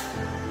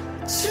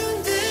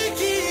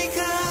준들기가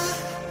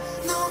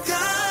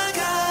녹아가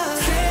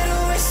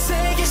새로운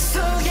세계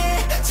속에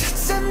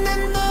찾은 내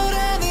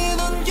노래는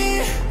온기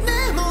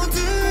내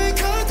모두를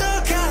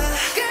걷어가.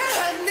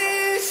 난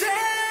이제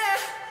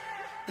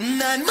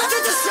난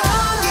못했어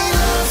이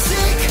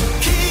lovesick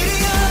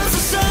길이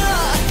없었어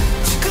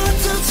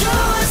그것도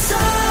좋았어.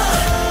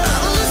 I'm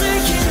a loser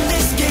in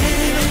this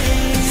game.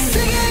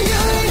 세계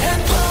유일한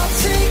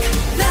법칙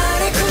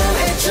나를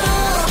구해줘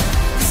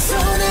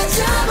손을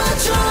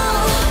잡아줘.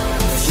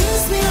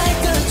 Use me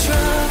like a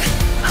drug.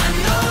 I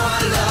know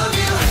I love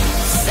you.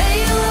 Say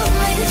you love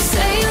me,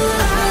 say you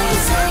love me.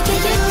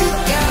 세계의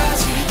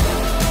끝까지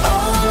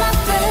all my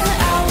friend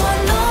I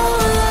want no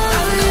love.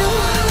 I know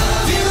I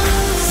love you.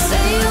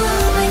 Say you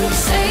love me,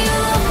 say you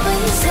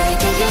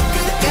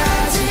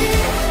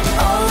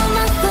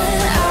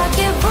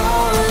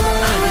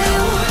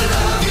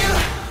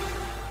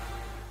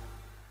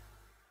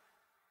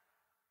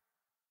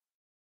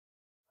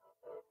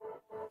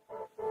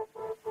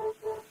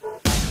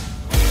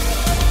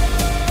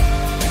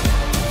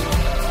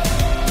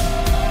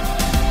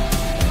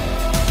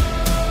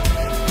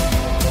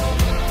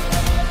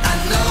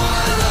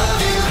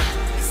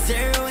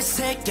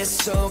take it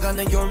so I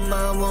know you're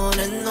my one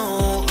and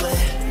only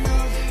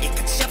이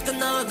끝이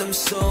없던 어둠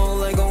속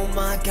like oh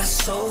my god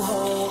so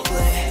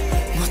holy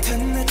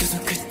모든 내 두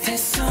손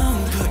끝에서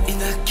불이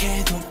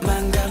나게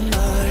도망가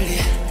멀리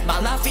My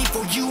life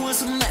before you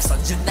was a mess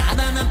언제나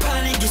나는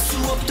팔리길 수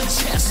없던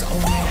채소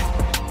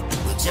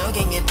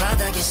무적인 이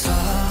바닥에서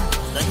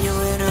넌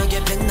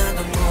유일하게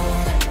빛나던 곳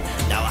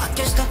Now I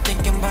can't stop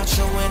thinking about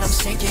you when I'm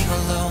sinking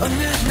alone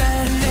어느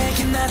날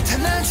내게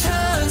나타난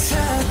천사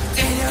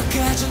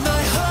데려가줘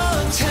너의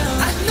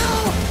hometown I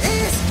know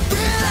it's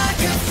real I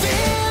can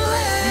feel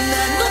it 난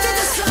못했던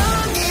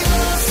성이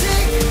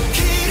lovesick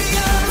길이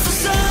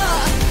없었어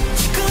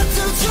죽어도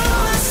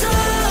좋았어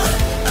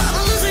I'm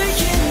a loser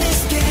in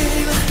this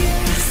game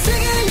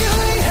세계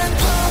유일한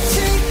법칙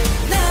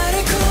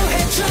나를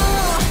구해줘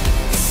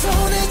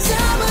손을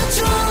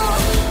잡아줘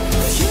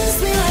Use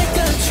me like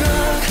a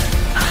drug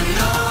I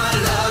know I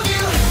love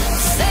you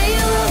Say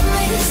you love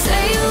me,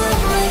 say you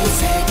love me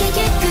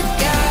세계의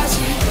끝까지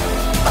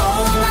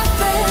All I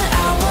feel,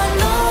 I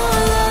want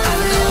all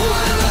of you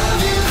I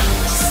love you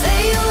Say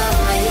you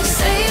love me,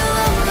 say you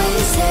love me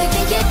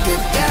세계의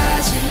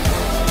끝까지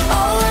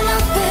All I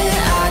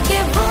feel, I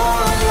give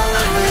all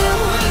of you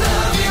I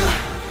love you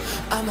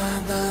아마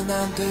난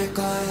안 될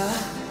거야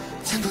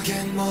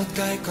천국엔 못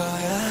갈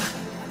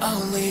거야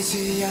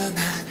어울리지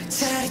않아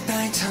자리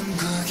따윈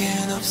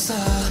천국엔 없어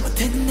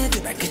모든 내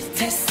두 발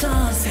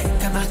끝에서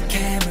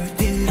새까맣게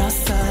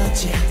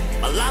물들었었지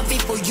My life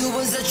before you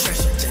was a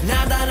treasure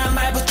지나다란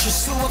말 붙일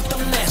수 없던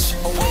measure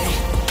away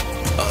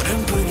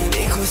얼음뿐인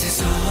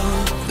이곳에서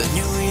넌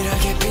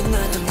유일하게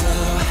빛나던 너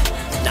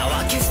Now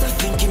I can't stop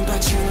thinking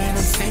about you and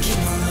I'm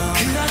thinking alone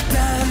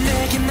그렇다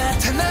내게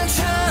나타난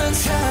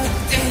천사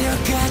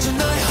데려가줘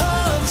너의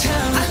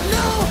hometown I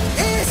know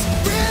it's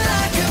real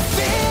I can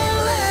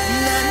feel it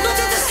난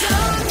못했던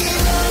성이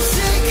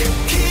lovesick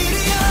길이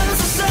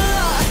없었어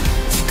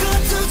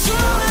죽어도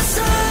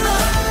좋았어 I'm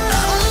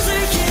a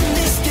loser in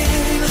this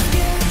game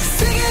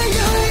세계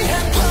유일한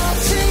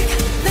법칙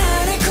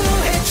나를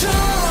구해줘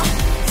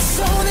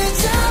손을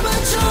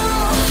잡아줘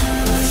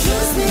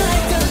Use me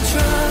like a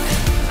drug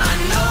I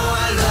know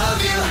I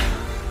love you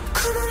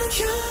그러는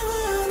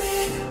영원히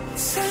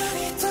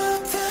살이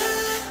돋아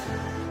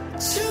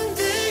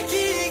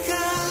준들기가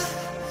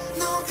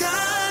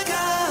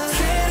녹아가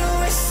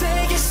새로운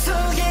세계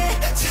속에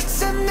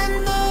찾은 내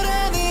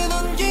노래는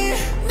온기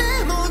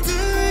내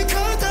모두를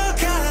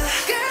걷어가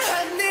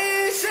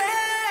이제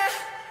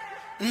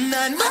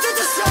난 못했던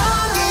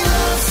성이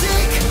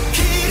lovesick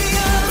길이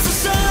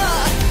없었어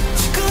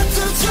죽어도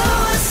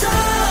좋았어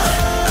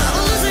I'm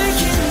a loser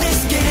in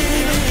this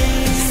game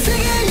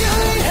세계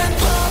유일한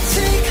법칙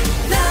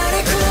나를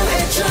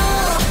구해줘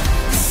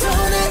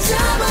손을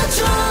잡아줘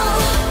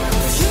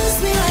Use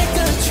me like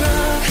a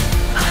drug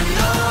I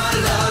know I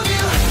love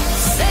you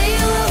Say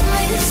you love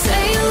me,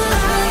 say you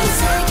love me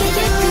세계의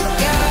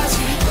끝까지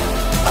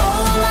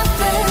All I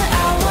feel,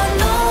 I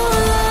want all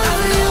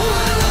of you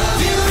I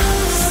love you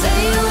Say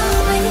you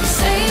love me,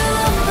 say you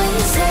love me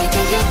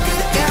세계의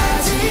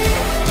끝까지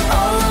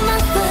All I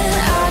feel,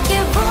 I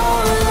give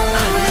all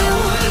of you I know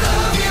I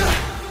love you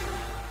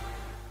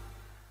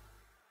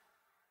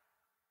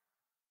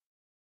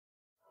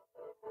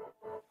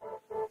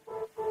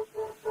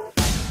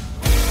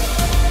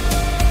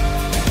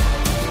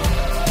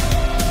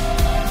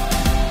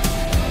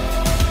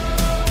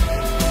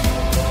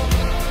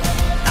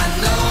I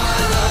know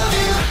I love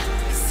you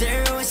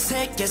새로운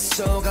세계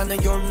속 I know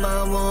you're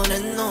my one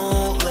and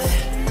only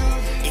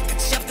이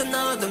끝이 없던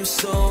어둠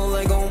속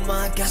like oh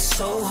my god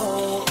so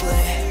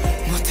holy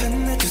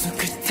모든 내 두 손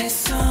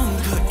끝에서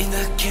불이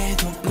나게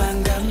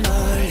도망가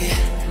멀리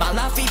My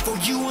life before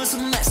you was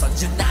a mess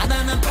언제나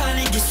나는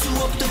팔리길 수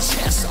없던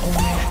채소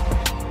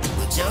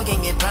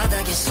무적인 이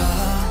바닥에서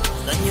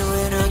넌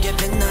유일하게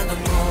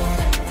빛나던 곳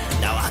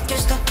Now I can't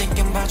stop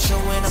thinking about you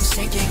when I'm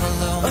sinking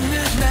alone 어느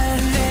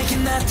날 내게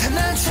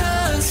나타난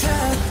천사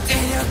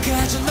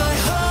데려가줘 너의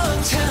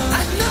hometown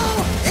I know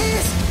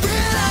it's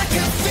real I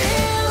can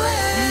feel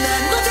it 난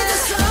못했던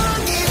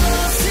성이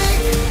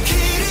lovesick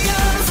길이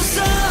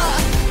없었어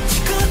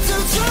죽어도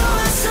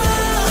좋았어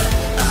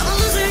I'm a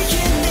loser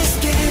in this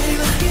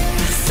game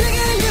세계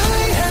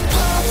유일한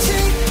법칙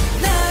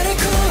나를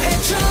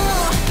구해줘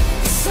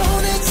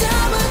손을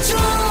잡아줘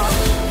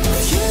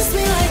Use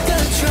me like a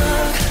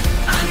drug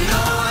I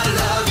know I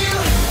love you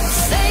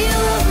Say you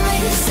love me,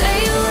 say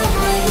you love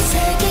me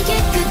세계의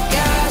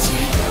끝까지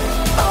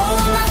All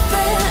I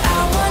feel,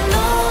 I want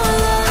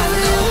all of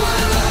you I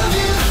love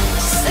you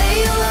Say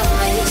you love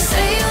me,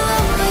 say you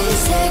love me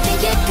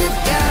세계의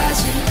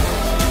끝까지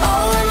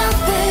All I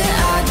feel,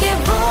 I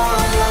give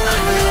all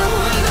of you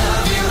I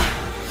love you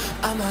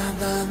아마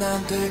난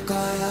안 될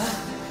거야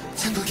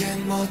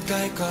천국엔 못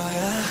갈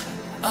거야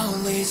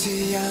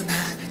어울리지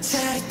않아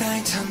자리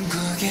따윈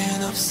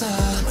천국엔 없어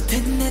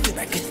모든 내 두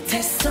발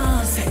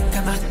끝에서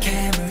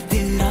새까맣게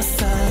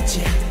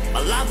물들었었지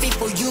My life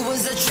before you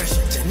was a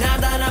treasure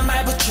지나다란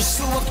말 붙일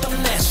수 없던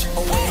measure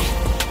away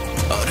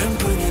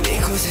얼음뿐인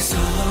이곳에서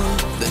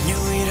넌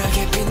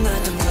유일하게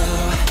빛나던 너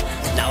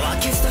Now I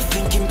can't stop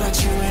thinking about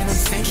you and I'm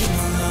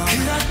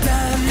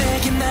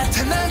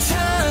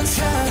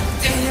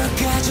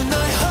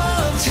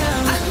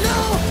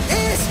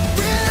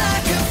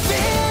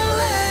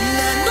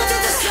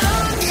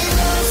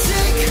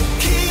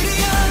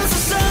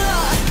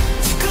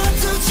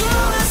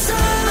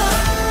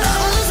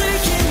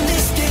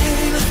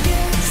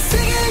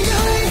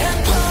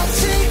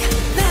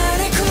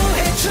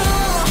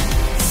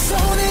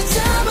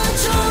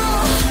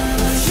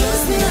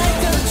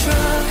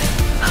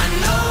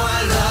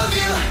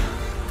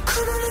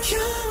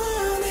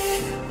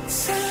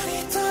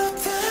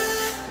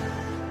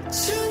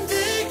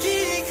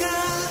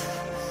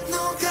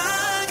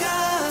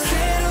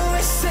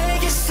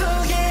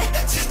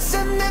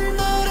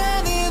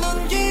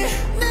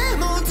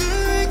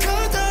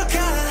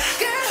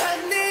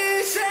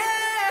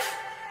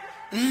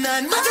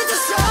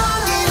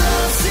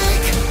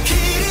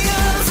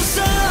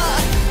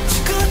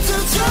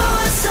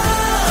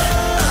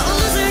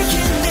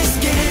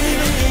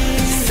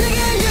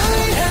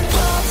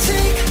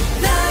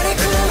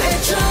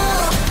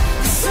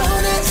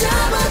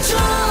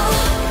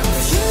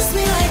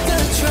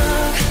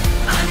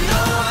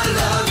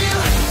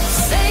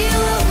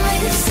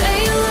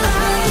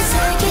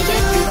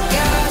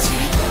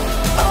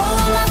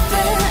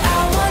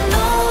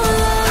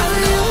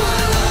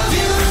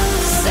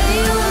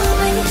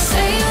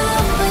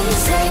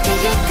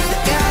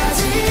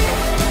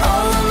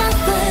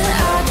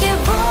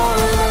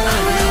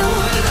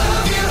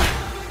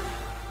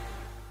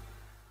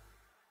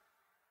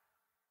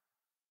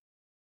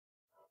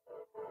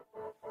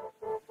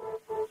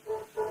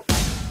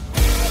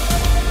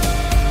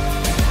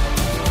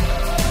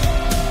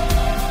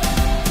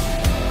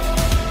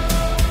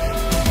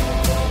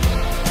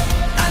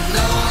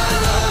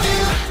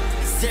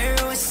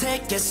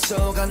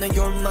속아는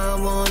you're my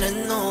one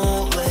and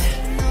only.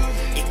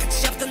 이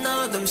끝이 없던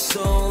어둠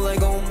속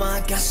like oh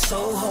my god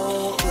so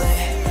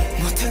holy.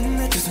 모든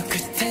내 두 손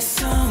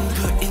끝에서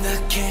불이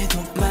나게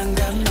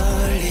도망가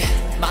멀리.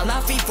 My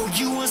life for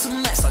you was a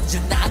mess.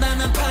 언제나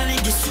나는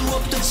팔리길 수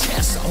없던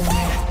채소.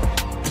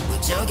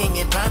 무적인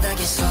이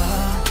바닥에서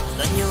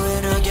넌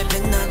유일하게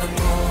빛나던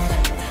곳.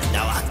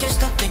 Now I can't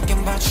stop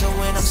thinking about you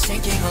when I'm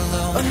sinking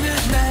alone. 어느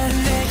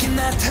날 내게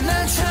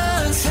나타난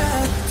천사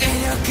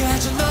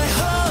데려가줘 너의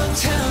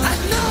hometown. I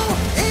know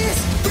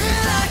it's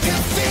real I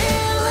can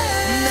feel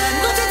it. 난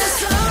어제도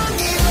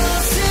성이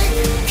없이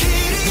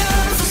길이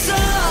없어서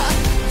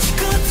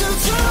죽어도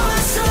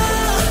좋았어.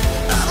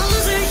 I'm a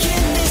loser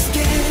in this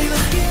game.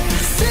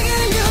 세계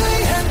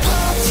유일한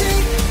법칙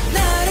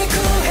나를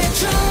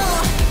구해줘.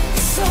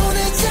 손을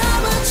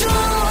잡아줘.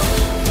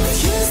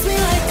 Use me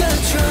like a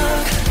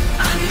drug.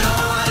 I know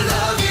I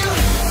love you.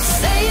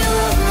 Say you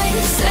love me,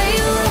 say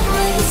you love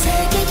me.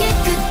 세계의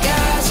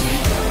끝까지.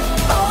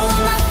 All of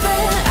my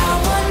friend, I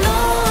want no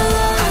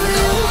love. I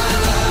know I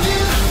love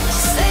you.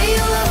 Say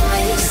you love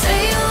me,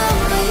 say you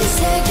love me.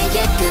 세계의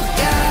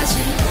끝까지.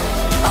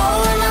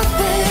 All of my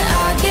friend,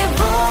 I give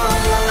all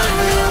love. I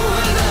know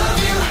I love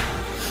you.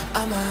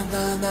 아마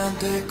난 안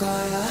될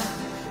거야.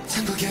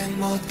 천국엔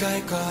못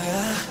갈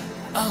거야.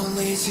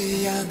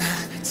 어울리지 않아.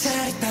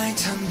 자리 따윈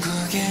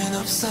천국엔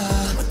없어.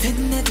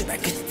 모든 애들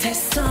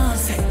발끝에서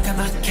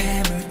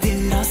새까맣게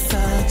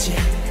물들었었지.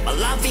 My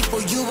love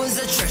for you was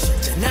a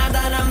treasure.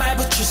 지나다란 말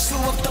붙일 수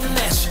없던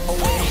measure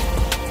away.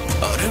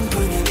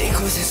 얼음뿐인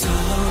이곳에서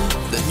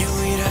넌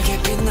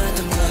유일하게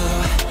빛나던 거.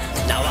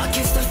 Now I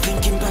can't stop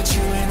thinking about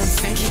you and I'm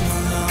thinking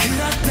alone.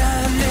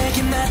 그렇다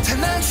내게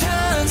나타난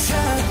천사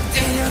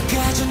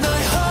데려가줘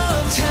너의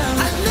hometown.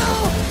 I know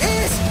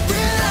it's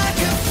real I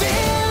can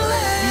feel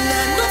it.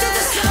 난 어제도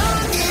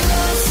성이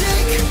없이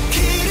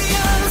길이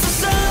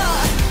없어서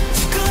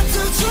죽어도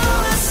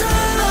좋았어.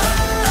 I'm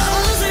a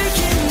loser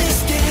in this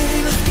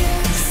game.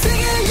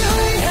 세계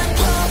유일한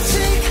법칙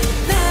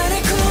나를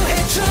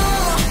구해줘.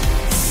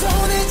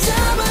 손을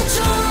잡아줘.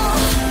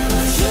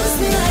 Use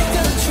me like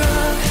a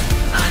drug.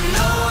 I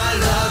know I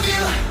love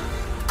you.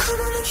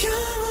 그러는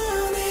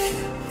영원히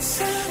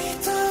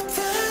살이 돋아.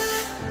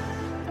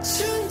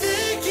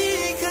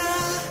 준들기가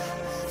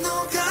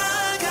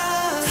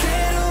녹아가.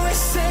 새로운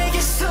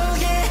세계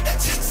속에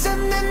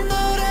찾아낸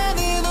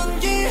너라는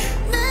온기.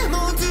 내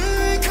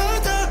모두를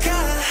걷어가.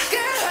 그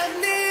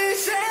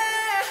하늘새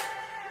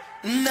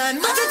난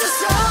어제도